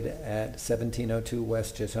located at 1702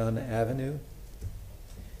 West Jeton Avenue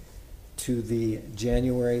to the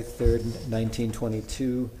January 3rd,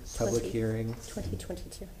 1922 public hearing.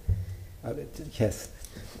 2022. Yes.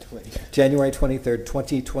 January 23rd,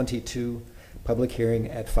 2022 public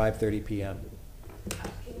hearing at 5:30 p.m.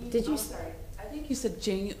 Did you? I'm sorry. I think you said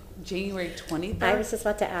January 23rd. I was just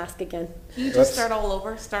about to ask again. Can you Whoops. just start all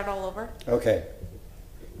over? Start all over? Okay.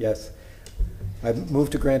 Yes. I move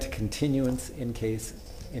to grant a continuance in case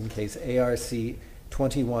ARC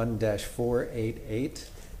 21-488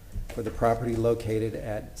 for the property located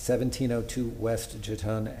at 1702 West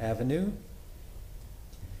Jeton Avenue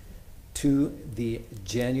to the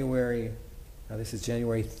January, this is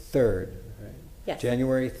January 3rd, right? Yes.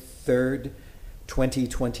 January 3rd,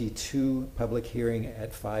 2022 public hearing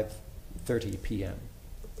at 5:30 p.m.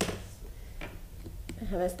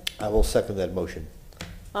 I will second that motion.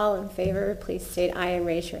 All in favor, please state aye and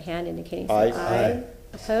raise your hand indicating so Aye. aye.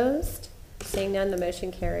 Opposed? Seeing none, the motion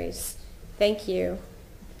carries. Thank you.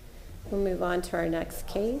 We'll move on to our next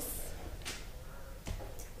case.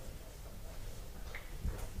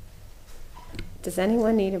 Does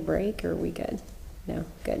anyone need a break, or are we good? No?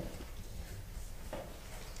 Good.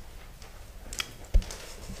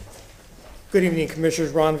 Good evening,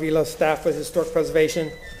 Commissioners. Ron Vila, staff with Historic Preservation.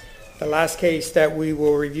 The last case that we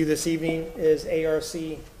will review this evening is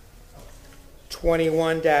ARC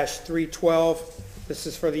 21-312. This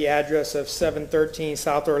is for the address of 713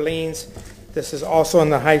 South Orleans. This is also in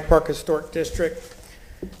the Hyde Park Historic District.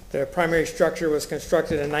 The primary structure was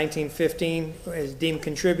constructed in 1915, is deemed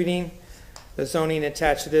contributing. The zoning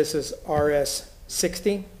attached to this is RS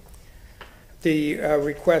 60. The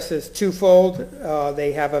request is twofold.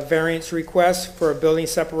 They have a variance request for a building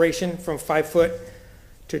separation from 5 foot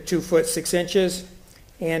to 2 foot 6 inches,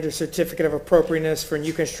 and a certificate of appropriateness for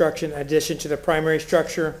new construction addition to the primary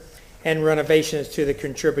structure and renovations to the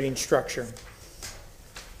contributing structure.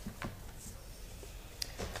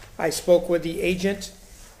 I spoke with the agent.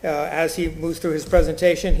 As he moves through his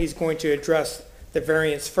presentation, he's going to address the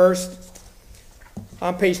variance first.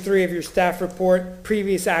 On page 3 of your staff report,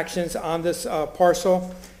 previous actions on this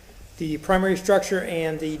parcel, the primary structure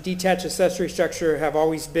and the detached accessory structure have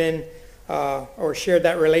always been or shared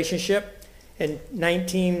that relationship. In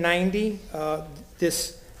 1990,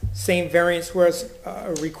 this same variance was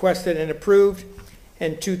requested and approved.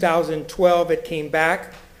 In 2012, it came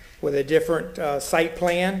back with a different site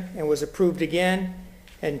plan and was approved again.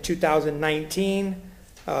 In 2019,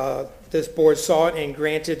 this board saw it and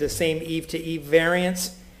granted the same eve-to-eve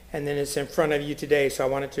variance, and then it's in front of you today, so I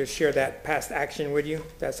wanted to share that past action with you.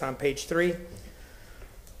 That's on page 3.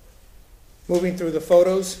 Moving through the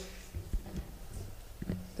photos,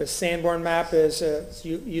 the Sanborn map is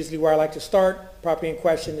usually where I like to start. Property in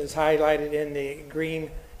question is highlighted in the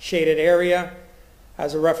green shaded area.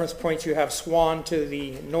 As a reference point, you have Swan to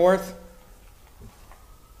the north.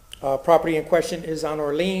 Property in question is on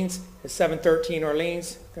Orleans. It's 713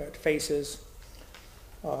 Orleans. It faces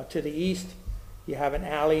to the east. You have an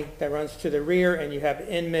alley that runs to the rear, and you have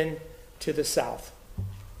Inman to the south.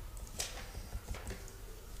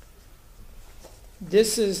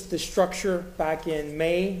 This is the structure back in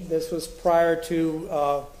May. This was prior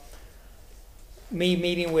to me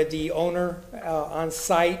meeting with the owner on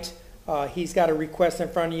site. He's got a request in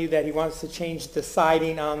front of you that he wants to change the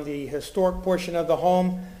siding on the historic portion of the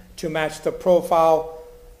home to match the profile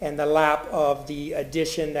and the lap of the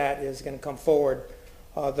addition that is going to come forward.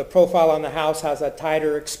 The profile on the house has a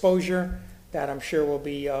tighter exposure that I'm sure will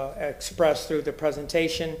be expressed through the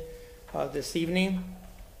presentation this evening.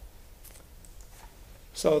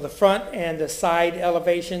 So the front and the side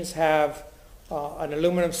elevations have an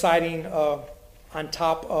aluminum siding on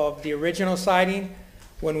top of the original siding.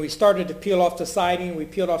 When we started to peel off the siding, we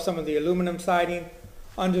peeled off some of the aluminum siding.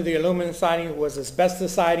 Under the aluminum siding was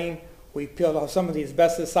asbestos siding. We peeled off some of the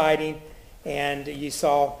asbestos siding, and you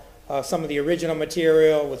saw some of the original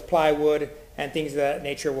material with plywood and things of that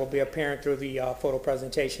nature will be apparent through the photo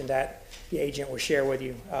presentation that the agent will share with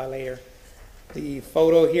you later. The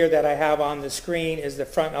photo here that I have on the screen is the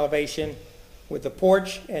front elevation with the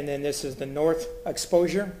porch, and then this is the north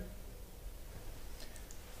exposure.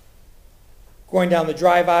 Going down the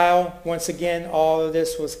drive aisle, once again, all of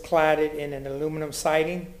this was cladded in an aluminum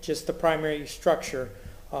siding, just the primary structure.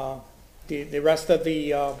 The rest of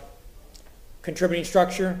the contributing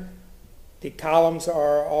structure, the columns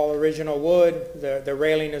are all original wood. The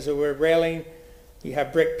railing is a wood railing. You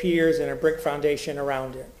have brick piers and a brick foundation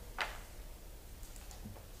around it.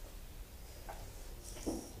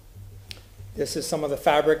 This is some of the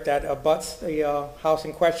fabric that abuts the house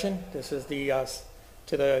in question. This is the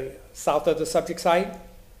to the south of the subject site.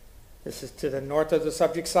 This is to the north of the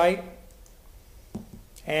subject site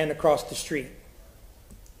and across the street.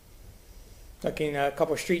 Looking at a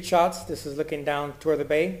couple street shots, this is looking down toward the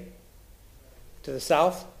bay to the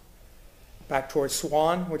south, back towards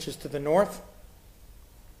Swan, which is to the north.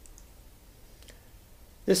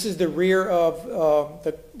 This is the rear of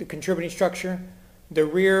the contributing structure. The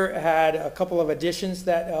rear had a couple of additions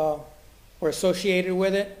that were associated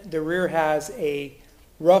with it. The rear has a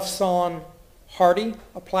rough sawn hardy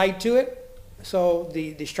applied to it. So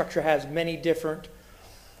the structure has many different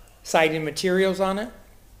siding materials on it.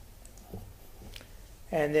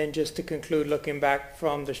 And then just to conclude, looking back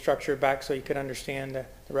from the structure back so you can understand the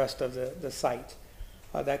rest of the site.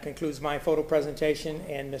 That concludes my photo presentation,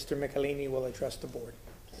 and Mr. Michelini will address the board.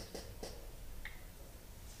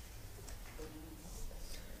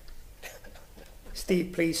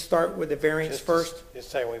 Steve, please start with the variance first.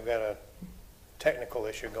 Just saying we've got a technical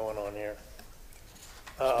issue going on here.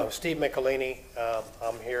 Steve Michelini,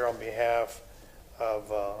 I'm here on behalf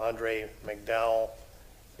of Andre McDowell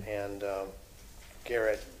and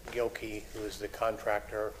Garrett Gilkey, who is the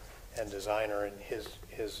contractor and designer in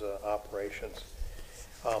his operations.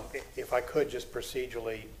 If I could just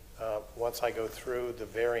procedurally, once I go through the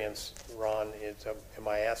variance, Ron, am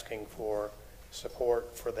I asking for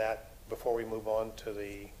support for that before we move on to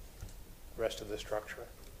the rest of the structure?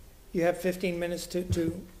 You have 15 minutes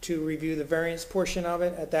to review the variance portion of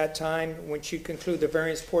it. At that time, once you conclude the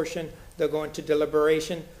variance portion, they'll go into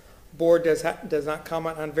deliberation. Board does not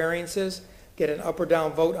comment on variances. Get an up or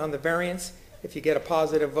down vote on the variance. If you get a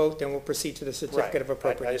positive vote, then we'll proceed to the certificate of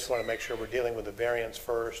appropriateness. I just want to make sure we're dealing with the variance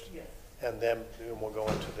first, and then we'll go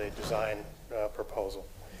into the design proposal.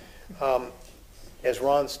 As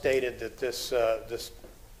Ron stated, that this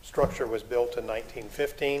structure was built in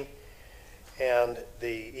 1915, and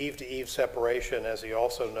the eave-to-eave separation, as he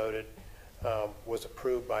also noted, was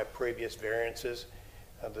approved by previous variances.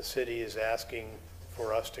 The city is asking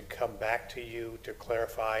for us to come back to you to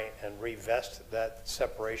clarify and revest that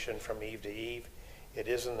separation from eave to eave. It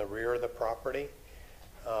is in the rear of the property.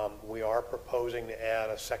 We are proposing to add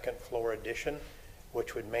a second floor addition,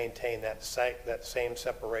 which would maintain that same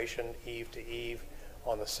separation eave to eave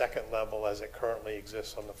on the second level as it currently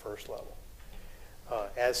exists on the first level.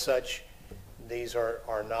 As such, these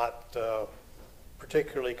are not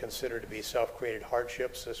particularly considered to be self-created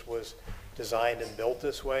hardships. This was designed and built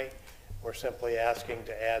this way. We're simply asking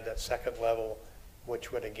to add that second level,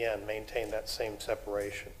 which would again maintain that same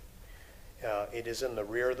separation. It is in the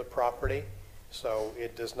rear of the property, so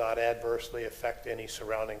it does not adversely affect any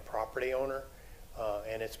surrounding property owner,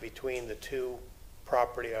 and it's between the two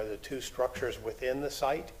structures within the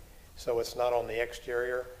site, so it's not on the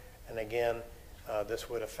exterior. And again,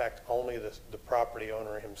 this would affect only the property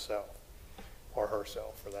owner himself, or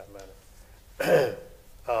herself for that matter.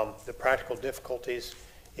 The practical difficulties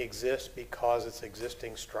exist because it's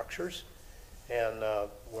existing structures, and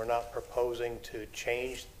we're not proposing to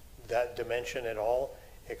change that dimension at all,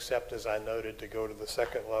 except, as I noted, to go to the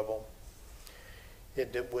second level.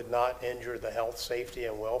 It would not injure the health, safety,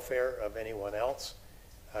 and welfare of anyone else.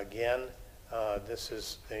 Again, this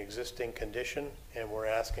is an existing condition, and we're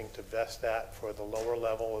asking to vest that for the lower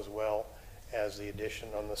level as well as the addition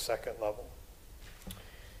on the second level.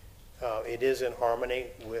 It is in harmony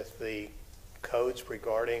with the codes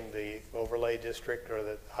regarding the overlay district or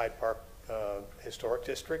the Hyde Park Historic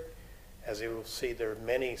District. As you will see, there are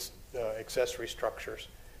many accessory structures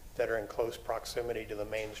that are in close proximity to the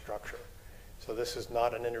main structure. So this is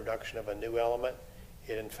not an introduction of a new element.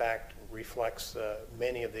 It in fact reflects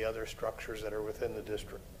many of the other structures that are within the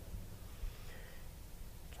district.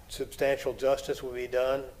 Substantial justice will be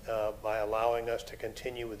done by allowing us to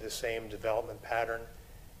continue with the same development pattern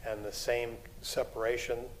and the same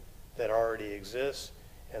separation that already exists,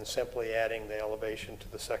 and simply adding the elevation to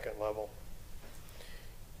the second level.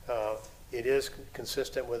 It is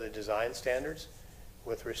consistent with the design standards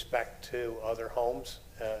with respect to other homes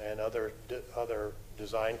and other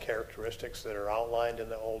design characteristics that are outlined in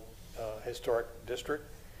the old historic district.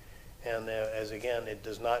 And as again, it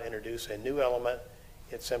does not introduce a new element.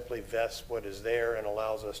 It simply vests what is there and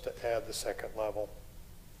allows us to add the second level.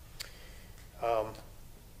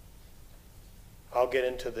 I'll get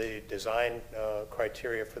into the design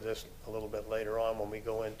criteria for this a little bit later on when we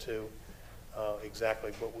go into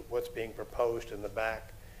exactly what's being proposed in the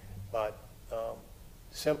back. But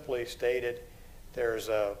simply stated, there's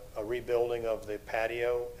a rebuilding of the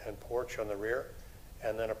patio and porch on the rear,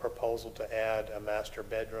 and then a proposal to add a master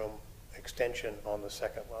bedroom extension on the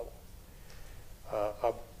second level.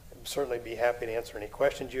 I'll certainly be happy to answer any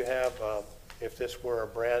questions you have. If this were a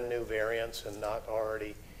brand-new variance and not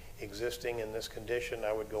already existing in this condition,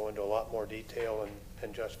 I would go into a lot more detail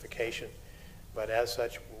and justification. But as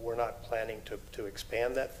such, we're not planning to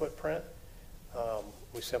expand that footprint.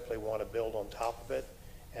 We simply want to build on top of it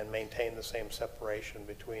and maintain the same separation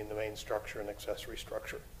between the main structure and accessory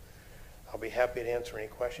structure. I'll be happy to answer any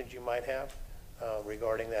questions you might have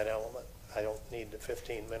regarding that element. I don't need the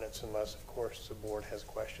 15 minutes unless, of course, the board has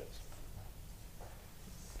questions.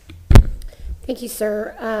 Thank you,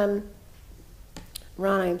 sir.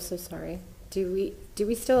 Ron, I'm so sorry. Do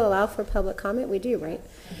we still allow for public comment? We do, right?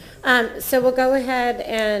 So we'll go ahead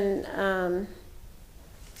and,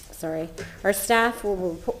 sorry, our staff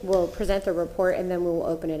will present the report, and then we will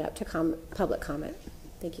open it up to public comment.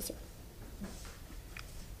 Thank you, sir.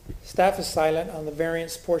 Staff is silent on the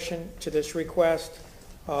variance portion to this request.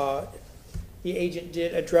 The agent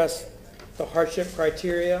did address the hardship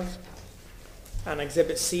criteria on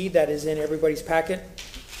Exhibit C that is in everybody's packet.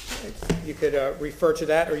 You could refer to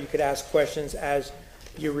that, or you could ask questions as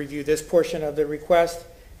you review this portion of the request.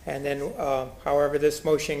 And then however this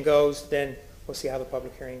motion goes, then we'll see how the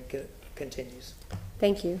public hearing continues.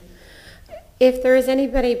 Thank you. If there is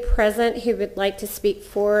anybody present who would like to speak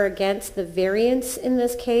for or against the variance in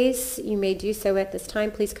this case, you may do so at this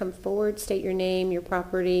time. Please come forward, state your name, your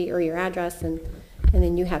property, or your address, and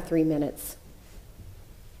then you have 3 minutes.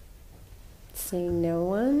 Seeing no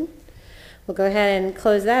one, we'll go ahead and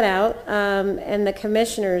close that out, and the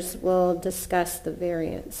commissioners will discuss the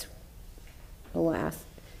variance. We'll ask.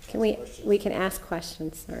 We can ask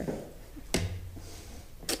questions, sir.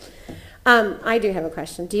 I do have a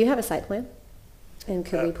question. Do you have a site plan? And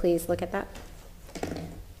could we please look at that?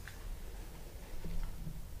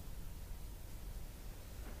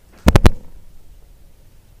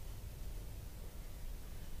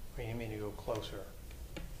 You mean to go closer?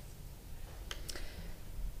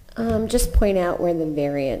 Just point out where the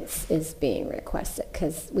variance is being requested,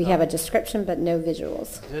 because we have a description but no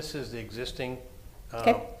visuals. This is the existing.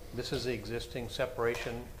 Okay. This is the existing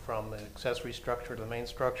separation from the accessory structure to the main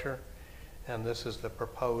structure, and this is the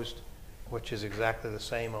proposed, which is exactly the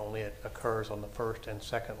same, only it occurs on the first and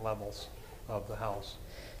second levels of the house.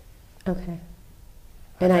 Okay.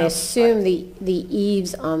 And I assume the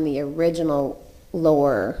eaves on the original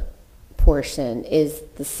lower portion is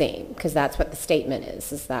the same, because that's what the statement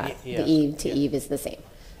is that Yes. the eave to eave is the same.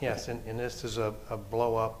 Yes, and this is a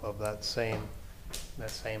blow up of that same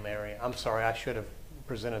area. I'm sorry, I should have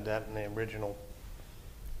presented that in the original.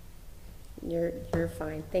 You're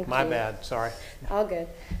fine. Thank you. My bad, sorry. All good.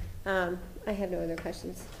 I have no other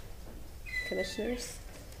questions. Commissioners?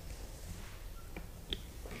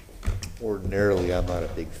 Ordinarily, I'm not a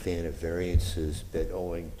big fan of variances, but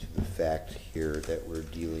owing to the fact here that we're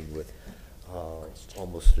dealing with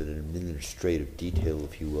almost an administrative detail,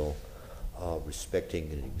 if you will,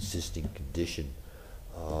 respecting an existing condition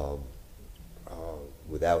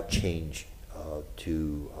without change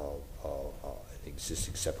to an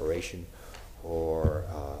existing separation or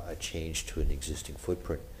a change to an existing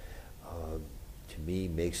footprint, to me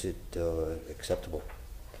makes it acceptable.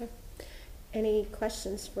 Okay. Any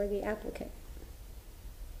questions for the applicant?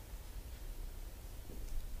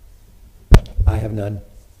 I have none.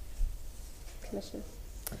 Commissioner?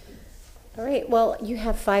 All right, well, you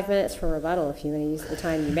have 5 minutes for rebuttal. If you want to use the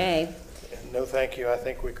time, you may. No, thank you. I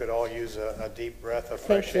think we could all use a deep breath of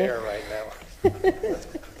Thank fresh you. air right now.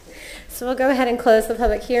 So we'll go ahead and close the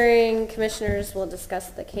public hearing. Commissioners will discuss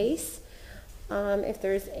the case. If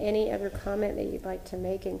there's any other comment that you'd like to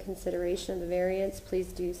make in consideration of the variance,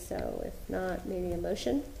 please do so. If not, maybe a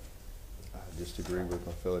motion. I just agree with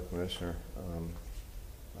my fellow commissioner. I'm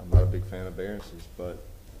not a big fan of variances, but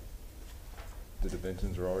the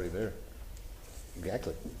dimensions are already there,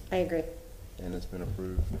 Exactly. I agree. and it's been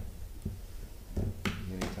approved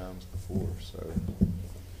many times before, so.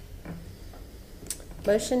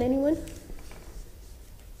 Motion, anyone?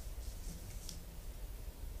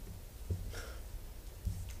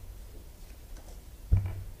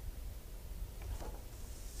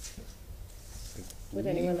 Would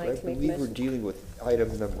anyone like to make a I believe we're motion? dealing with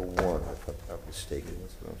item number 1, if I'm not mistaken.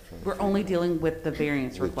 We're only dealing with the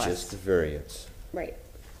variance With just request. the variance. Right.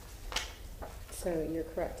 So you're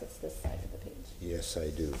correct, it's this side of the page. Yes, I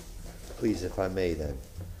do. Please, if I may then,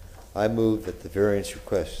 I move that the variance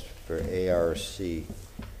request for ARC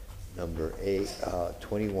number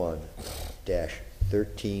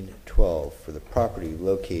 21-1312 for the property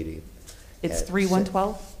located It's at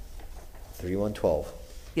 3112? 3112,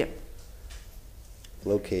 Yep.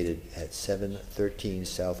 located at 713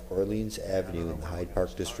 South Orleans Avenue in the Hyde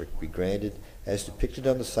Park District be granted as depicted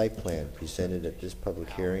on the site plan presented at this public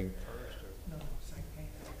hearing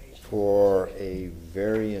for a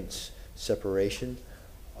variance separation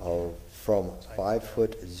from 5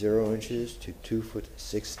 foot 0 inches to 2 foot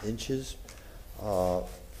 6 inches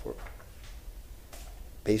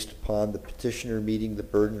based upon the petitioner meeting the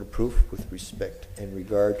burden of proof with respect and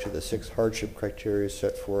regard to the 6 hardship criteria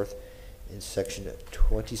set forth in section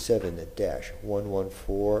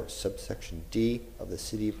 27-114 subsection D of the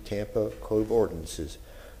City of Tampa Code of Ordinances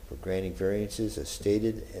for granting variances as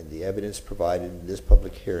stated and the evidence provided in this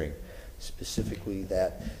public hearing, specifically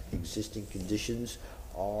that existing conditions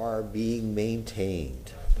are being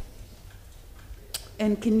maintained.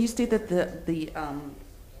 And can you state that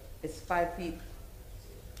it's 5 feet?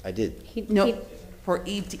 I did. No, for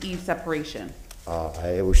eve to eve separation.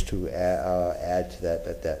 I wish to add to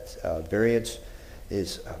that variance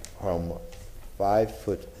is from 5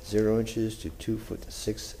 foot 0 inches to 2 foot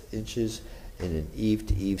 6 inches in an eve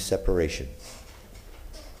to eve separation.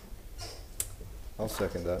 I'll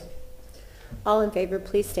second that. All in favor,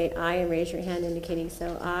 please state aye and raise your hand indicating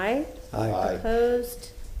so. Aye. Aye.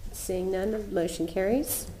 Opposed? Seeing none, the motion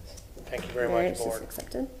carries. Thank you very much, Variance is Board.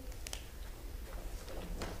 accepted.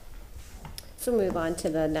 So move on to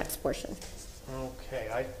the next portion.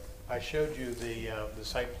 Okay, I showed you the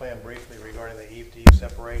site plan briefly regarding the eve-to-eve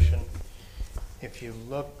separation. If you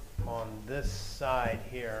look on this side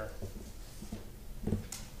here,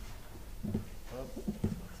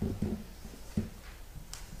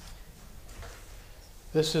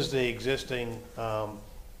 this is the existing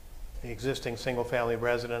single-family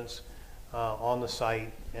residence on the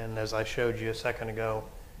site, and as I showed you a second ago,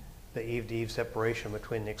 the eve-to-eve separation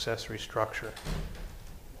between the accessory structure.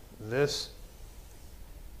 This,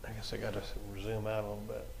 I guess I got to zoom out a little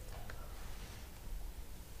bit.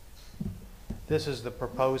 This is the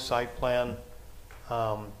proposed site plan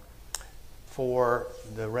for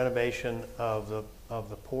the renovation of the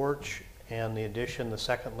porch and the addition, the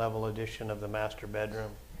second level addition of the master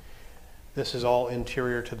bedroom. This is all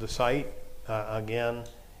interior to the site. Again,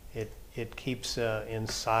 it keeps in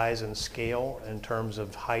size and scale in terms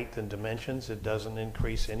of height and dimensions. It doesn't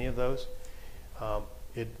increase any of those.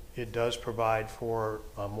 It does provide for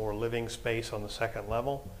more living space on the second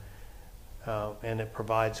level, and it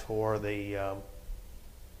provides for the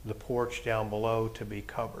porch down below to be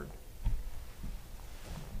covered.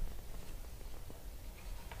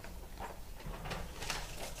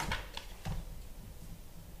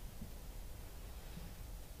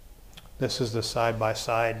 This is the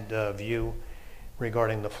side-by-side view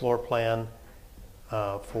regarding the floor plan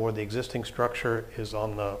for the existing structure is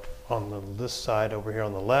on this side over here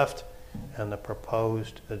on the left, and the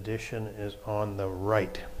proposed addition is on the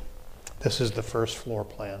right. This is the first floor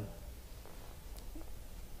plan.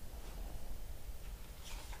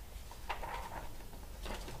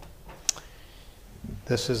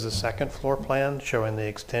 This is the second floor plan showing the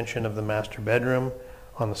extension of the master bedroom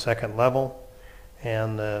on the second level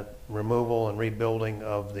and the removal and rebuilding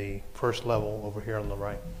of the first level over here on the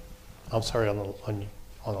right. I'm sorry, on the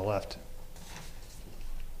left.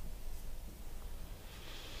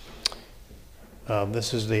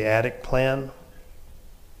 This is the attic plan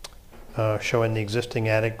showing the existing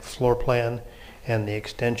attic floor plan and the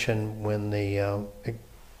extension when the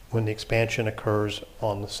expansion occurs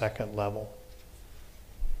on the second level.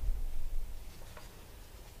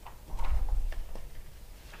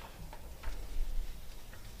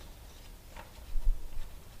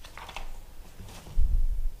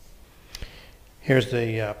 Here's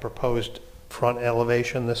the proposed front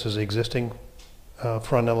elevation. This is existing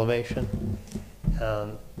front elevation.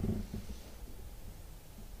 And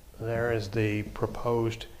there is the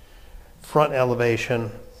proposed front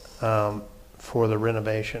elevation for the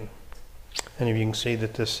renovation. And you can see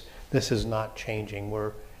that this is not changing.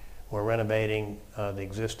 We're renovating the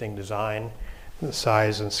existing design, the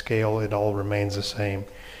size and scale. It all remains the same.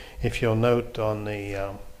 If you'll note on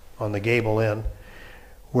the gable end,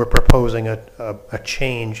 we're proposing a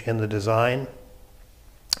change in the design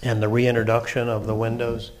and the reintroduction of the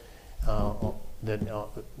windows. That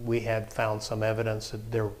we had found some evidence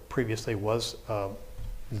that there previously was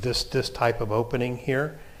this type of opening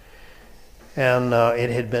here, and it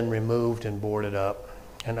had been removed and boarded up.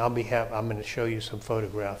 And I'm going to show you some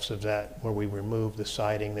photographs of that where we removed the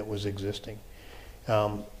siding that was existing.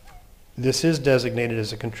 This is designated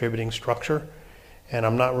as a contributing structure, and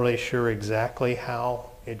I'm not really sure exactly how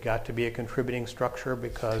it got to be a contributing structure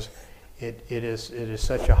because it is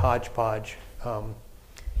such a hodgepodge.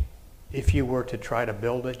 If you were to try to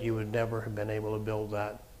build it, you would never have been able to build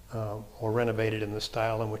that or renovate it in the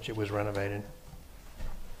style in which it was renovated.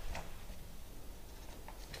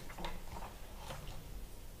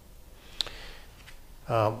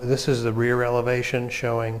 This is the rear elevation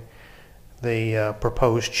showing the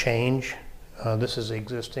proposed change. This is the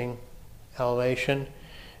existing elevation,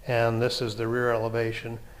 and this is the rear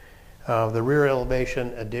elevation. The rear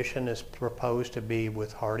elevation addition is proposed to be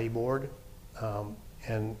with hardy board,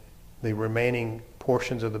 and the remaining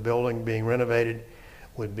portions of the building being renovated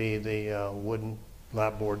would be the wooden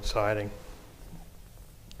lapboard siding.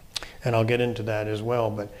 And I'll get into that as well,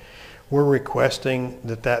 but we're requesting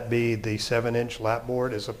that that be the 7-inch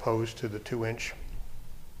lapboard as opposed to the 2-inch.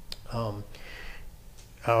 I'll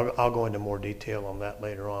go into more detail on that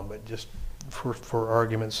later on, but just for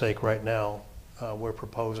argument's sake right now, we're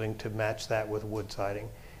proposing to match that with wood siding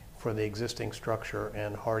for the existing structure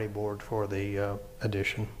and hardy board for the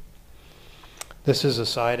addition. This is a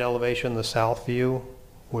side elevation, the south view,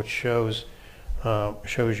 which shows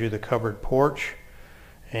you the covered porch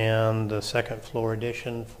and the second floor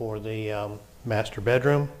addition for the master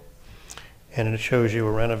bedroom, and it shows you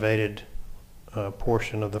a renovated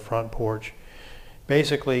portion of the front porch.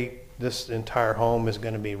 Basically, this entire home is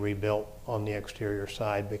going to be rebuilt on the exterior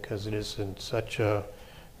side because it is in such a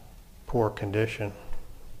poor condition.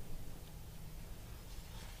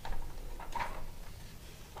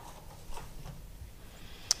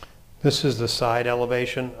 This is the side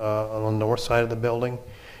elevation on the north side of the building,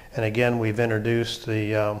 and again we've introduced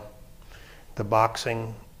the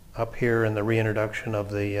boxing up here and the reintroduction of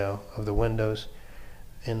the windows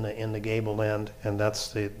in the gable end, and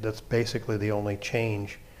that's basically the only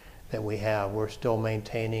change that we have. We're still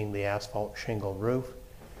maintaining the asphalt shingle roof,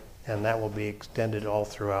 and that will be extended all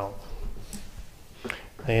throughout.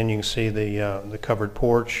 And you can see the covered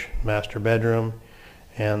porch, master bedroom,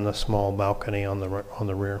 and the small balcony on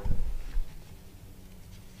the rear.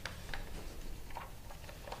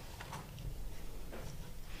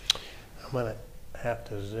 I'm going to have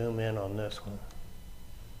to zoom in on this one.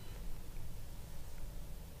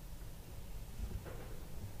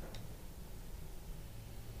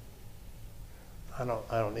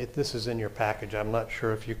 If this is in your package, I'm not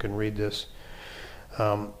sure if you can read this,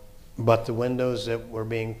 but the windows that were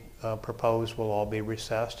being proposed will all be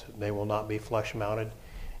recessed. They will not be flush mounted.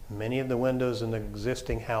 Many of the windows in the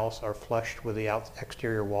existing house are flushed with the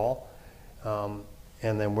exterior wall, and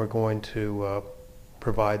then we're going to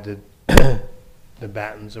provide the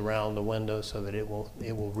battens around the window so that it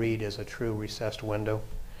will read as a true recessed window.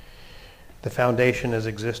 The foundation is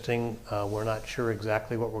existing. We're not sure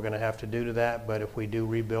exactly what we're going to have to do to that, but if we do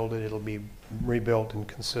rebuild it, it'll be rebuilt and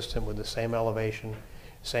consistent with the same elevation,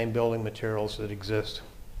 same building materials that exist.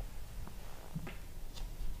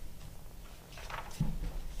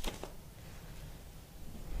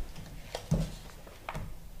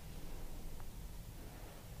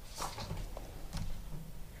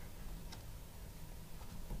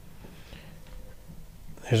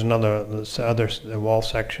 Here's this other wall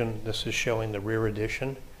section. This is showing the rear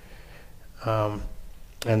addition and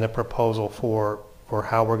the proposal for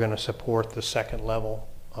how we're going to support the second level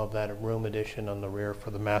of that room addition on the rear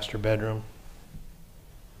for the master bedroom.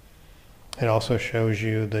 It also shows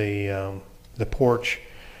you the porch,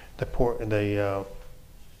 the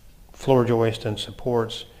floor joist and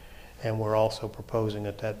supports, and we're also proposing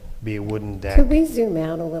that be a wooden deck. Could we zoom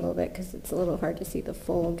out a little bit because it's a little hard to see the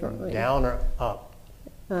full drawing? Down or up?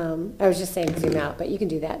 I was just saying zoom out, but you can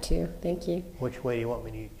do that too. Thank you. Which way do you want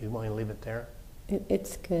me to? You want me to leave it there?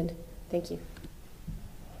 It's good. Thank you.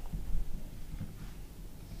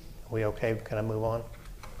 Are we okay? Can I move on?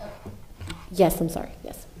 Yes, I'm sorry.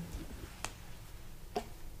 Yes.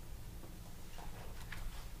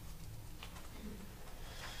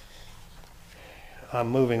 I'm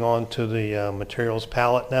moving on to the materials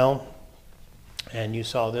palette now. And you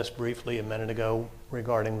saw this briefly a minute ago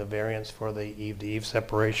regarding the variance for the eave-to-eave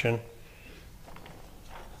separation.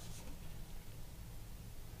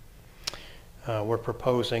 We're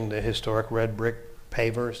proposing the historic red brick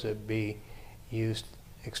pavers that be used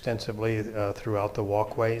extensively throughout the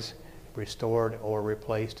walkways, restored or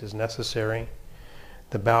replaced as necessary.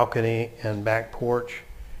 The balcony and back porch,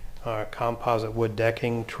 composite wood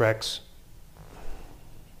decking, Trex.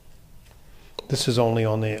 This is only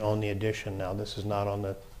on the addition now. This is not on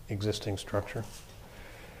the existing structure.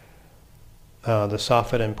 The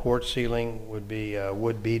soffit and porch ceiling would be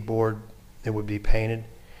wood beadboard. It would be painted,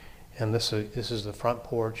 and this is the front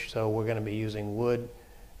porch. So we're going to be using wood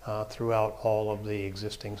throughout all of the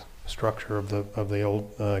existing structure of the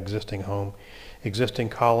old existing home. Existing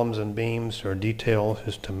columns and beams or detail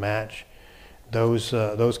is to match.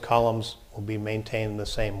 Those columns will be maintained the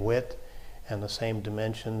same width and the same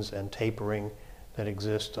dimensions and tapering that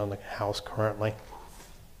exist on the house currently.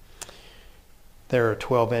 There are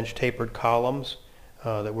 12-inch tapered columns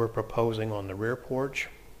that we're proposing on the rear porch.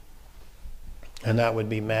 And that would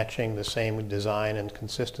be matching the same design and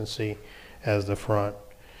consistency as the front.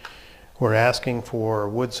 We're asking for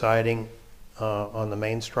wood siding on the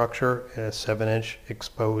main structure, and a 7-inch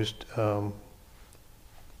exposed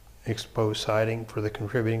siding for the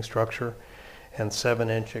contributing structure, and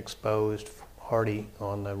 7-inch exposed hardy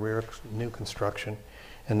on the rear new construction,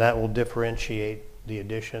 and that will differentiate the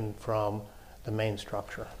addition from the main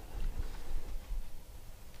structure.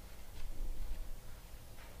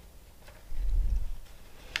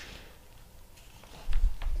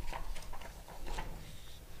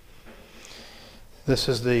 This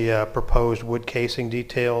is the proposed wood casing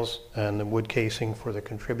details and the wood casing for the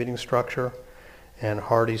contributing structure, and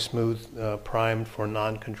hardy smooth primed for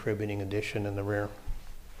non-contributing addition in the rear.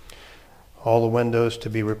 All the windows to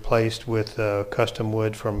be replaced with custom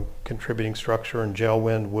wood from contributing structure and gel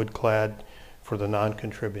wind wood clad for the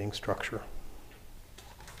non-contributing structure.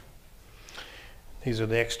 These are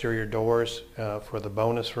the exterior doors for the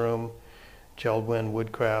bonus room, gel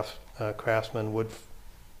wind craftsman wood.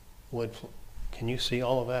 Can you see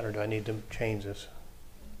all of that, or do I need to change this?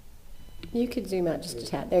 You could zoom out just a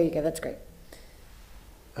tad. There you go. That's great.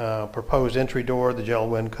 Proposed entry door, the gel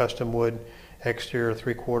wind custom wood, exterior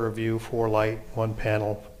 3/4 view, 4 light, 1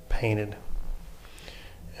 panel painted.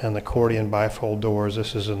 And the accordion bifold doors,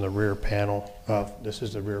 this is in the rear panel. This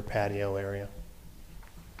is the rear patio area.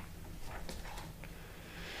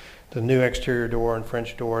 The new exterior door and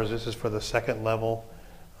French doors, this is for the second level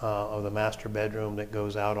of the master bedroom that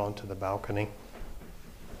goes out onto the balcony.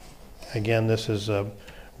 Again, this is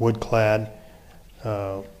wood clad.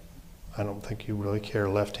 I don't think you really care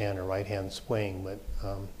left-hand or right-hand swing, but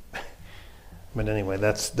anyway,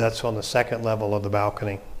 that's on the second level of the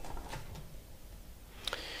balcony.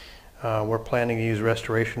 We're planning to use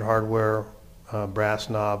restoration hardware, brass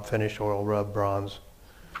knob, finished oil rub bronze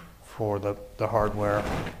for the hardware.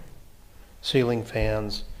 Ceiling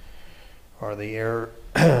fans are the air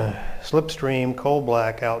slipstream coal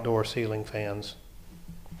black outdoor ceiling fans.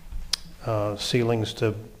 Ceilings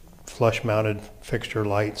to flush mounted fixture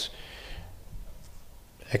lights.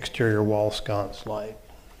 Exterior wall sconce light.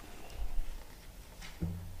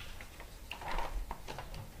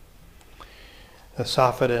 The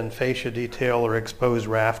soffit and fascia detail are exposed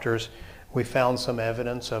rafters. We found some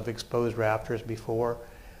evidence of exposed rafters before.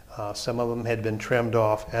 Some of them had been trimmed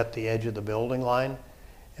off at the edge of the building line,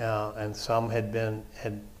 and some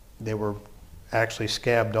they were actually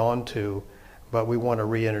scabbed onto, but we want to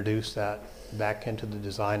reintroduce that back into the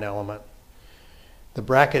design element. The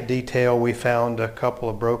bracket detail, we found a couple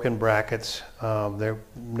of broken brackets. There are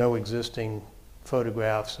no existing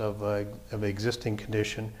photographs of existing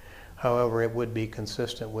condition. However, it would be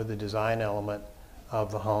consistent with the design element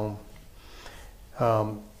of the home.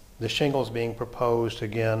 The shingles being proposed,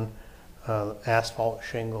 again, asphalt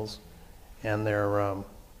shingles, and their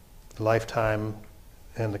lifetime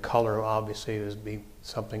and the color obviously is be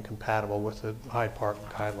something compatible with the Hyde Park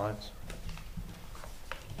guidelines.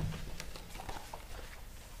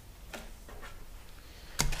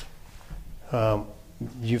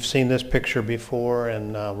 You've seen this picture before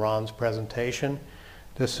in Ron's presentation.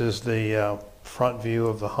 This is the front view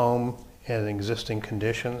of the home and existing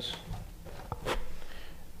conditions.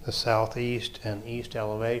 The southeast and east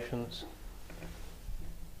elevations.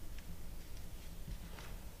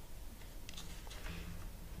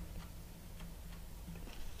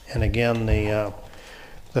 And again,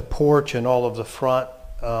 the porch and all of the front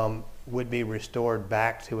would be restored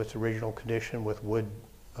back to its original condition with wood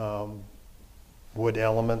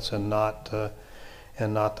elements and not the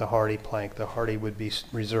hardy plank. The hardy would be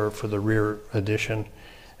reserved for the rear addition.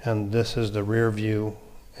 And this is the rear view,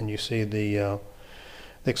 and you see the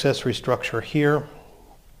accessory structure here.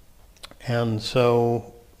 And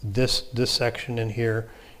so this section in here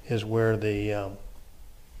is where the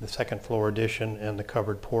second floor addition and the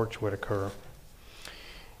covered porch would occur.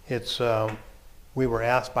 We were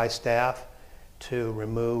asked by staff to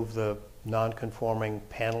remove the non-conforming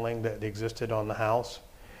paneling that existed on the house,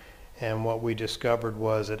 and what we discovered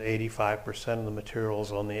was that 85% of the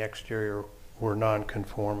materials on the exterior were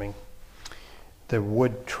non-conforming. The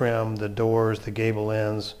wood trim, the doors, the gable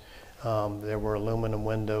ends, there were aluminum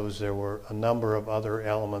windows, there were a number of other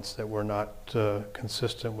elements that were not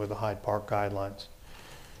consistent with the Hyde Park guidelines.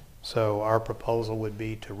 So our proposal would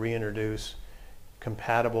be to reintroduce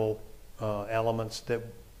compatible elements that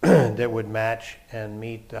that would match and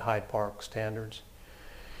meet the Hyde Park standards.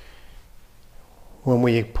 When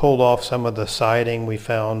we pulled off some of the siding, we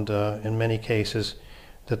found in many cases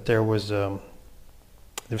that there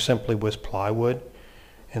simply was plywood.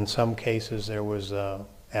 In some cases there was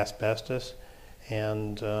asbestos,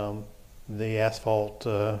 and the asphalt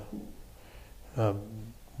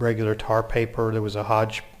regular tar paper. There was a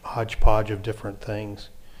hodgepodge of different things.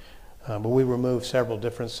 But we removed several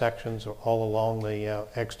different sections all along the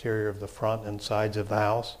exterior of the front and sides of the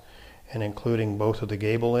house, and including both of the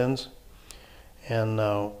gable ends. And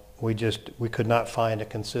we could not find a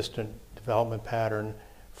consistent development pattern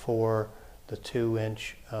for the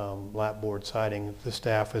 2-inch lapboard siding the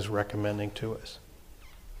staff is recommending to us.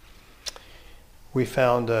 We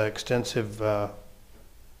found extensive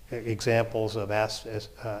examples of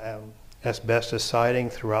asbestos siding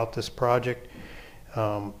throughout this project,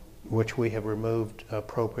 which we have removed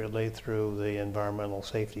appropriately through the environmental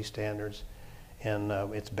safety standards, and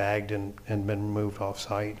it's bagged and been removed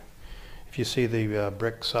off-site. If you see the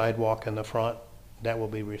brick sidewalk in the front, that will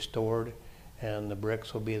be restored, and the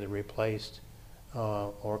bricks will be either replaced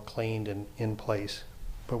or cleaned and in place.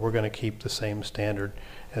 But we're going to keep the same standard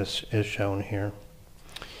as shown here.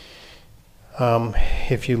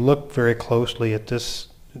 If you look very closely at this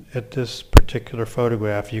particular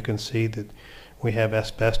photograph, you can see that we have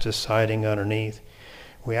asbestos siding underneath.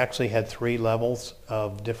 We actually had 3 levels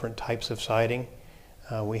of different types of siding.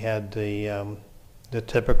 We had the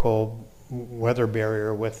typical weather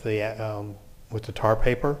barrier with the tar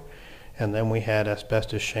paper, and then we had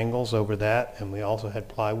asbestos shingles over that, and we also had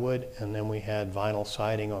plywood, and then we had vinyl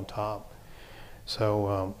siding on top.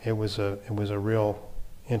 So it was a real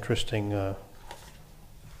interesting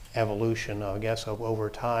evolution, I guess, over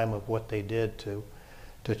time of what they did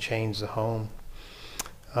to change the home.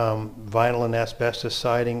 Vinyl and asbestos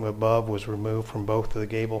siding above was removed from both of the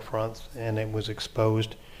gable fronts, and it was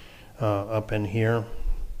exposed up in here.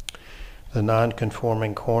 The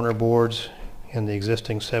non-conforming corner boards and the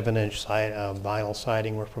existing 7-inch vinyl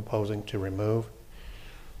siding we're proposing to remove.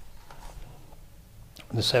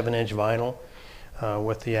 The 7-inch vinyl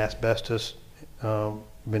with the asbestos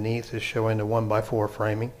beneath is showing the 1x4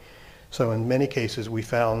 framing. So in many cases we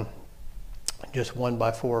found just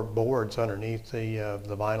 1x4 boards underneath the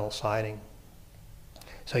vinyl siding.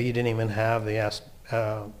 So you didn't even have the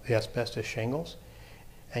asbestos shingles,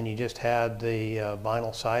 and you just had the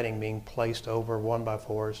vinyl siding being placed over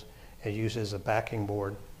 1x4s and used as a backing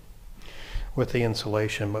board with the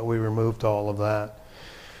insulation, but we removed all of that.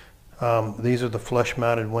 These are the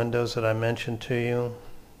flush-mounted windows that I mentioned to you,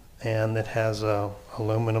 and it has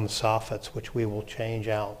aluminum soffits, which we will change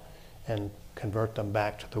out and convert them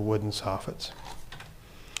back to the wooden soffits.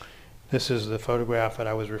 This is the photograph that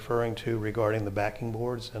I was referring to regarding the backing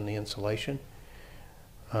boards and the insulation.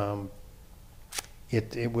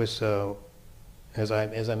 It was, as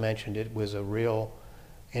I mentioned, it was a real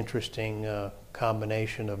interesting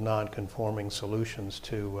combination of non-conforming solutions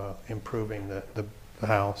to improving the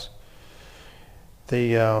house.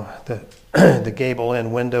 The gable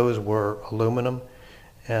end windows were aluminum,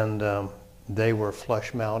 and they were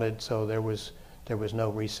flush mounted, so there was no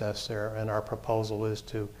recess there, and our proposal is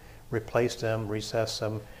to replace them, recess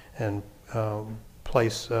them, and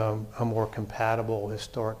place a more compatible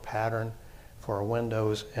historic pattern for our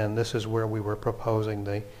windows, and this is where we were proposing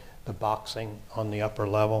the boxing on the upper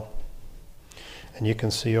level. And you can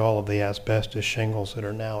see all of the asbestos shingles that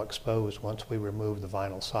are now exposed once we remove the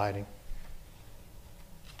vinyl siding.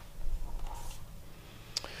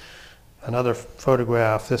 Another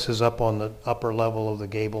photograph, this is up on the upper level of the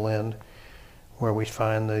gable end where we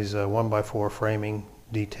find these 1x4 framing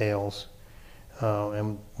details,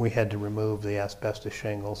 and we had to remove the asbestos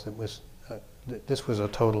shingles. This was a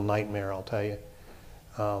total nightmare, I'll tell you.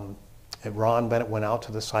 Ron Bennett went out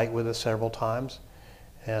to the site with us several times,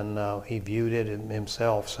 and he viewed it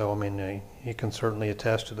himself, so I mean he can certainly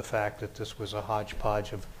attest to the fact that this was a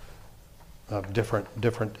hodgepodge of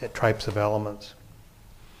different types of elements.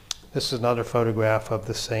 This is another photograph of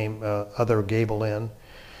the same other gable end,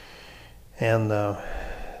 and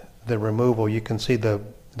the removal. You can see the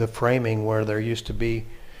framing where there used to be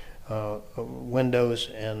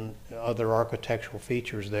windows and other architectural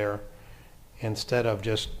features there. Instead of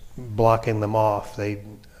just blocking them off, they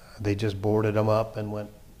just boarded them up and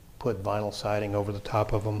put vinyl siding over the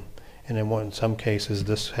top of them, and in some cases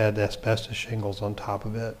this had asbestos shingles on top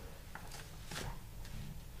of it.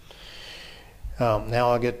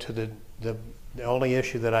 Now I'll get to the only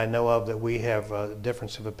issue that I know of that we have a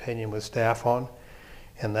difference of opinion with staff on,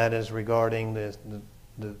 and that is regarding the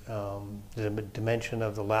dimension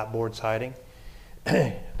of the lapboard siding.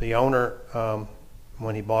 The owner,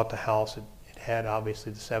 when he bought the house, it had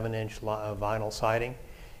obviously the 7-inch vinyl siding.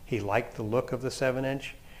 He liked the look of the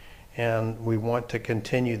 7-inch, and we want to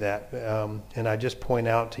continue that. And I just point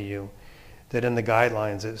out to you that in the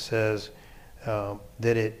guidelines it says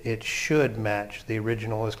that it should match the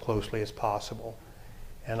original as closely as possible.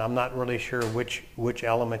 And I'm not really sure which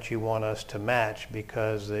element you want us to match,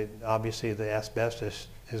 because obviously the asbestos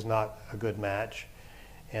is not a good match,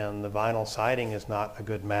 and the vinyl siding is not a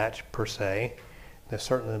good match per se.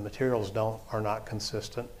 Certainly the materials are not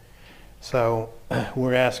consistent. So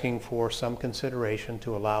we're asking for some consideration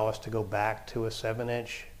to allow us to go back to a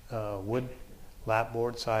 7-inch wood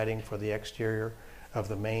lapboard siding for the exterior of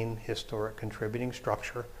the main historic contributing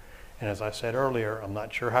structure. And as I said earlier, I'm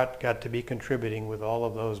not sure how it got to be contributing with all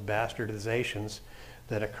of those bastardizations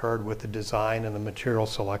that occurred with the design and the material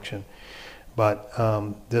selection. But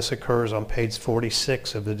this occurs on page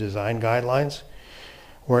 46 of the design guidelines,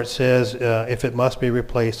 where it says if it must be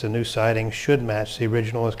replaced, the new siding should match the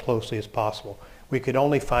original as closely as possible. We could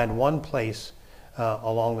only find one place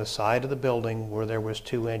along the side of the building where there was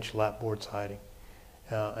 2-inch lapboard siding,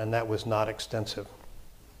 and that was not extensive.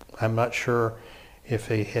 I'm not sure if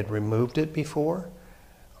they had removed it before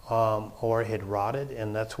or it had rotted,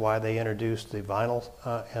 and that's why they introduced the vinyl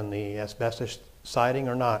and the asbestos siding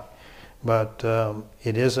or not. But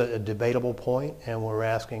it is a debatable point, and we're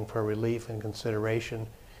asking for relief and consideration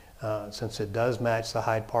since it does match the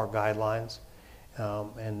Hyde Park guidelines,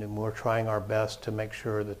 and we're trying our best to make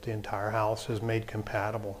sure that the entire house is made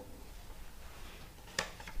compatible.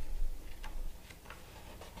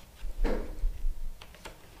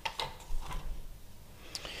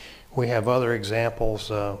 We have other examples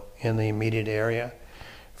in the immediate area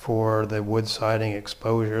for the wood siding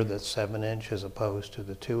exposure that's 7-inch as opposed to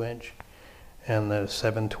the 2-inch, and the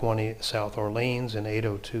 720 South Orleans and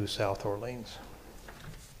 802 South Orleans.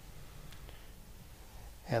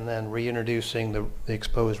 And then reintroducing the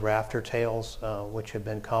exposed rafter tails, which have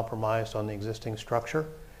been compromised on the existing structure.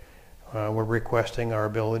 We're requesting our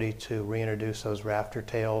ability to reintroduce those rafter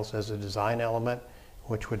tails as a design element,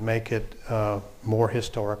 which would make it more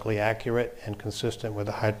historically accurate and consistent with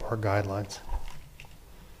the Hyde Park guidelines.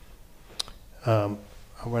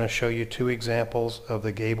 I'm going to show you 2 examples of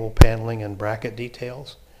the gable paneling and bracket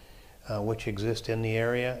details which exist in the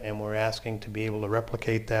area, and we're asking to be able to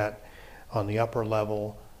replicate that on the upper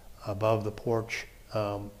level above the porch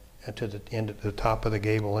to the end at the top of the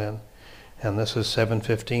gable end. And this is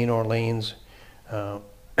 715 Orleans and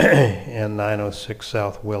 906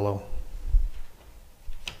 South Willow.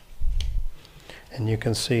 And you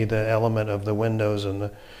can see the element of the windows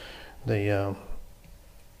and the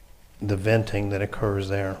venting that occurs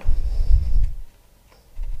there.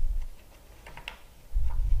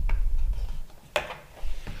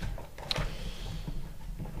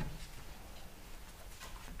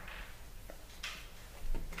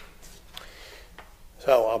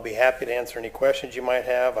 So I'll be happy to answer any questions you might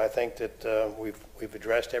have. I think that we've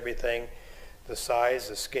addressed everything. The size,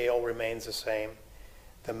 the scale remains the same.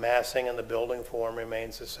 The massing and the building form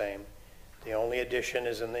remains the same. The only addition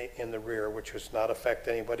is in the rear, which does not affect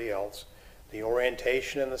anybody else. The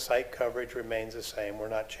orientation and the site coverage remains the same. We're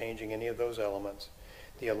not changing any of those elements.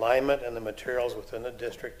 The alignment and the materials within the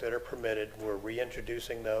district that are permitted, we're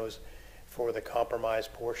reintroducing those for the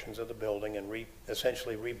compromised portions of the building and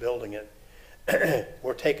essentially rebuilding it.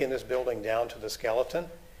 We're taking this building down to the skeleton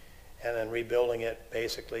and then rebuilding it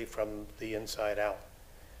basically from the inside out.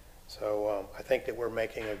 So I think that we're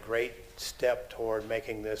making a great step toward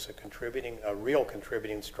making this a real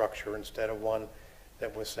contributing structure instead of one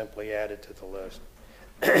that was simply added to the list.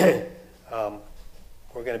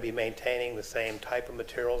 We're going to be maintaining the same type of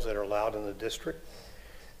materials that are allowed in the district.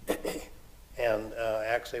 And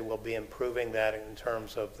actually we'll be improving that in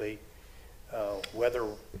terms of the weather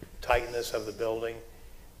tightness of the building,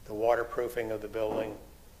 the waterproofing of the building,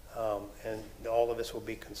 and all of this will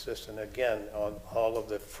be consistent, again, on all of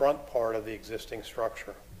the front part of the existing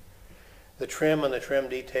structure. The trim and the trim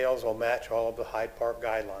details will match all of the Hyde Park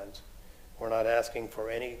guidelines. We're not asking for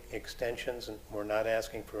any extensions, and we're not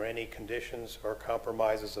asking for any conditions or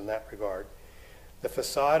compromises in that regard. The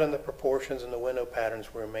facade and the proportions and the window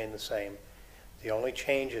patterns will remain the same. The only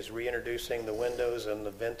change is reintroducing the windows and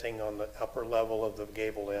the venting on the upper level of the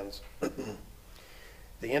gable ends.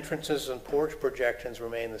 The entrances and porch projections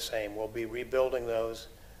remain the same. We'll be rebuilding those.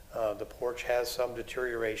 The porch has some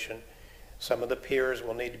deterioration. Some of the piers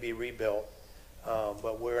will need to be rebuilt,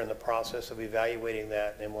 but we're in the process of evaluating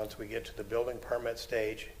that, and once we get to the building permit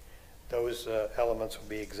stage, those elements will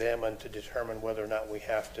be examined to determine whether or not we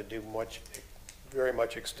have to do very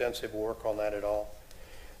much extensive work on that at all.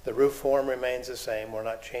 The roof form remains the same. We're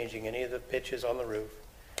not changing any of the pitches on the roof.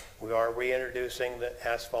 We are reintroducing the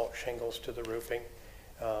asphalt shingles to the roofing.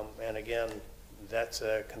 And again, that's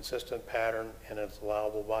a consistent pattern and it's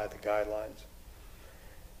allowable by the guidelines.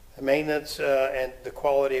 The maintenance and the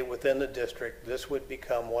quality within the district, this would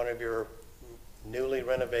become one of your newly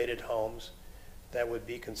renovated homes. that would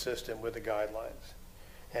be consistent with the guidelines.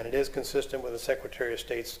 And it is consistent with the Secretary of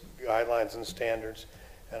State's guidelines and standards.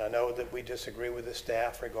 And I know that we disagree with the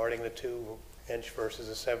staff regarding the 2-inch versus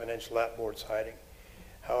a 7-inch lapboard siding.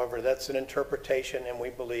 However, that's an interpretation, and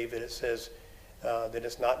we believe that it says that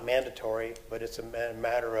it's not mandatory, but it's a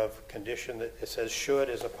matter of condition, that it says should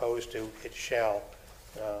as opposed to it shall.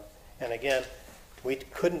 And again, we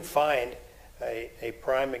couldn't find a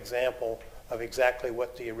prime example of exactly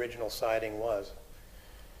what the original siding was.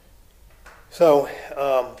 So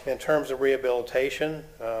in terms of rehabilitation,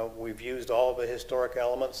 we've used all of the historic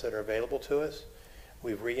elements that are available to us.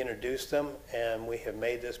 We've reintroduced them, and we have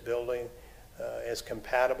made this building as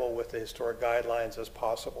compatible with the historic guidelines as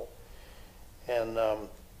possible. And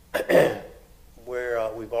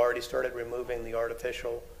we've already started removing the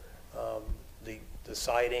artificial, the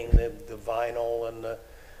siding, the vinyl, and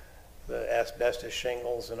the asbestos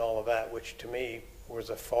shingles and all of that, which to me was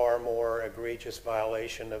a far more egregious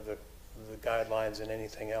violation of the guidelines than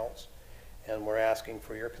anything else. And we're asking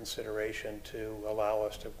for your consideration to allow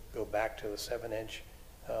us to go back to the 7-inch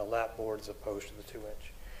lap board as opposed to the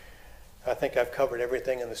 2-inch. I think I've covered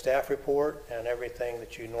everything in the staff report and everything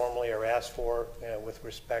that you normally are asked for with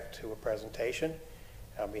respect to a presentation.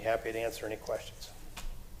 I'll be happy to answer any questions.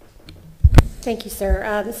 Thank you,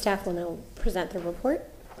 sir. The staff will now present the report.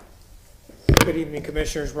 Good evening,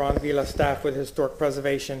 Commissioners. Ron Vila, staff with Historic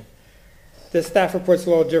Preservation. This staff report's a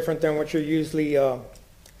little different than what you're usually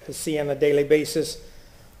see on a daily basis.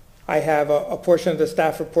 I have a portion of the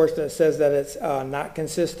staff report that says that it's not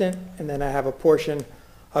consistent, and then I have a portion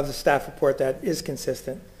of the staff report that is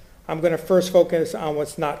consistent. I'm going to first focus on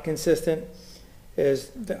what's not consistent,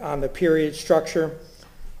 on the period structure.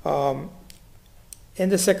 In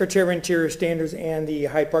the Secretary of Interior standards and the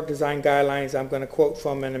Hyde Park Design Guidelines, I'm going to quote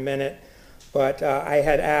from in a minute, but I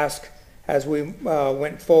had asked as we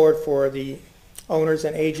went forward for the owners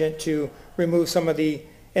and agent to remove some of the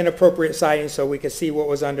inappropriate siding so we could see what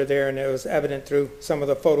was under there, and it was evident through some of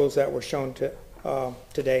the photos that were shown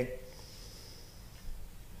today.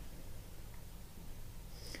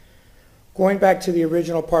 Going back to the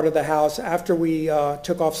original part of the house, after we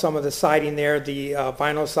took off some of the siding there, the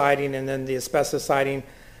vinyl siding and then the asbestos siding,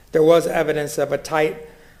 there was evidence of a tight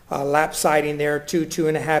lap siding there,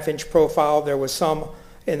 2.5-inch profile. There was some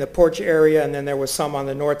in the porch area, and then there was some on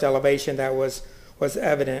the north elevation that was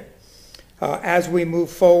evident. As we move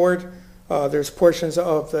forward, there's portions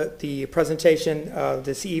of the presentation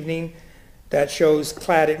this evening that shows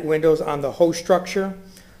cladded windows on the whole structure.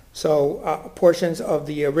 So portions of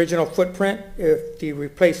the original footprint, if the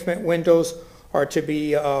replacement windows are to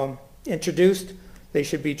be introduced, they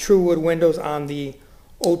should be true wood windows on the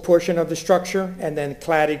old portion of the structure, and then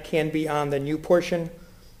cladded can be on the new portion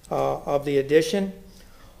of the addition.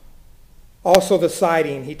 Also the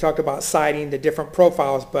siding, he talked about siding, the different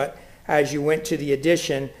profiles, but as you went to the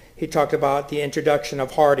addition, he talked about the introduction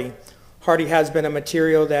of Hardie. Hardie has been a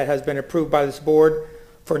material that has been approved by this board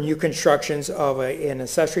for new constructions of an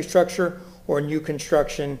accessory structure or new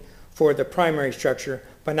construction for the primary structure,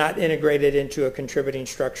 but not integrated into a contributing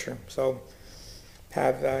structure. So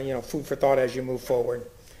have food for thought as you move forward.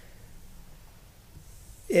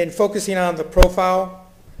 In focusing on the profile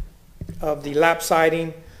of the lap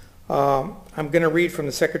siding, I'm going to read from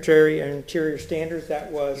the Secretary of Interior standards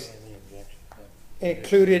that was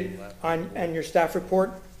included on your staff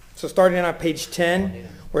report. So starting on page 10,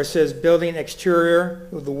 where it says building exterior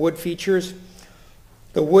with the wood features.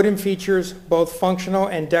 The wooden features, both functional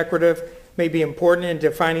and decorative, may be important in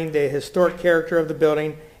defining the historic character of the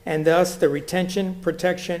building, and thus the retention,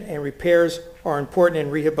 protection, and repairs are important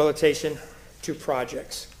in rehabilitation to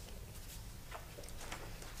projects.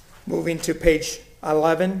 Moving to page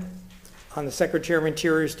 11 on the Secretary of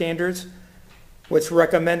Interior standards, what's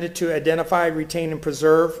recommended to identify, retain, and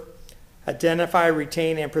preserve. Identify,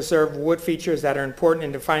 retain, and preserve wood features that are important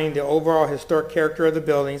in defining the overall historic character of the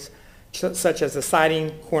buildings, such as the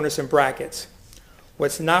siding, cornice, and brackets.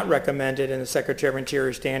 What's not recommended in the Secretary of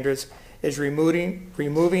Interior standards is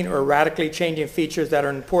removing or radically changing features that are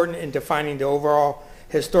important in defining the overall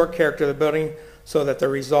historic character of the building so that the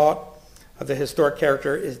result of the historic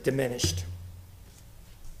character is diminished.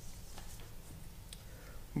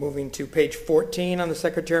 Moving to page 14 on the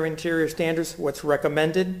Secretary of Interior standards, what's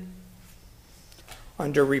recommended.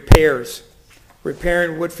 Under repairs,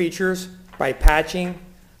 repairing wood features by patching,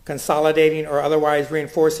 consolidating, or otherwise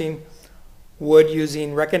reinforcing wood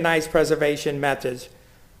using recognized preservation methods.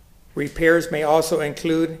 Repairs may also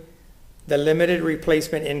include the limited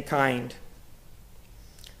replacement in kind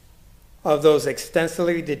of those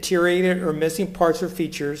extensively deteriorated or missing parts or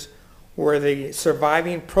features where the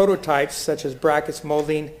surviving prototypes such as brackets,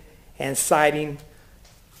 molding, and siding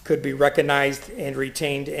could be recognized and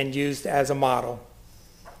retained and used as a model.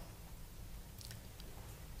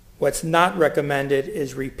 What's not recommended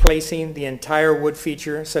is replacing the entire wood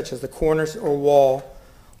feature, such as the corners or wall,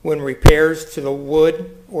 when repairs to the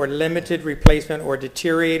wood or limited replacement or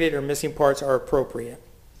deteriorated or missing parts are appropriate.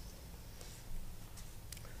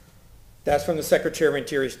 That's from the Secretary of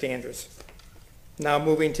Interior Standards. Now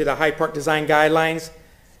moving to the Hyde Park Design Guidelines.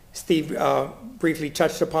 Steve briefly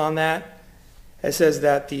touched upon that. It says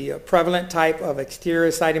that the prevalent type of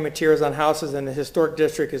exterior siding materials on houses in the historic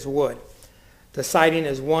district is wood. The siding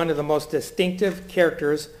is one of the most distinctive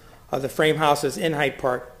characters of the frame houses in Hyde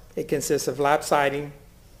Park. It consists of lap siding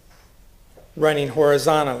running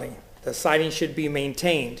horizontally. The siding should be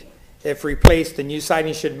maintained. If replaced, the new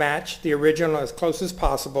siding should match the original as close as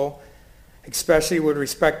possible, especially with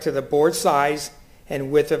respect to the board size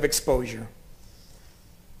and width of exposure.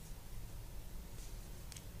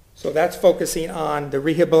 So that's focusing on the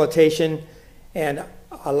rehabilitation and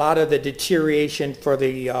a lot of the deterioration for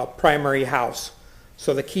the primary house.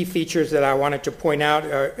 So the key features that I wanted to point out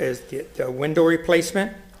is the window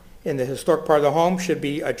replacement in the historic part of the home should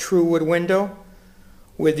be a true wood window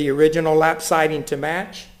with the original lap siding to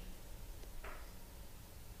match.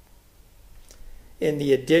 In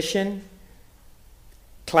the addition,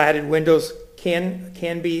 cladded windows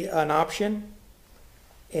can be an option,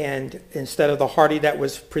 and instead of the hardy that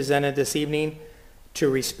was presented this evening, to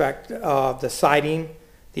respect the siding,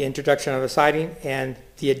 the introduction of the siding, and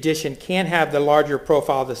the addition can have the larger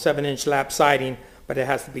profile, the 7-inch lap siding, but it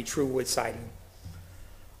has to be true wood siding.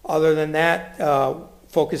 Other than that,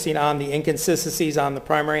 focusing on the inconsistencies on the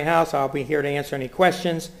primary house, I'll be here to answer any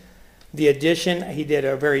questions. The addition, he did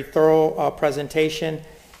a very thorough presentation,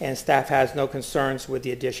 and staff has no concerns with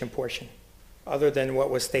the addition portion, other than what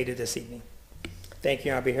was stated this evening. Thank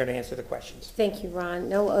you, and I'll be here to answer the questions. Thank you, Ron.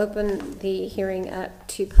 Now we'll open the hearing up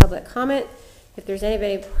to public comment. If there's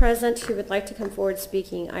anybody present who would like to come forward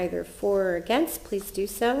speaking either for or against, please do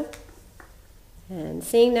so. And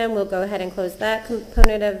seeing none, we'll go ahead and close that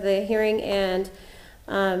component of the hearing. And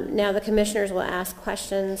now the commissioners will ask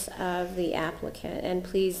questions of the applicant. And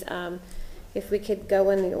please, if we could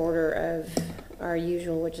go in the order of our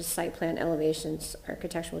usual, which is site plan, elevations,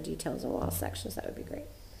 architectural details, and wall sections, that would be great.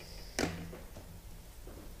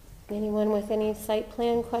 Anyone with any site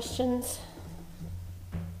plan questions?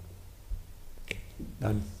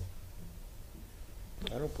 None.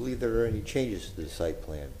 I don't believe there are any changes to the site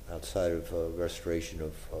plan outside of restoration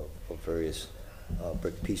of various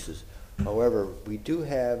brick pieces. However, we do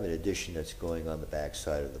have an addition that's going on the back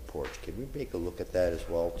side of the porch. Can we take a look at that as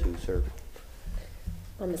well too, sir?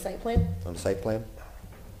 On the site plan? On the site plan?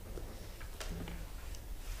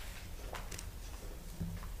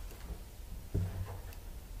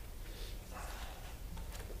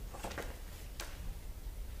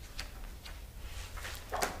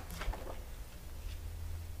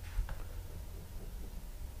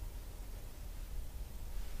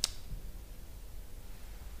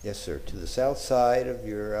 Yes, sir. To the south side of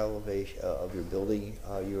your elevation of your building,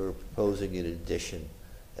 you're proposing an addition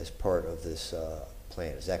as part of this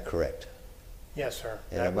plan. Is that correct? Yes, sir.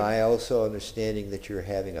 And am I also understanding that you're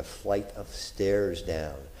having a flight of stairs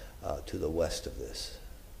down to the west of this?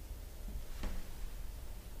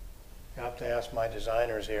 I have to ask my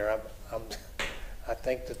designers here. I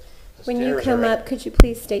think that the When you stairs come are up, could you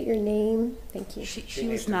please state your name? Thank you. She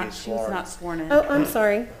was not sworn in. Oh, I'm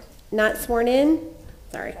sorry. Not sworn in?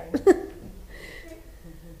 Sorry. Do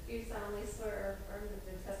you solemnly swear or affirm that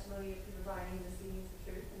the testimony you are providing this evening is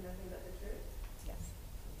the truth and nothing but the truth? Yes.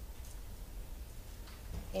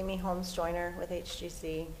 Amy Holmes Joyner with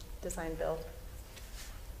HGC Design Build.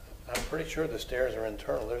 I'm pretty sure the stairs are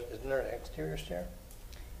internal. Isn't there an exterior stair?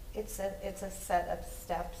 It's a set of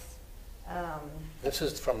steps. This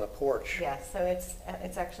is from the porch. Yeah, so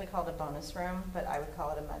it's actually called a bonus room, but I would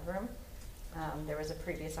call it a mudroom. There was a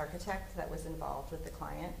previous architect that was involved with the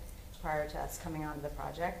client prior to us coming onto the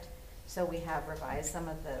project. So we have revised some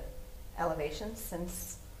of the elevations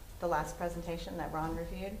since the last presentation that Ron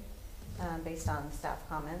reviewed based on staff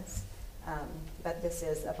comments. But this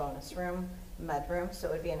is a bonus room, mudroom, so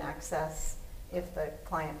it would be an access. If the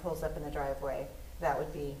client pulls up in the driveway, that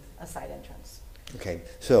would be a side entrance. Okay,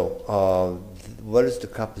 so what is the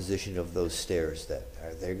composition of those stairs then?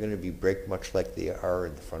 Are they going to be brick much like they are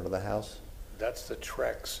in the front of the house? That's the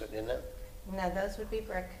Trex, isn't it? No, those would be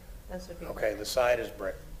brick. Those would be Okay, brick. the side is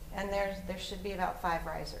brick. And there should be about 5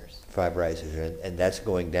 risers. 5 risers, and that's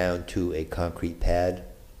going down to a concrete pad?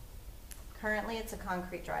 Currently, it's a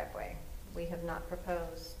concrete driveway. We have not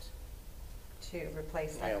proposed to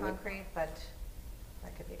replace that Yeah, concrete, but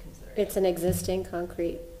that could be considered. It's an existing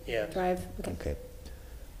concrete Yes. Drive? Okay. Okay.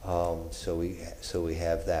 So we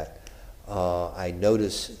have that. I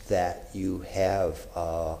notice that you have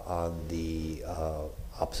on the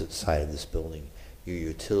opposite side of this building your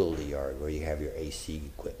utility yard where you have your AC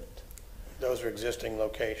equipment. Those are existing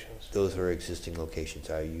locations. Those are existing locations.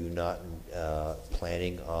 Are you not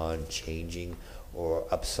planning on changing or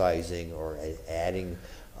upsizing or adding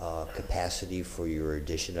capacity for your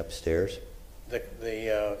addition upstairs?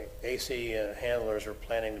 The AC handlers are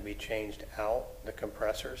planning to be changed out, the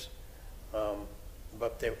compressors,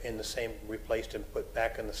 but they're in the same, replaced and put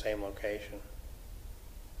back in the same location.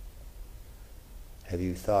 Have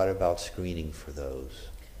you thought about screening for those?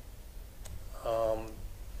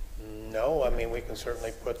 No, I mean, we can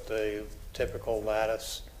certainly put the typical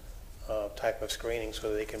lattice type of screening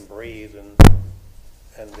so they can breathe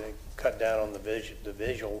and cut down on the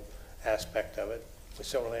visual aspect of it. We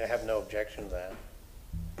certainly have no objection to that.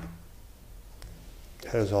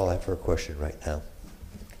 That is all I have for a question right now.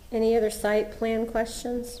 Any other site plan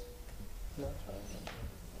questions?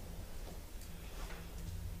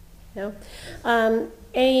 No?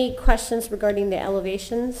 Any questions regarding the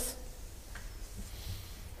elevations?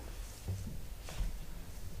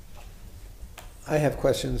 I have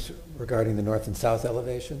questions regarding the north and south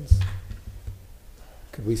elevations.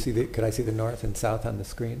 Could I see the north and south on the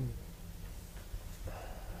screen?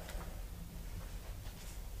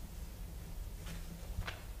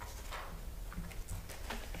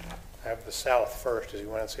 I have the south first. Do you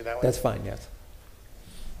want to see that one? That's fine, yes.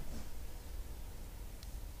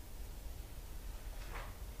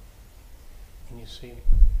 Can you see?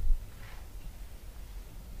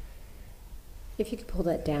 If you could pull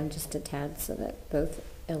that down just a tad so that both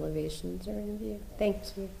elevations are in view. Thank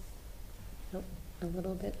you. Oh, a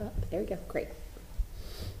little bit up. There we go. Great.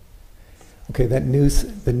 Okay, the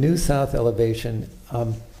new south elevation.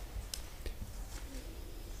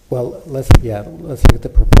 Well, let's look at the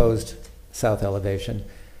proposed south elevation.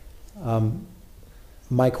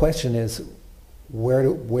 My question is,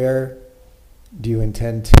 where do you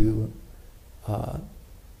intend to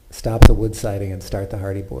stop the wood siding and start the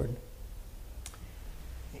hardy board?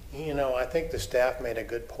 You know, I think the staff made a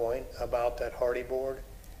good point about that hardy board,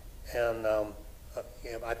 and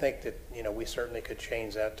I think that we certainly could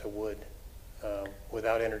change that to wood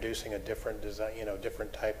without introducing a different design,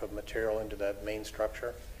 different type of material into that main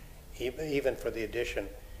structure, even for the addition.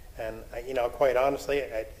 And quite honestly,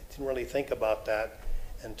 I didn't really think about that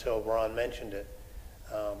until Ron mentioned it.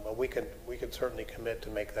 But we could certainly commit to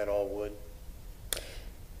make that all wood.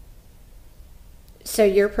 So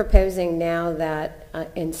you're proposing now that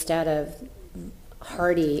instead of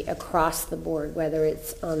hardy across the board, whether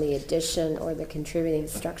it's on the addition or the contributing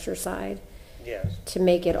structure side, Yes. to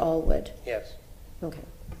make it all wood? Yes. Okay.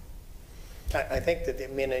 I think that,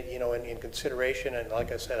 in consideration, and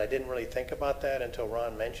like I said, I didn't really think about that until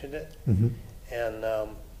Ron mentioned it. Mm-hmm. And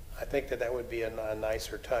I think that would be a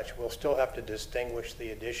nicer touch. We'll still have to distinguish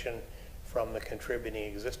the addition from the contributing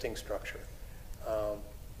existing structure.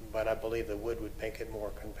 But I believe the wood would make it more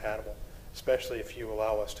compatible, especially if you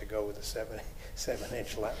allow us to go with a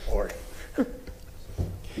 7-inch lap board.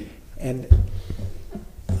 And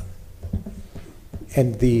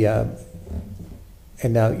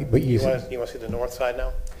now, but You want to see the north side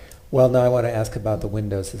now? Well, now I want to ask about the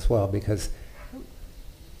windows as well, because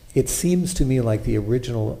it seems to me like the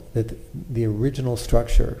original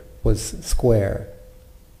structure was square,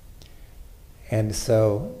 and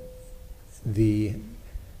so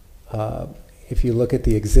if you look at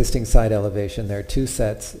the existing side elevation, there are two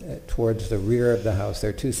sets towards the rear of the house. There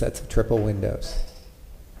are two sets of triple windows,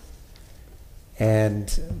 and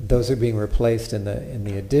those are being replaced in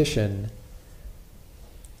the addition.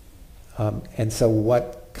 And so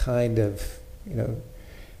what kind of,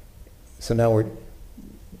 so now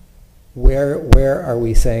where are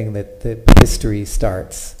we saying that the history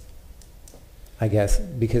starts, I guess,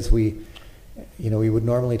 because we would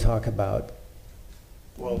normally talk about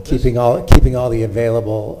keeping all the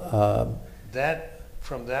available,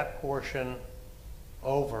 From that portion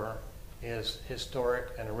over is historic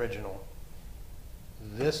and original.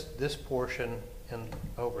 This portion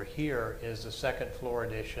over here is the second floor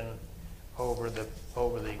addition over the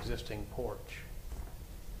existing porch.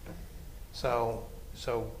 So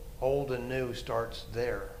old and new starts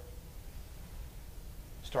there.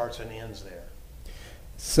 Starts and ends there.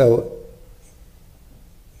 So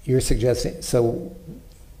you're suggesting, so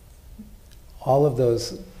all of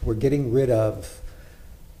those, we're getting rid of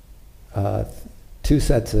two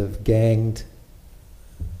sets of ganged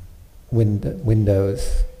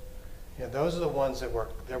windows. Yeah, those are the ones that were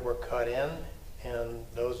cut in, and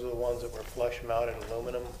those are the ones that were flush mounted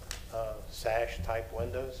aluminum sash-type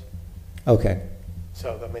windows. Okay.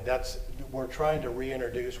 So, I mean, we're trying to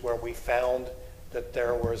reintroduce where we found that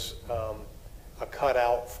there was a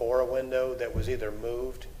cutout for a window that was either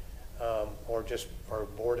moved or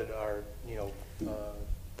boarded or,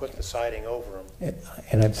 put the siding over them.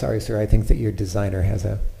 And I'm sorry, sir, I think that your designer has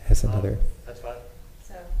another. That's fine.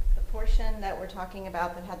 So the portion that we're talking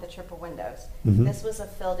about that had the triple windows, Mhm. this was a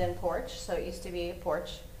filled-in porch, so it used to be a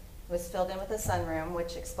porch. It was filled in with a sunroom,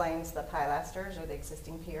 which explains the pilasters or the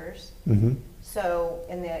existing piers. Mm-hmm. So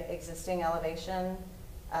in the existing elevation,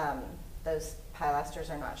 those pilasters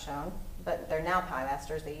are not shown, but they're now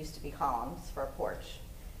pilasters. They used to be columns for a porch.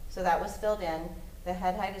 So that was filled in. The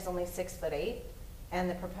head height is only 6'8", and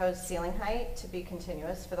the proposed ceiling height to be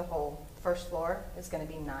continuous for the whole first floor is going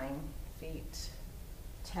to be 9 feet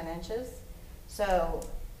 10 inches. So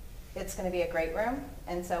it's going to be a great room,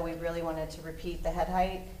 and so we really wanted to repeat the head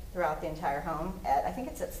height throughout the entire home. I think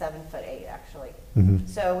it's at 7'8", actually. Mhm.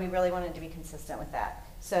 So we really wanted to be consistent with that.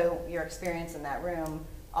 So your experience in that room,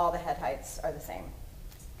 all the head heights are the same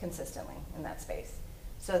consistently in that space.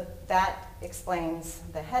 So that explains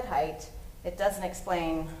the head height. It doesn't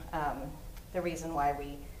explain the reason why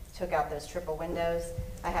we took out those triple windows.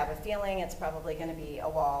 I have a feeling it's probably going to be a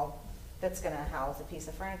wall that's going to house a piece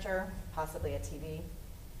of furniture, possibly a TV.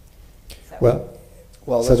 So.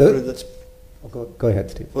 Well, so let's go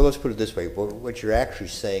ahead, Steve. Well, let's put it this way. What you're actually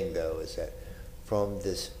saying, though, is that from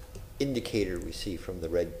this indicator we see from the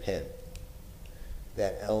red pen,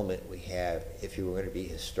 that element we have, if you were going to be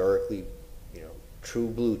historically, true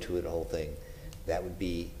blue to it, the whole thing, that would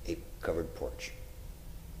be a covered porch.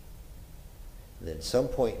 And then at some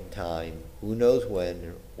point in time, who knows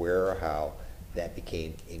when, where, or how, that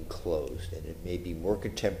became enclosed. And it may be more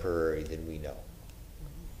contemporary than we know.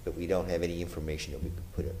 But we don't have any information that we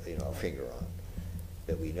could put our finger on.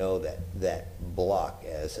 But we know that that block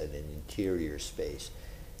as an interior space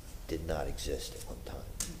did not exist at one time.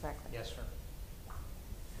 Exactly. Yes, sir.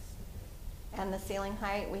 And the ceiling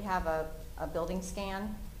height, we have a building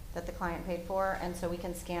scan that the client paid for, and so we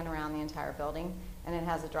can scan around the entire building, and it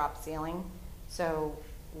has a drop ceiling. So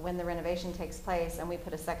when the renovation takes place and we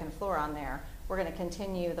put a second floor on there, we're going to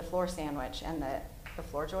continue the floor sandwich and the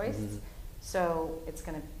floor joists. Mhm. So it's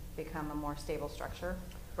going to become a more stable structure.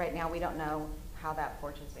 Right now, we don't know how that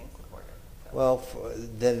porch is being supported. So. Well,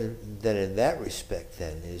 then in that respect,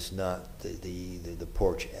 then is not the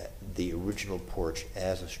porch, the original porch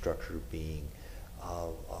as a structure being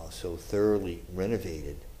so thoroughly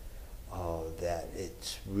renovated that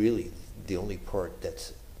it's really the only part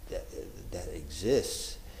that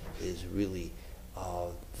exists is really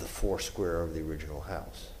the 4 square of the original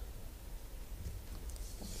house.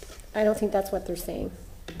 I don't think that's what they're saying.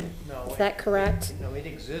 No. Is that correct? No, it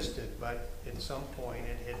existed, but at some point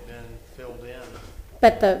it had been filled in.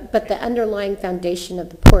 But the underlying foundation of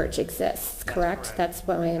the porch exists, That's correct? correct. That's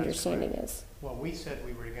what my That's understanding correct. is. What we said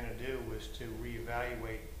we were going to do was to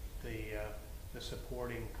reevaluate the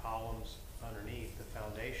supporting columns underneath the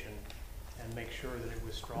foundation and make sure that it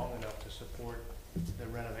was strong enough to support the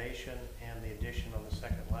renovation and the addition on the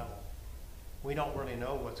second level. We don't really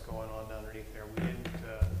know what's going on underneath there. We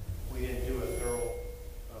didn't do a thorough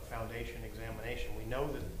foundation examination. We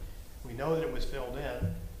know that it was filled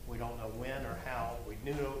in. We don't know when or how. We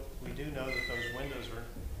do know that those windows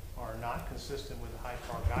are not consistent with the Hyde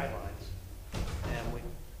Park guidelines. And where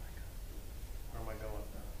am I going?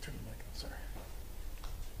 Turn the mic on, sorry.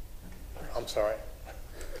 I'm sorry.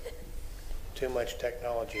 Too much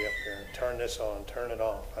technology up here. Turn this on, turn it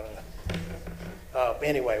off. I don't know.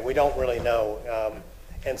 Anyway, we don't really know.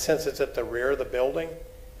 And since it's at the rear of the building,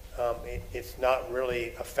 it's not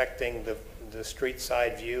really affecting the street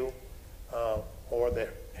side view or the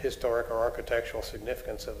historic or architectural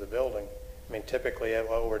significance of the building. I mean, typically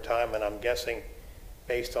over time, and I'm guessing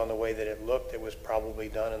based on the way that it looked, it was probably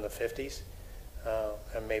done in the 50s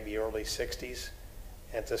and maybe early 60s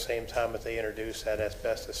at the same time that they introduced that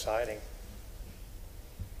asbestos siding.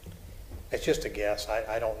 It's just a guess.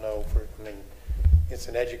 I don't know. I mean, it's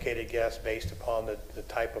an educated guess based upon the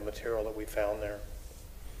type of material that we found there.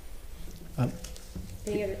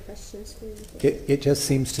 Any other questions for you? It just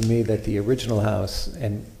seems to me that the original house,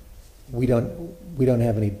 and we don't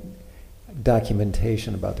have any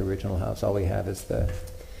documentation about the original house. All we have is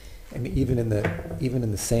and even in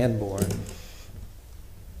the Sanborn.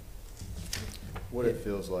 What it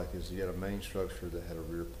feels like is you had a main structure that had a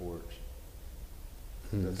rear porch.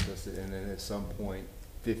 That's it. And then at some point,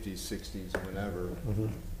 50s, 60s, whenever,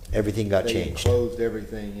 Everything got they changed. closed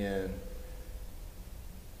everything in.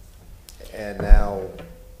 And now,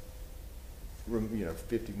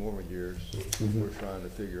 50 more years, we're trying to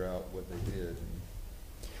figure out what they did.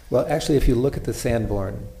 Well, actually, if you look at the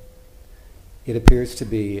Sanborn, it appears to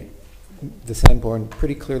be, the Sanborn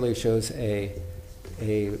pretty clearly shows a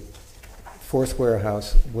four-square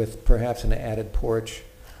house with perhaps an added porch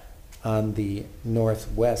on the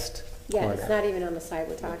northwest Yeah, corner. it's not even on the side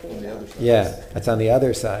we're talking about. Yeah, it's on the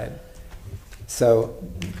other side. So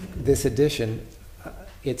this addition,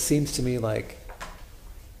 it seems to me like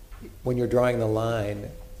when you're drawing the line,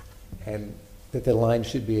 and that the line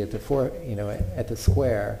should be at the at the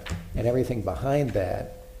square, and everything behind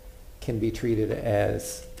that can be treated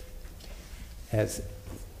as an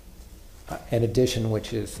addition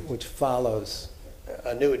which follows.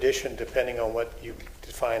 A new addition, depending on what you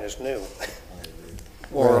define as new.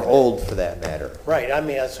 Or old, for that matter. Right, I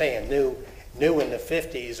mean, I'm saying new in the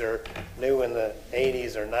 50s or new in the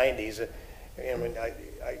 80s or 90s. I mean,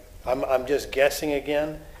 I'm just guessing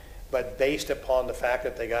again, but based upon the fact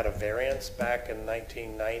that they got a variance back in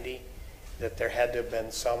 1990, that there had to have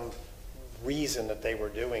been some reason that they were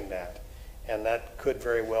doing that. And that could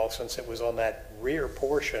very well, since it was on that rear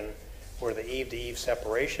portion where the eave-to-eave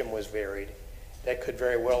separation was varied, that could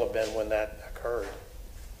very well have been when that occurred.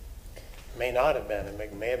 May not have been.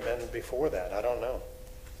 It may have been before that. I don't know.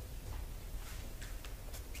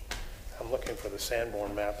 I'm looking for the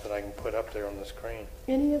Sanborn map that I can put up there on the screen.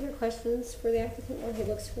 Any other questions for the applicant while he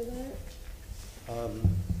looks for that?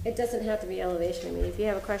 It doesn't have to be elevation. I mean, if you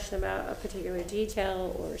have a question about a particular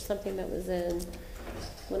detail or something that was in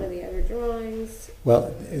one of the other drawings.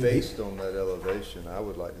 Well, Based on that elevation, I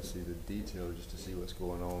would like to see the detail just to see what's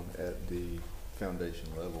going on at the foundation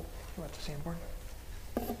level. You want the Sanborn?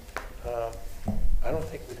 I don't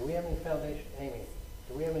think, do we have any foundation, Amy,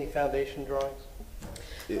 do we have any foundation drawings?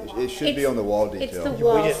 It should be on the wall detail. It's the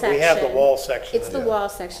wall section. We have the wall section. It's the wall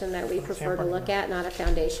section that we prefer to look at, not a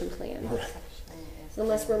foundation plan.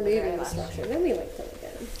 Unless we're moving the structure, then we like to look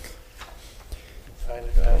at them. Find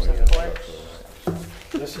it fast.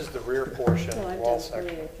 This is the rear portion, Oh, I've wall done section.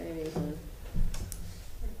 framing, framing one.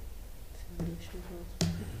 Foundation wall.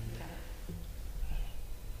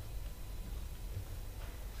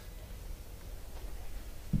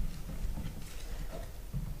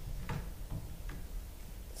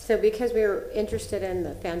 So because we were interested in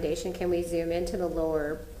the foundation, can we zoom into the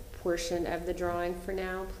lower portion of the drawing for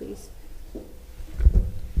now, please?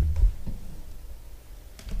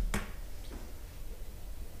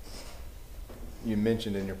 You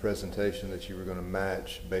mentioned in your presentation that you were going to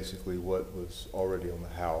match basically what was already on the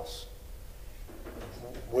house.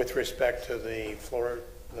 With respect to the floor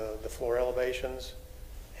elevations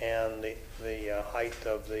and the height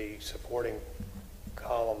of the supporting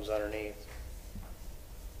columns underneath.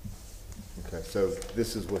 Okay, so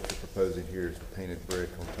this is what you're proposing here is the painted brick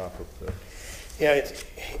on top of the... Yeah,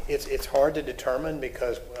 it's hard to determine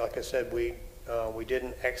because, like I said, we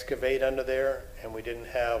didn't excavate under there and we didn't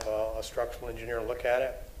have a structural engineer look at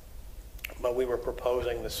it. But we were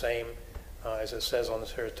proposing the same, as it says on the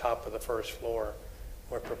here, top of the first floor,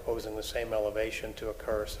 we're proposing the same elevation to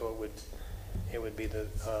occur, so it would be the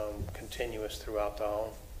continuous throughout the home.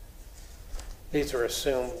 These are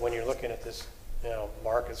assumed when you're looking at this,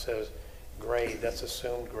 mark, it says grade. That's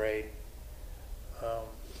assumed grade.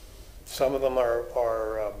 Some of them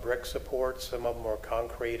are brick supports. Some of them are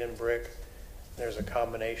concrete and brick. There's a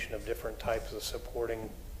combination of different types of supporting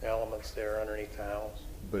elements there underneath the house.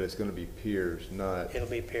 But it's going to be piers, not It'll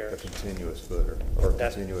be piers. a continuous footer or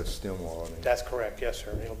continuous stem wall. I mean. That's correct. Yes,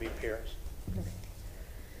 sir. It'll be piers.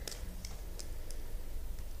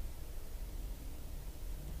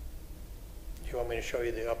 You want me to show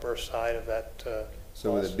you the upper side of that?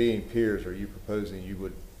 So with it being piers, are you proposing you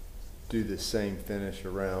would do the same finish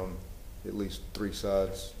around at least 3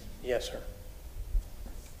 sides? Yes, sir.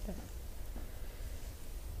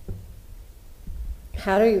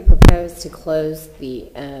 How do you propose to close the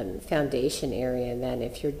foundation area then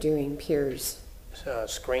if you're doing piers?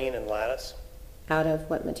 Screen and lattice. Out of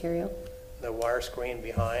what material? The wire screen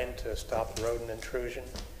behind to stop rodent intrusion,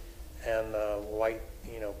 and white,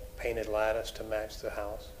 painted lattice to match the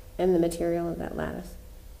house. And the material of that lattice?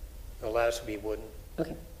 The lattice will be wooden.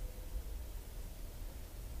 Okay.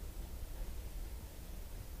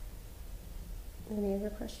 Any other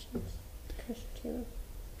questions? Commissioner Taylor?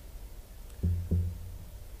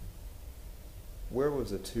 Where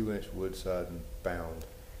was the 2-inch wood siding found?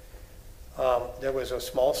 There was a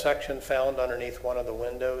small section found underneath one of the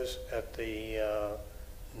windows at the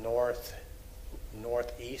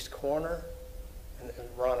northeast corner. And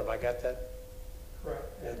Ron, have I got that?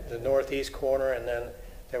 Correct. The northeast corner, and then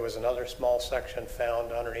there was another small section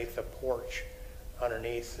found underneath the porch,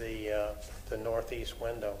 underneath the northeast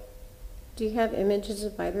window. Do you have images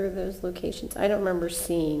of either of those locations? I don't remember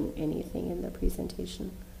seeing anything in the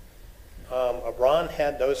presentation. Ron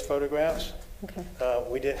had those photographs. Okay.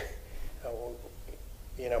 We did,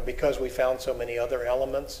 you know, because we found so many other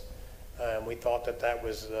elements, we thought that that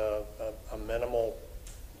was a minimal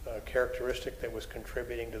characteristic that was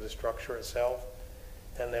contributing to the structure itself.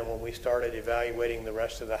 And then when we started evaluating the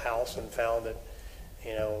rest of the house and found that,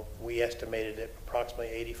 you know, we estimated that approximately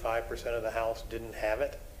 85% of the house didn't have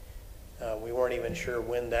it. We weren't even sure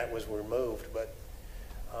when that was removed, but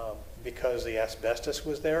because the asbestos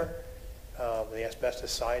was there, the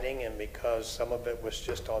asbestos siding, and because some of it was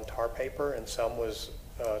just on tar paper and some was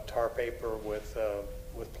tar paper with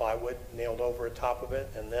plywood nailed over the top of it,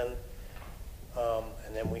 and then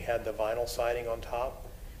we had the vinyl siding on top.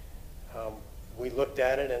 We looked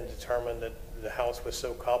at it and determined that the house was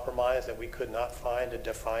so compromised that we could not find a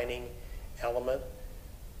defining element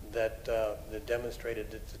that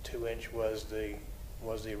demonstrated that the 2-inch was the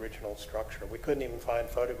original structure. We couldn't even find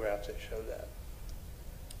photographs that showed that.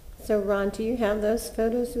 So Ron, do you have those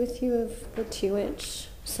photos with you of the 2-inch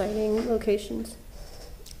siding locations?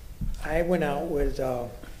 I went out with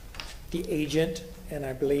the agent, and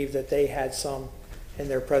I believe that they had some in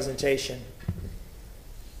their presentation.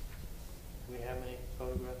 Do we have any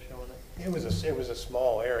photographs showing it? It was a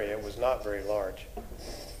small area. It was not very large.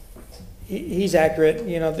 He's accurate.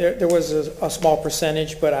 You know, there was a small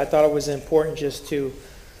percentage, but I thought it was important just to,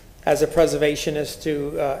 as a preservationist,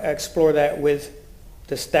 to explore that with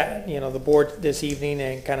the board this evening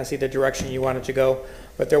and kind of see the direction you wanted to go.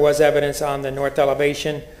 But there was evidence on the north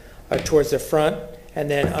elevation towards the front, and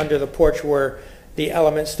then under the porch where the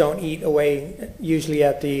elements don't eat away usually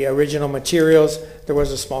at the original materials. There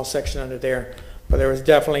was a small section under there, but there was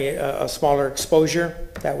definitely a smaller exposure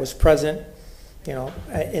that was present, you know,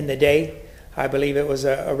 in the day. I believe it was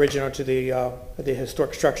original to the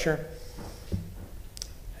historic structure.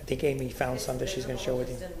 I think Amy found some that she's going to share with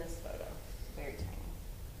you.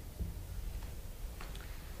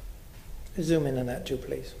 Zoom in on that too,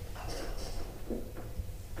 please.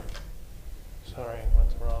 Sorry, went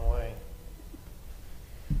the wrong way.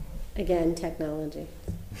 Again, technology.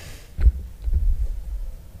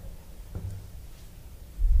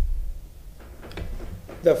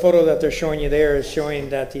 The photo that they're showing you there is showing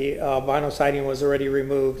that the vinyl siding was already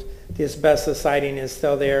removed. The asbestos siding is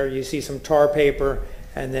still there. You see some tar paper,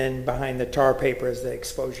 and then behind the tar paper is the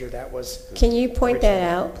exposure that was. Can you point that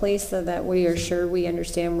out, please, so that we are sure we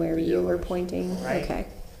understand where you were pointing? Right. Okay.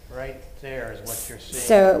 Right there is what you're seeing.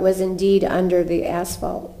 So it was indeed under the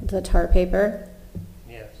asphalt, the tar paper?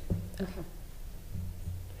 Yes. Okay.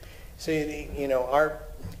 See,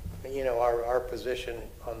 our position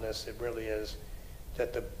on this, it really is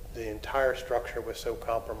that the entire structure was so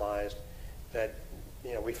compromised that,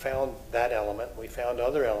 you know, we found that element, we found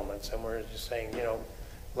other elements, and we're just saying, you know,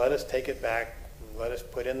 let us take it back, let us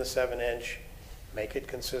put in the 7-inch, make it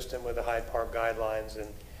consistent with the Hyde Park guidelines, and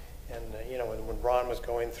you know, when Ron was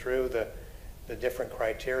going through the different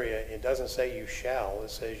criteria, it doesn't say you shall, it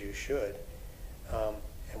says you should.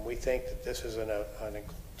 And we think that this is an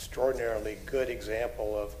extraordinarily good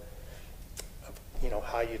example of you know,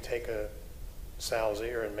 how you take a sow's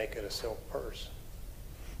ear and make it a silk purse,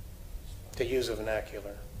 to use a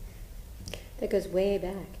vernacular. That goes way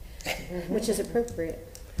back, which is appropriate.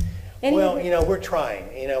 Well, you know, we're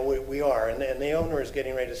trying. You know, we are, and the owner is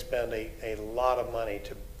getting ready to spend a lot of money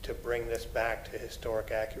to bring this back to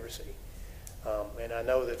historic accuracy. And I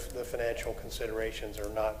know that the financial considerations are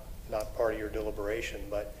not part of your deliberation,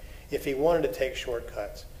 but if he wanted to take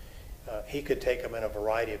shortcuts, he could take them in a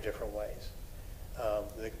variety of different ways.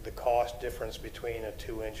 The cost difference between a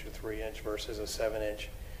 2-inch or 3-inch versus a 7-inch,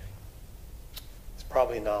 it's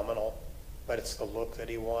probably nominal, but it's the look that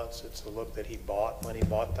he wants. It's the look that he bought when he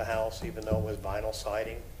bought the house, even though it was vinyl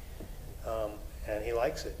siding, and he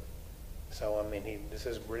likes it. So I mean, this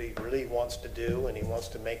is really wants to do, and he wants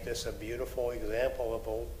to make this a beautiful example of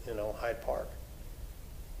old, you know, Hyde Park.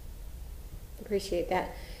 Appreciate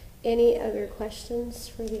that. Any other questions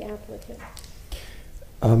for the applicant?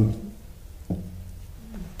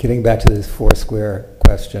 Getting back to this 4-square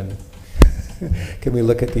question, can we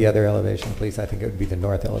look at the other elevation, please? I think it would be the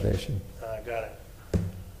north elevation. Got it.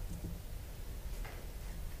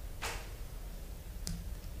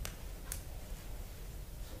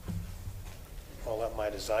 I'll let my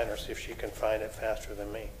designer see if she can find it faster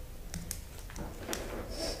than me.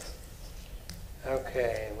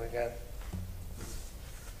 Okay, we got,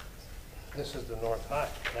 this is the north high.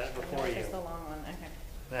 That's before you. It's the long one,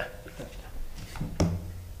 okay.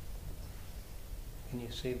 Can you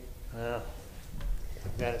see? I've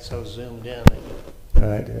got it so zoomed in.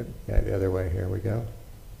 I did. Yeah, the other way. Here we go.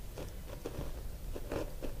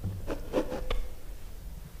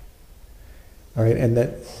 All right, and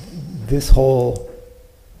this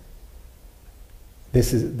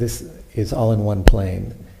is all in one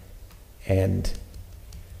plane, and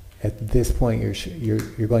at this point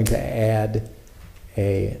you're going to add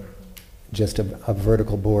just a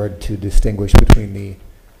vertical board to distinguish between the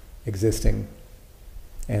existing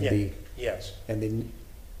and Yes.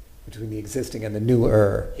 between the existing and the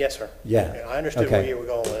newer. Yes, sir. Yeah. I understood Okay. where you were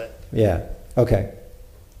going with it. Yeah. Okay.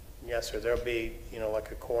 Yes, sir. There'll be,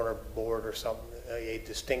 like a corner board or something, a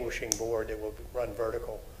distinguishing board that will run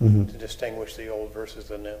vertical Mhm. to distinguish the old versus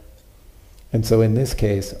the new. And so in this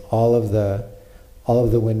case, all of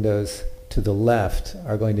the windows to the left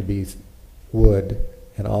are going to be wood,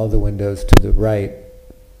 and all of the windows to the right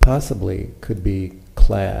possibly could be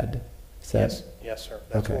clad. Is that? Yes, yes, sir.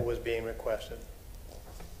 That's Okay. what was being requested.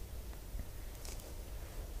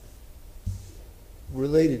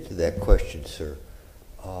 Related to that question, sir,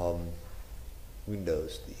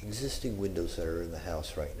 windows, the existing windows that are in the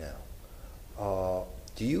house right now,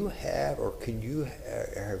 do you have, or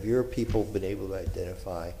have your people been able to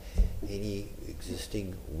identify any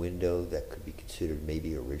existing window that could be considered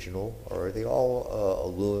maybe original, or are they all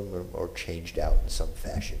aluminum or changed out in some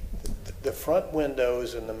fashion? The front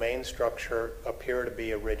windows in the main structure appear to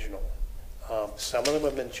be original. Some of them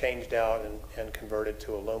have been changed out and converted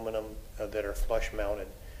to aluminum that are flush mounted.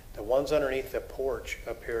 The ones underneath the porch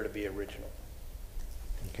appear to be original.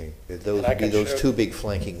 Okay, those And I would be can those show- two big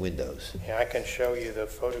flanking windows. Yeah, I can show you the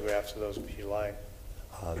photographs of those if you like.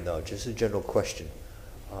 No, just a general question,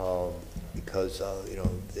 because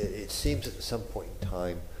it seems at some point in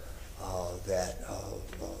time that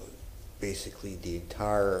basically the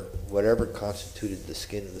entire, whatever constituted the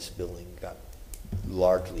skin of this building got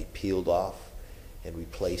largely peeled off and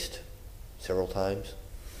replaced several times.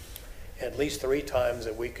 At least 3 times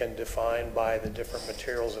that we can define by the different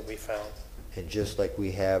materials that we found. And just like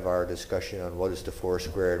we have our discussion on what is the 4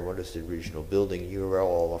 square and what is the original building, you are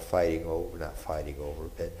all fighting over, not fighting over,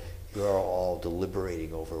 but you are all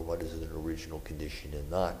deliberating over what is an original condition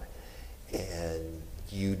and not. And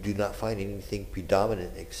you do not find anything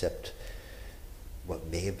predominant except what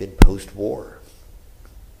may have been post-war.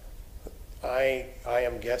 I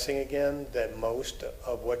am guessing again that most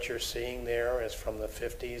of what you're seeing there is from the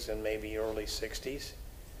 50s and maybe early 60s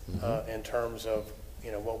in terms of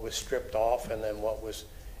what was stripped off and then what was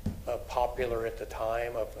popular at the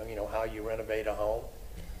time of how you renovate a home.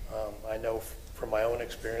 I know from my own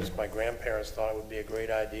experience, my grandparents thought it would be a great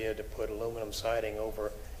idea to put aluminum siding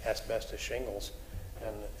over asbestos shingles,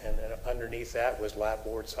 and underneath that was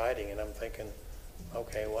lapboard siding, and I'm thinking,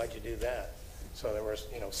 okay, why'd you do that? So there was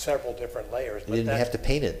several different layers. You didn't have to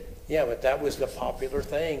paint it. Yeah, but that was the popular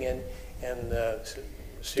thing, and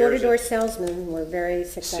Door-to-door salesmen were very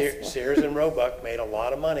successful. Sears and Roebuck made a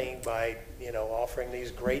lot of money by offering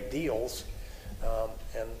these great deals,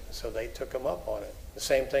 and so they took them up on it. The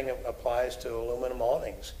same thing applies to aluminum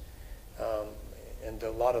awnings, and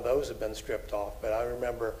a lot of those have been stripped off. But I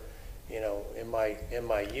remember, in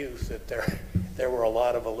my youth, that there were a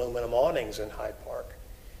lot of aluminum awnings in Hyde Park.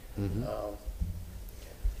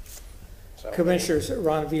 Commissioners,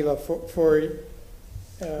 Ron Vila, for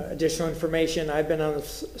additional information, I've been on the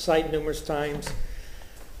site numerous times.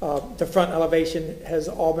 The front elevation has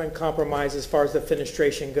all been compromised as far as the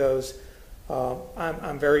fenestration goes.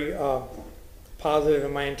 I'm very positive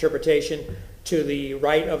in my interpretation. To the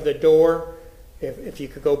right of the door, if you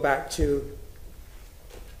could go back to,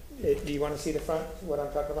 do you want to see the front, what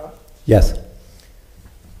I'm talking about? Yes.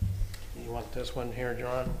 You want this one here,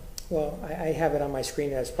 John? Well, I have it on my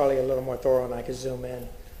screen. That's probably a little more thorough and I can zoom in.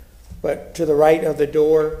 But to the right of the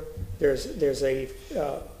door, there's a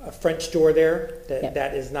French door there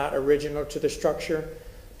that is not original to the structure.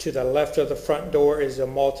 To the left of the front door is a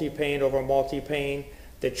multi-pane over multi-pane.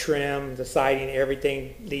 The trim, the siding,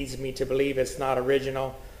 everything leads me to believe it's not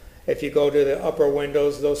original. If you go to the upper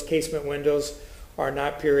windows, those casement windows are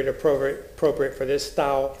not period appropriate for this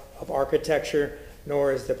style of architecture,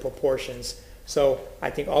 nor is the proportions. So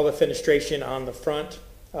I think all the fenestration on the front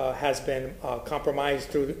has been compromised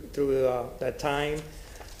through that time.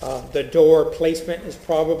 The door placement is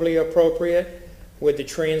probably appropriate with the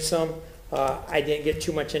transom. I didn't get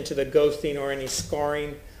too much into the ghosting or any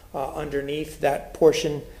scarring underneath that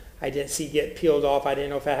portion. I didn't see get peeled off. I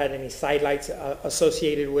didn't know if I had any side lights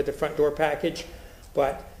associated with the front door package.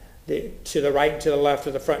 But to the right and to the left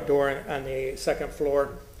of the front door on the second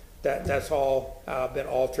floor, that's all been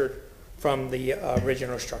altered from the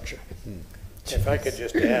original structure. If I could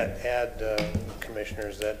just add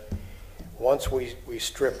Commissioners, that once we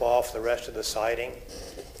strip off the rest of the siding,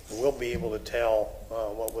 we'll be able to tell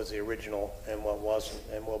what was the original and what wasn't,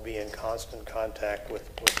 and we'll be in constant contact with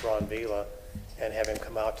Ron Vila and have him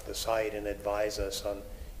come out to the site and advise us on,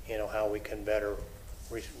 how we can better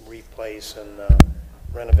replace and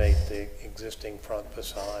renovate the existing front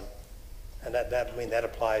facade. And that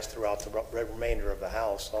applies throughout the remainder of the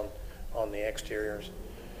house on the exteriors.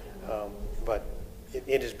 But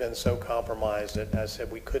it has been so compromised that, as I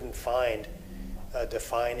said, we couldn't find a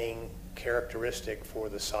defining characteristic for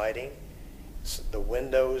the siding. The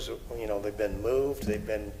windows, they've been moved, they've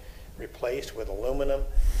been replaced with aluminum.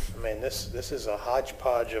 I mean, this is a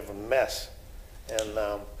hodgepodge of a mess.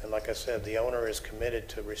 And like I said, the owner is committed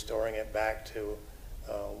to restoring it back to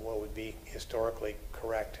what would be historically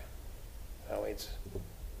correct.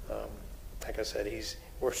 Like I said,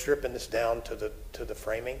 we're stripping this down to the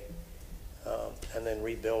framing, and then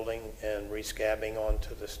rebuilding and rescabbing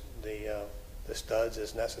onto the studs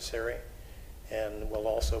as necessary. And we'll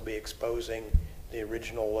also be exposing the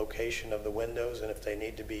original location of the windows, and if they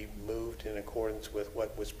need to be moved in accordance with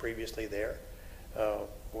what was previously there,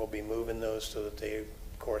 we'll be moving those so that they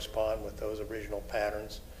correspond with those original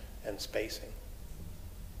patterns and spacing.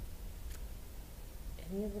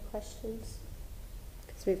 Any other questions?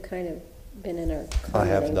 Because we've kind of been in our I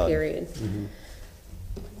have commenting none. period.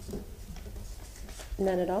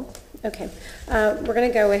 None at all? Okay. We're going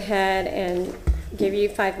to go ahead and give you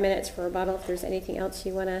 5 minutes for rebuttal if there's anything else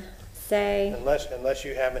you want to say. Unless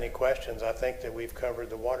you have any questions, I think that we've covered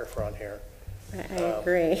the waterfront here. I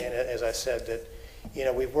agree. And as I said, that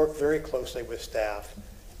we've worked very closely with staff,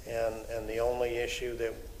 and the only issue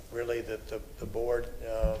that really that the board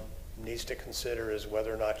needs to consider is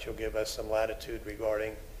whether or not you'll give us some latitude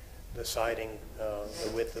regarding the siding, the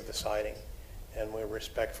width of the siding, and we're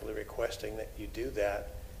respectfully requesting that you do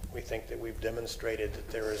that. We think that we've demonstrated that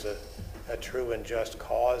there is a true and just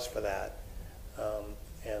cause for that,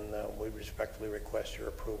 and we respectfully request your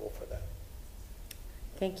approval for that.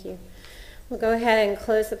 Thank you. We'll go ahead and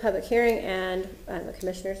close the public hearing, and the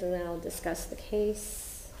commissioners will now discuss the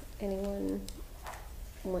case. Anyone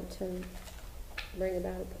want to bring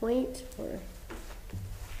about a point? Or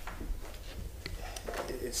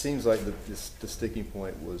It seems like the sticking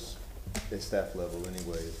point was at staff level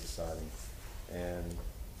anyway, is the siding. And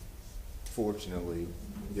fortunately,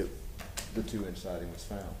 the 2-inch siding was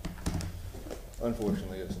found.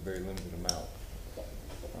 Unfortunately, it's a very limited amount.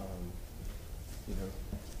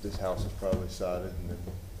 This house is probably sided, and then,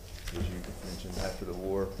 as you mentioned, after the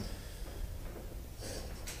war,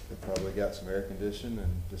 they probably got some air conditioning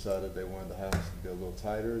and decided they wanted the house to be a little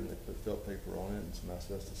tighter, and they put felt paper on it and some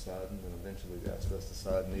asbestos siding, and eventually the asbestos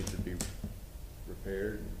siding needed to be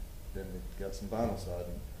repaired, and then they got some vinyl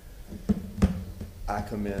siding. I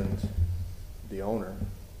commend the owner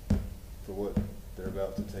for what they're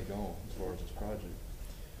about to take on as far as this project.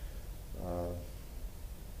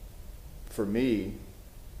 For me,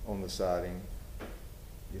 on the siding,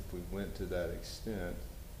 if we went to that extent,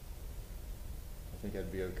 I think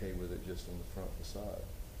I'd be okay with it just on the front facade.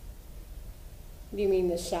 do you mean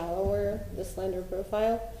the shallower, the slender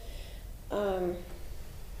profile?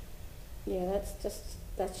 Yeah,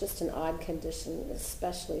 that's just an odd condition,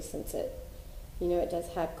 especially since it does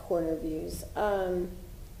have corner views.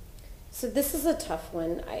 So this is a tough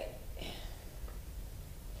one.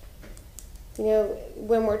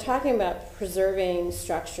 When we're talking about preserving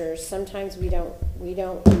structures, sometimes we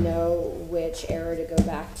don't know which era to go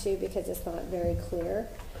back to because it's not very clear.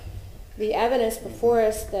 The evidence before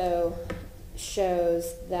us, though,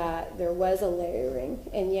 shows that there was a layering,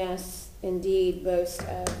 and yes, indeed, most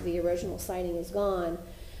of the original siding is gone,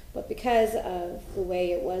 but because of the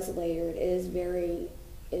way it was layered, it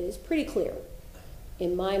is pretty clear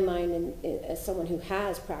in my mind, and as someone who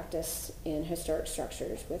has practiced in historic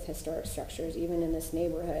structures, even in this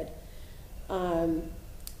neighborhood,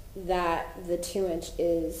 that the 2-inch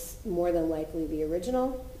is more than likely the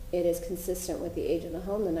original. It is consistent with the age of the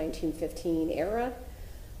home, the 1915 era.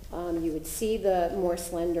 You would see the more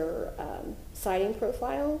slender siding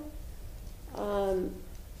profile.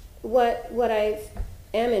 What I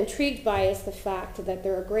am intrigued by is the fact that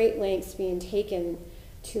there are great lengths being taken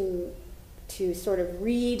to sort of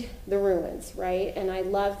read the ruins, right? And I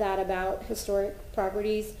love that about historic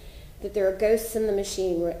properties, that there are ghosts in the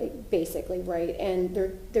machine, basically, right? And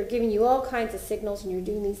they're giving you all kinds of signals, and you're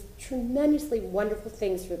doing these tremendously wonderful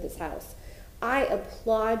things for this house. I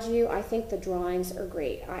applaud you. I think the drawings are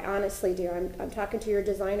great. I honestly do. I'm talking to your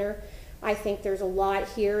designer. I think there's a lot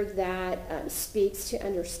here that speaks to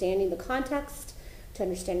understanding the context, to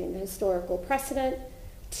understanding the historical precedent,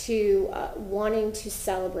 to wanting to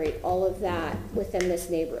celebrate all of that within this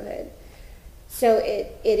neighborhood. So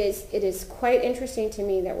it is quite interesting to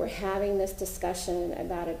me that we're having this discussion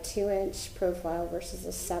about a 2-inch profile versus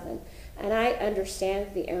a 7. And I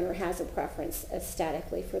understand the owner has a preference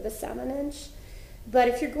aesthetically for the 7-inch. But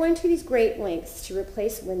if you're going to these great lengths to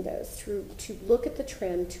replace windows, to look at the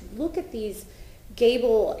trim, to look at these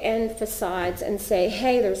gable end facades and say,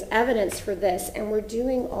 hey, there's evidence for this, and we're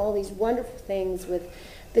doing all these wonderful things with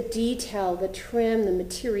the detail, the trim, the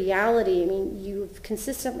materiality. I mean, you've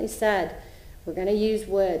consistently said, we're going to use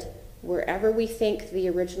wood wherever we think the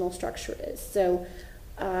original structure is. So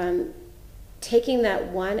taking that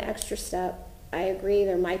one extra step, I agree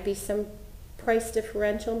there might be some price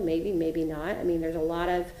differential, maybe, maybe not. I mean, there's a lot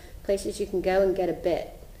of places you can go and get a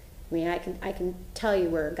bit. I mean, I can tell you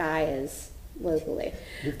where a guy is locally,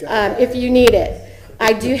 if you need it.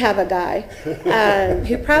 I do have a guy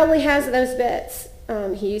who probably has those bits.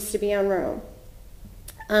 He used to be on Rome.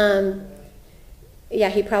 Yeah,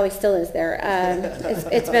 he probably still is there.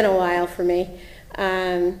 It's been a while for me.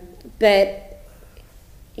 But,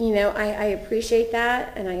 you know, I appreciate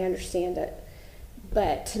that and I understand it.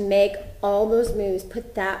 But to make all those moves,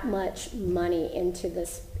 put that much money into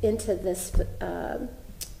this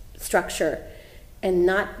structure, and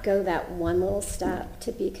not go that one little step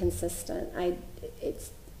to be consistent,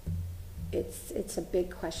 it's a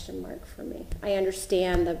big question mark for me. I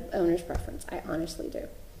understand the owner's preference. I honestly do.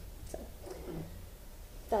 So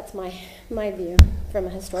that's my view from a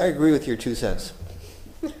I historian. agree with your 2 cents.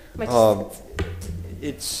 My 2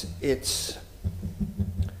 cents.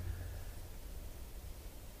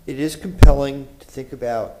 It is compelling to think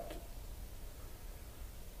about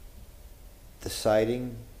the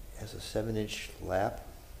siding as a 7-inch lap,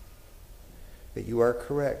 but you are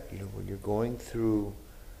correct. You know, when you're going through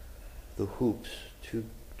the hoops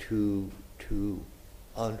to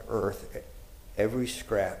unearth every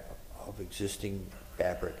scrap of existing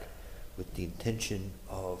fabric with the intention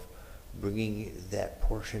of bringing that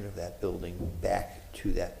portion of that building back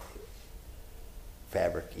to that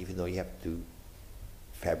fabric, even though you have to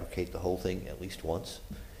fabricate the whole thing at least once,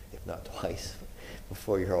 if not twice,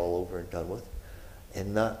 before you're all over and done with.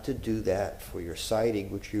 And not to do that for your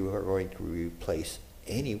siding, which you are going to replace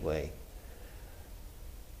anyway,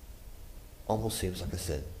 almost seems like a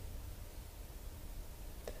sin.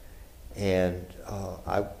 And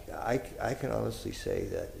I can honestly say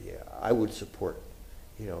that, yeah, I would support,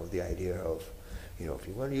 you know, the idea of, you know, if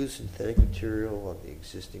you want to use synthetic material on the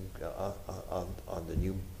existing, on the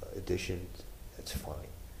new addition, that's fine.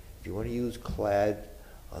 If you want to use clad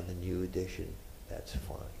on the new addition, that's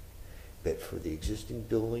fine. But for the existing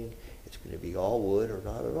building, it's going to be all wood or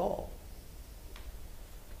not at all.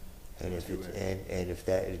 And if it's, and if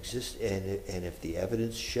that exists, and if the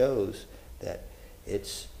evidence shows that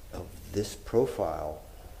it's of this profile,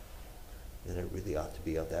 then it really ought to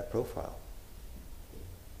be of that profile.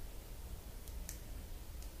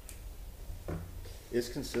 It's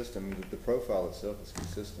consistent, I mean, the profile itself is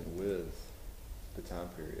consistent with the time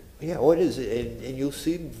period. Yeah, well, it is, and you'll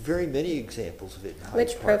see very many examples of it in Hyde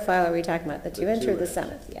Which Park. profile are we talking about? The 2-inch or the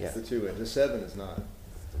 7th? Yes. Yeah. The 2-inch, the 7 is not.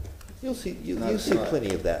 You'll see, Not- you'll see not-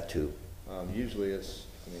 plenty of that too. Usually it's,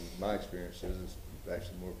 I mean, my experience is it's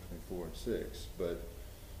actually more between 4 and 6, but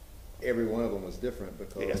every one of them was different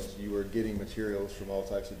because Yes. you were getting materials from all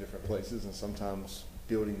types of different places and sometimes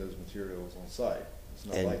building those materials on site. It's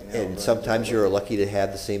not like now. And sometimes you're lucky to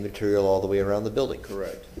have the same material all the way around the building.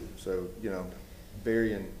 Correct. So, you know,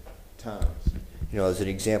 varying times. You know, as an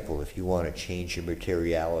example, if you want to change your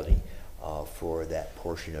materiality for that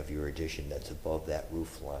portion of your addition that's above that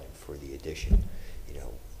roof line for the addition, you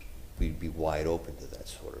know, we'd be wide open to that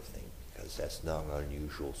sort of thing because that's not an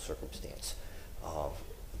unusual circumstance.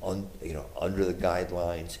 You know, under the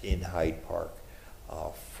guidelines in Hyde Park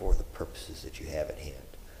for the purposes that you have at hand.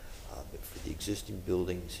 But for the existing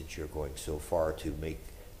building, since you're going so far to make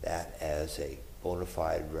that as a bona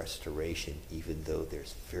fide restoration, even though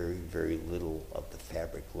there's very, very little of the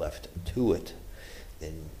fabric left to it,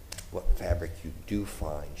 then what fabric you do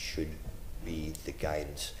find should be the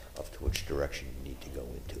guidance of to which direction you need to go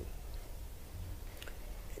into.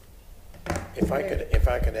 If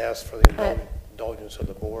I could ask for the indulgence of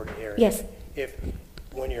the board here. Yes. If,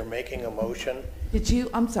 when you're making a motion,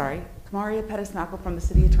 I'm sorry, Maria Pettis-Mackel from the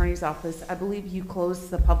City Attorney's Office. I believe you closed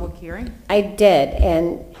the public hearing? I did,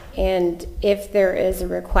 and if there is a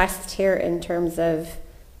request here in terms of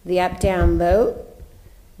the up-down vote,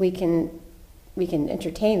 we can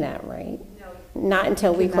entertain that, right? No. Not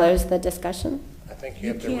until we close the discussion? I think you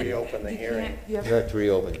have to reopen the hearing. You have to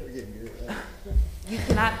reopen. You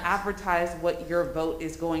cannot advertise what your vote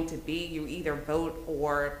is going to be. You either vote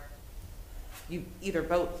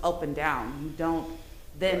up and down. You don't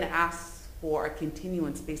then ask for a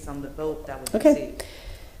continuance based on the vote that was Okay. received.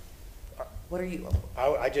 What are you?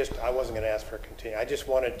 I wasn't going to ask for a continue. I just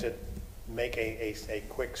wanted to make a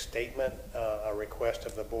quick statement, a request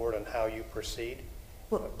of the board on how you proceed.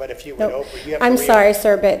 But if you would No, open, you have to. I'm sorry,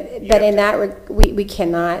 sir, but have in to- that, we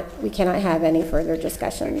cannot have any further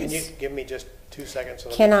discussions. Can you give me just 2 seconds?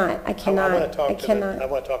 Cannot, I I cannot, want to talk I to cannot. I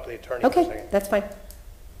want to talk to the attorney for a Okay, second. that's fine.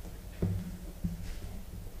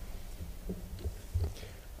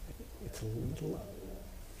 It's a little,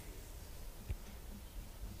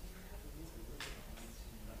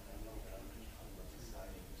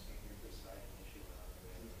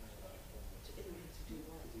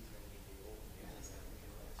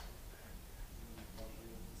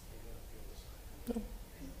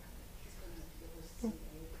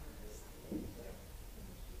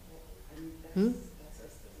 Hmm?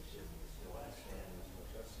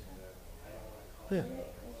 Yeah.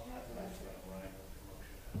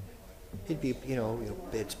 It'd be,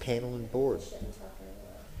 it's panel and board.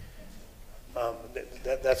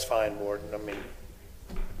 That's fine, Warden. I mean,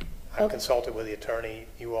 I've Okay. consulted with the attorney.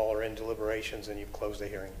 You all are in deliberations and you've closed the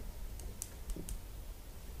hearing.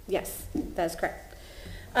 Yes, that's correct.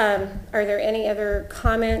 Are there any other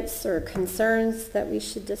comments or concerns that we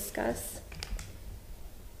should discuss?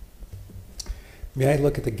 may I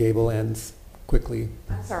look at the gable ends quickly?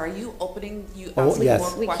 I'm sorry, are you opening, you Oh, asking yes.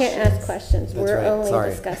 more We questions? can't ask questions. That's We're right, only sorry.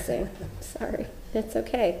 discussing. Sorry, it's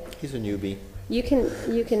okay. He's a newbie. You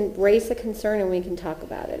can raise the concern and we can talk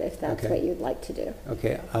about it if that's Okay. what you'd like to do.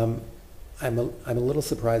 Okay, I'm a little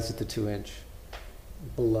surprised at the 2-inch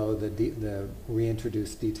below the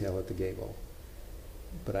reintroduced detail at the gable.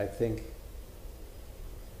 But I think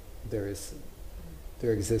there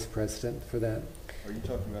exists precedent for that. Are you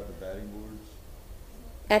talking about the batting boards?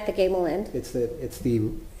 At the gable end? It's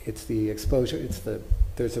the exposure,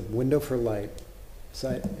 there's a window for light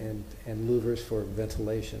side and louvers for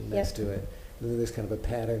ventilation next to it. And then there's kind of a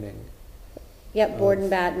patterning. Yep, board and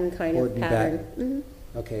batten kind Board of and pattern. batten.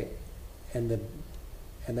 Okay, and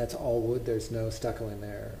that's all wood, there's no stucco in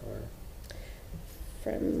there, or?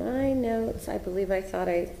 From my notes, I believe I thought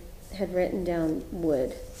I had written down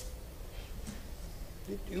wood.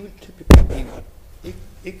 It would typically be,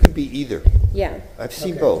 it could be either. Yeah. I've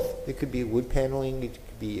seen Okay. both. It could be wood paneling, it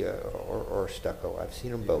could be, or stucco. I've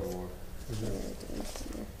seen them both.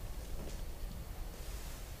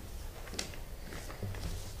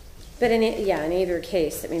 But in either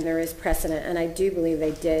case, I mean, there is precedent, and I do believe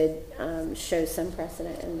they did show some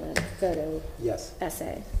precedent in the photo Yes,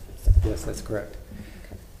 essay. yes, that's correct.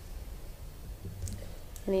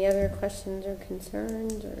 Any other questions or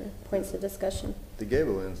concerns or points of discussion? The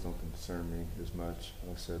gable ends don't concern me as much.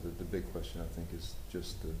 Like I said, the big question, I think, is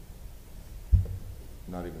just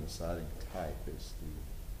not even the siding type, it's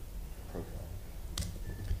the profile.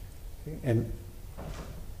 And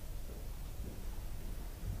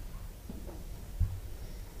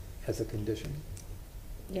as a condition,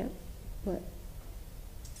 Yeah, what?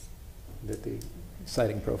 that the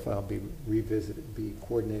siding profile be revisited, be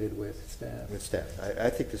coordinated with staff. With staff. I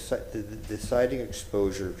think the siding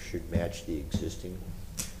exposure should match the existing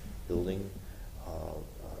building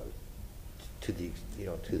to the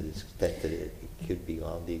extent that it could be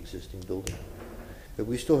on the existing building. But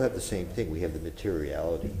we still have the same thing. We have the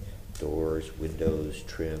materiality, doors, windows,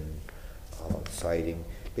 trim, siding.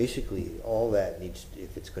 Basically, all that needs,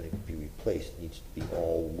 if it's going to be replaced, needs to be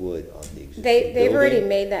all wood on the existing building. They've already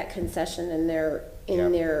made that concession in their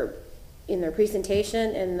Yeah.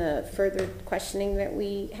 presentation and the further questioning that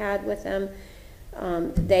we had with them.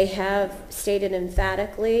 They have stated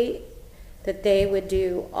emphatically that they would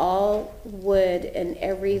do all wood in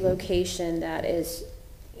every location that is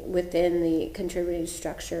within the contributing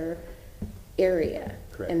structure area.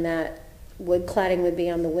 Correct. And that wood cladding would be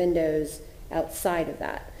on the windows outside of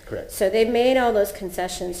that. Correct. So they made all those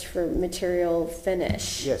concessions for material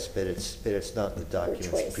finish. Yes, but it's not in the choice.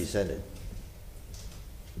 documents presented.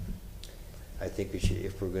 I think we should,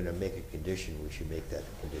 if we're going to make a condition, we should make that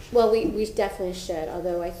a condition. Well, we definitely should,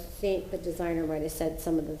 although I think the designer might have said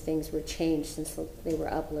some of the things were changed since they were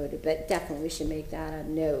uploaded, but definitely we should make that a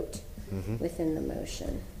note within the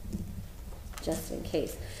motion, just in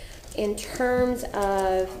case. In terms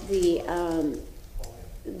of the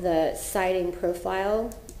siding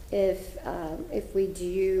profile, if we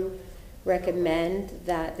do recommend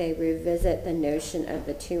that they revisit the notion of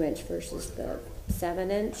the 2-inch versus the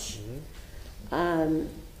 7-inch, I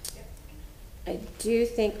do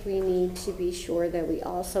think we need to be sure that we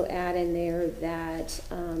also add in there that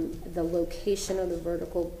the location of the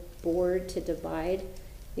vertical board to divide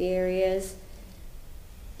the areas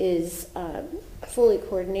is fully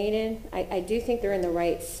coordinated. I do think they're in the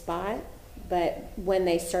right spot, but when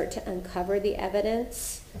they start to uncover the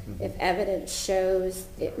evidence, if evidence shows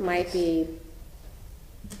it might be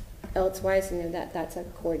elsewise, that's a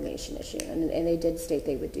coordination issue, and they did state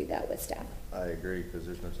they would do that with staff. I agree, because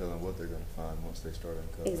there's no telling what they're gonna find once they start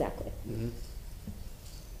uncovering. Exactly.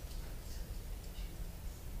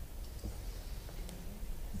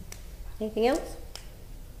 Anything else?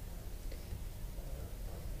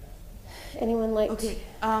 Anyone like? Okay,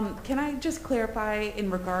 can I just clarify in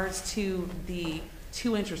regards to the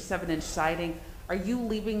 2-inch or 7-inch siding? Are you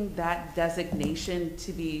leaving that designation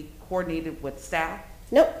to be coordinated with staff?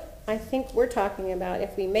 Nope. I think we're talking about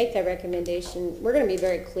if we make that recommendation, we're going to be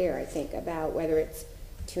very clear, I think, about whether it's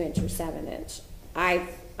 2-inch or 7-inch. I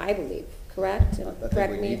believe, correct? I think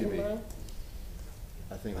Correct we me need if to I'm be. wrong.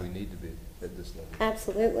 I think we need to be at this level.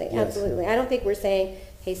 Absolutely, Yes. absolutely. I don't think we're saying,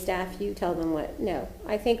 hey, staff, you tell them what. No,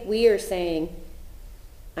 I think we are saying,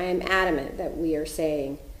 I am adamant that we are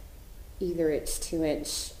saying either it's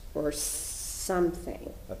 2-inch or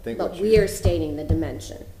something. I think But what we you- are stating the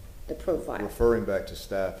dimension, the profile. Referring back to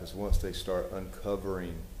staff is once they start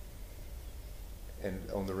uncovering and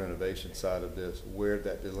on the renovation side of this, where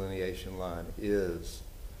that delineation line is.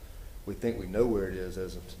 We think we know where it is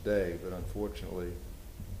as of today, but unfortunately,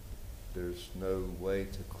 there's no way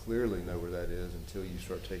to clearly know where that is until you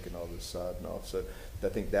start taking all this siding off. So I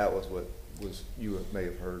think that was what you may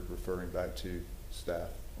have heard referring back to staff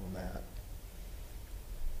on that.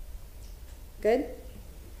 Good?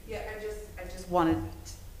 Yeah, I just wanted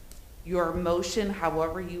your motion,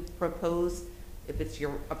 however you propose, if it's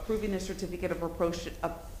your approving the certificate of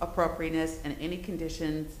appropriateness and any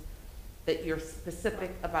conditions that you're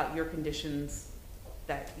specific about your conditions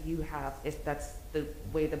that you have, if that's the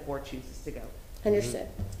way the board chooses to go. Understood.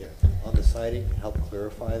 Yeah, on the siding, help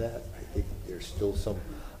clarify that. I think there's still some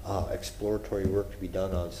exploratory work to be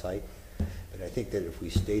done on site. But I think that if we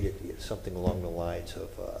stated something along the lines of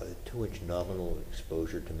a 2-inch nominal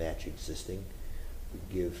exposure to match existing, we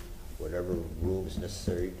give whatever room is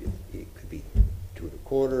necessary. It could be 2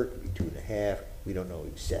 1/4, it could be 2 1/2. We don't know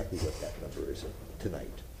exactly what that number is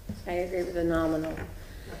tonight. I agree with the nominal.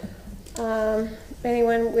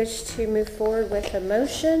 Anyone wish to move forward with a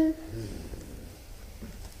motion?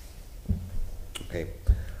 Okay.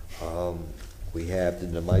 We have the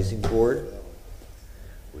demising board.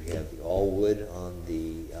 We have the all wood on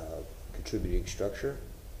the contributing structure.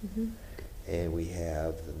 And we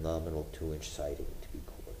have the nominal 2-inch siding to be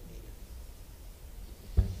coordinated.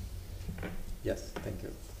 Yes, thank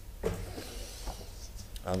you.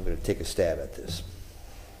 I'm going to take a stab at this.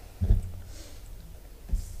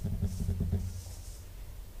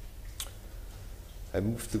 I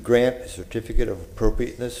move to grant a certificate of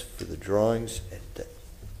appropriateness for the drawings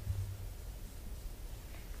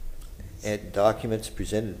and documents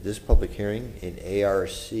presented at this public hearing in ARC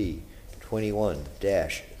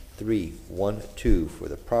 21-312 for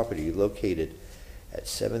the property located at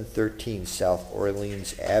 713 South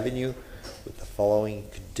Orleans Avenue with the following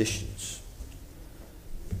conditions.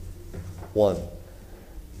 1,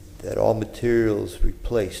 that all materials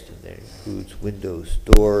replaced, and that includes windows,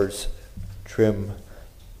 doors, trim,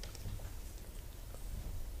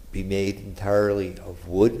 be made entirely of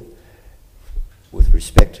wood with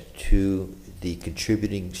respect to the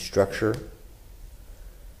contributing structure.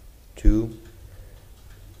 2,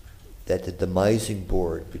 that the demising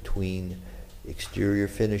board between exterior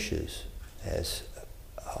finishes as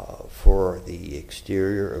for the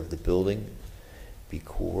exterior of the building be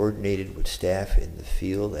coordinated with staff in the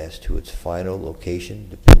field as to its final location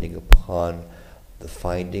depending upon the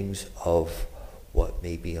findings of what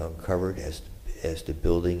may be uncovered as the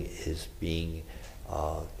building is being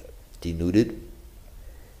denuded.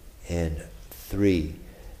 And 3,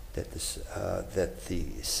 that the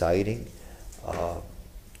siding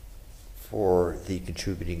for the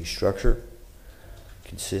contributing structure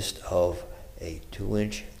consists of a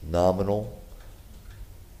 2-inch nominal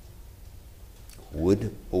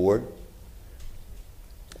wood board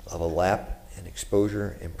of a lap and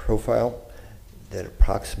exposure and profile that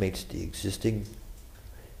approximates the existing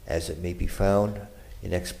as it may be found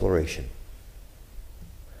in exploration.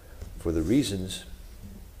 For the reasons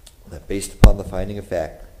that based upon the finding of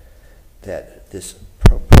fact that this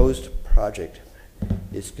proposed project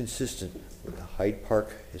is consistent with the Hyde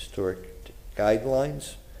Park Historic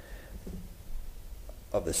Guidelines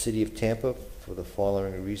of the City of Tampa for the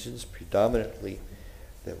following reasons, predominantly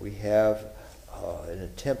that we have an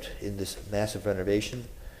attempt in this massive renovation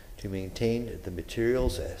to maintain the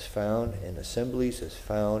materials as found and assemblies as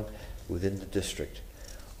found within the district.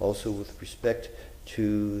 Also with respect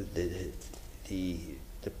to the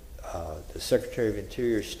Secretary of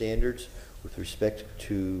Interior standards with respect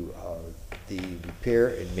to the repair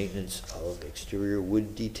and maintenance of exterior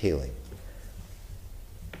wood detailing.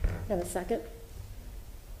 Have a second?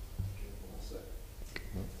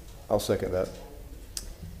 I'll second that.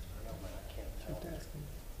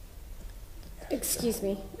 Excuse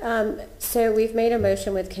me. So we've made a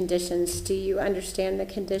motion with conditions. Do you understand the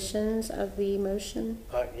conditions of the motion?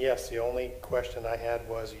 Yes, the only question I had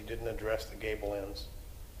was you didn't address the gable ends.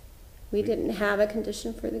 We didn't have a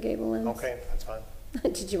condition for the gable ends. Okay, that's fine.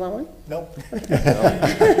 Did you want one? Nope.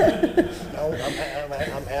 No,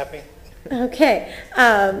 I'm happy. Okay.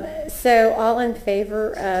 So all in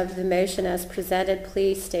favor of the motion as presented,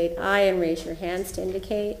 please state aye and raise your hands to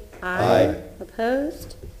indicate Aye.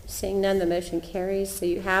 Opposed? Seeing none, the motion carries. So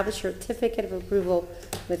you have a certificate of approval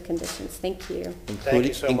with conditions. Thank you. Thank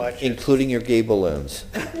you so much. Including your gable ends.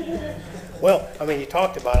 Well, I mean, you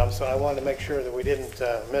talked about them, so I wanted to make sure that we didn't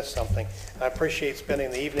miss something. I appreciate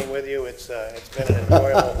spending the evening with you. It's been an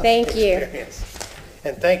enjoyable Thank you. experience.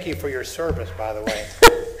 And thank you for your service, by the way.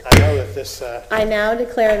 I know that this... I now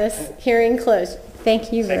declare this hearing closed.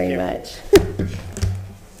 Thank you Thank very you. much.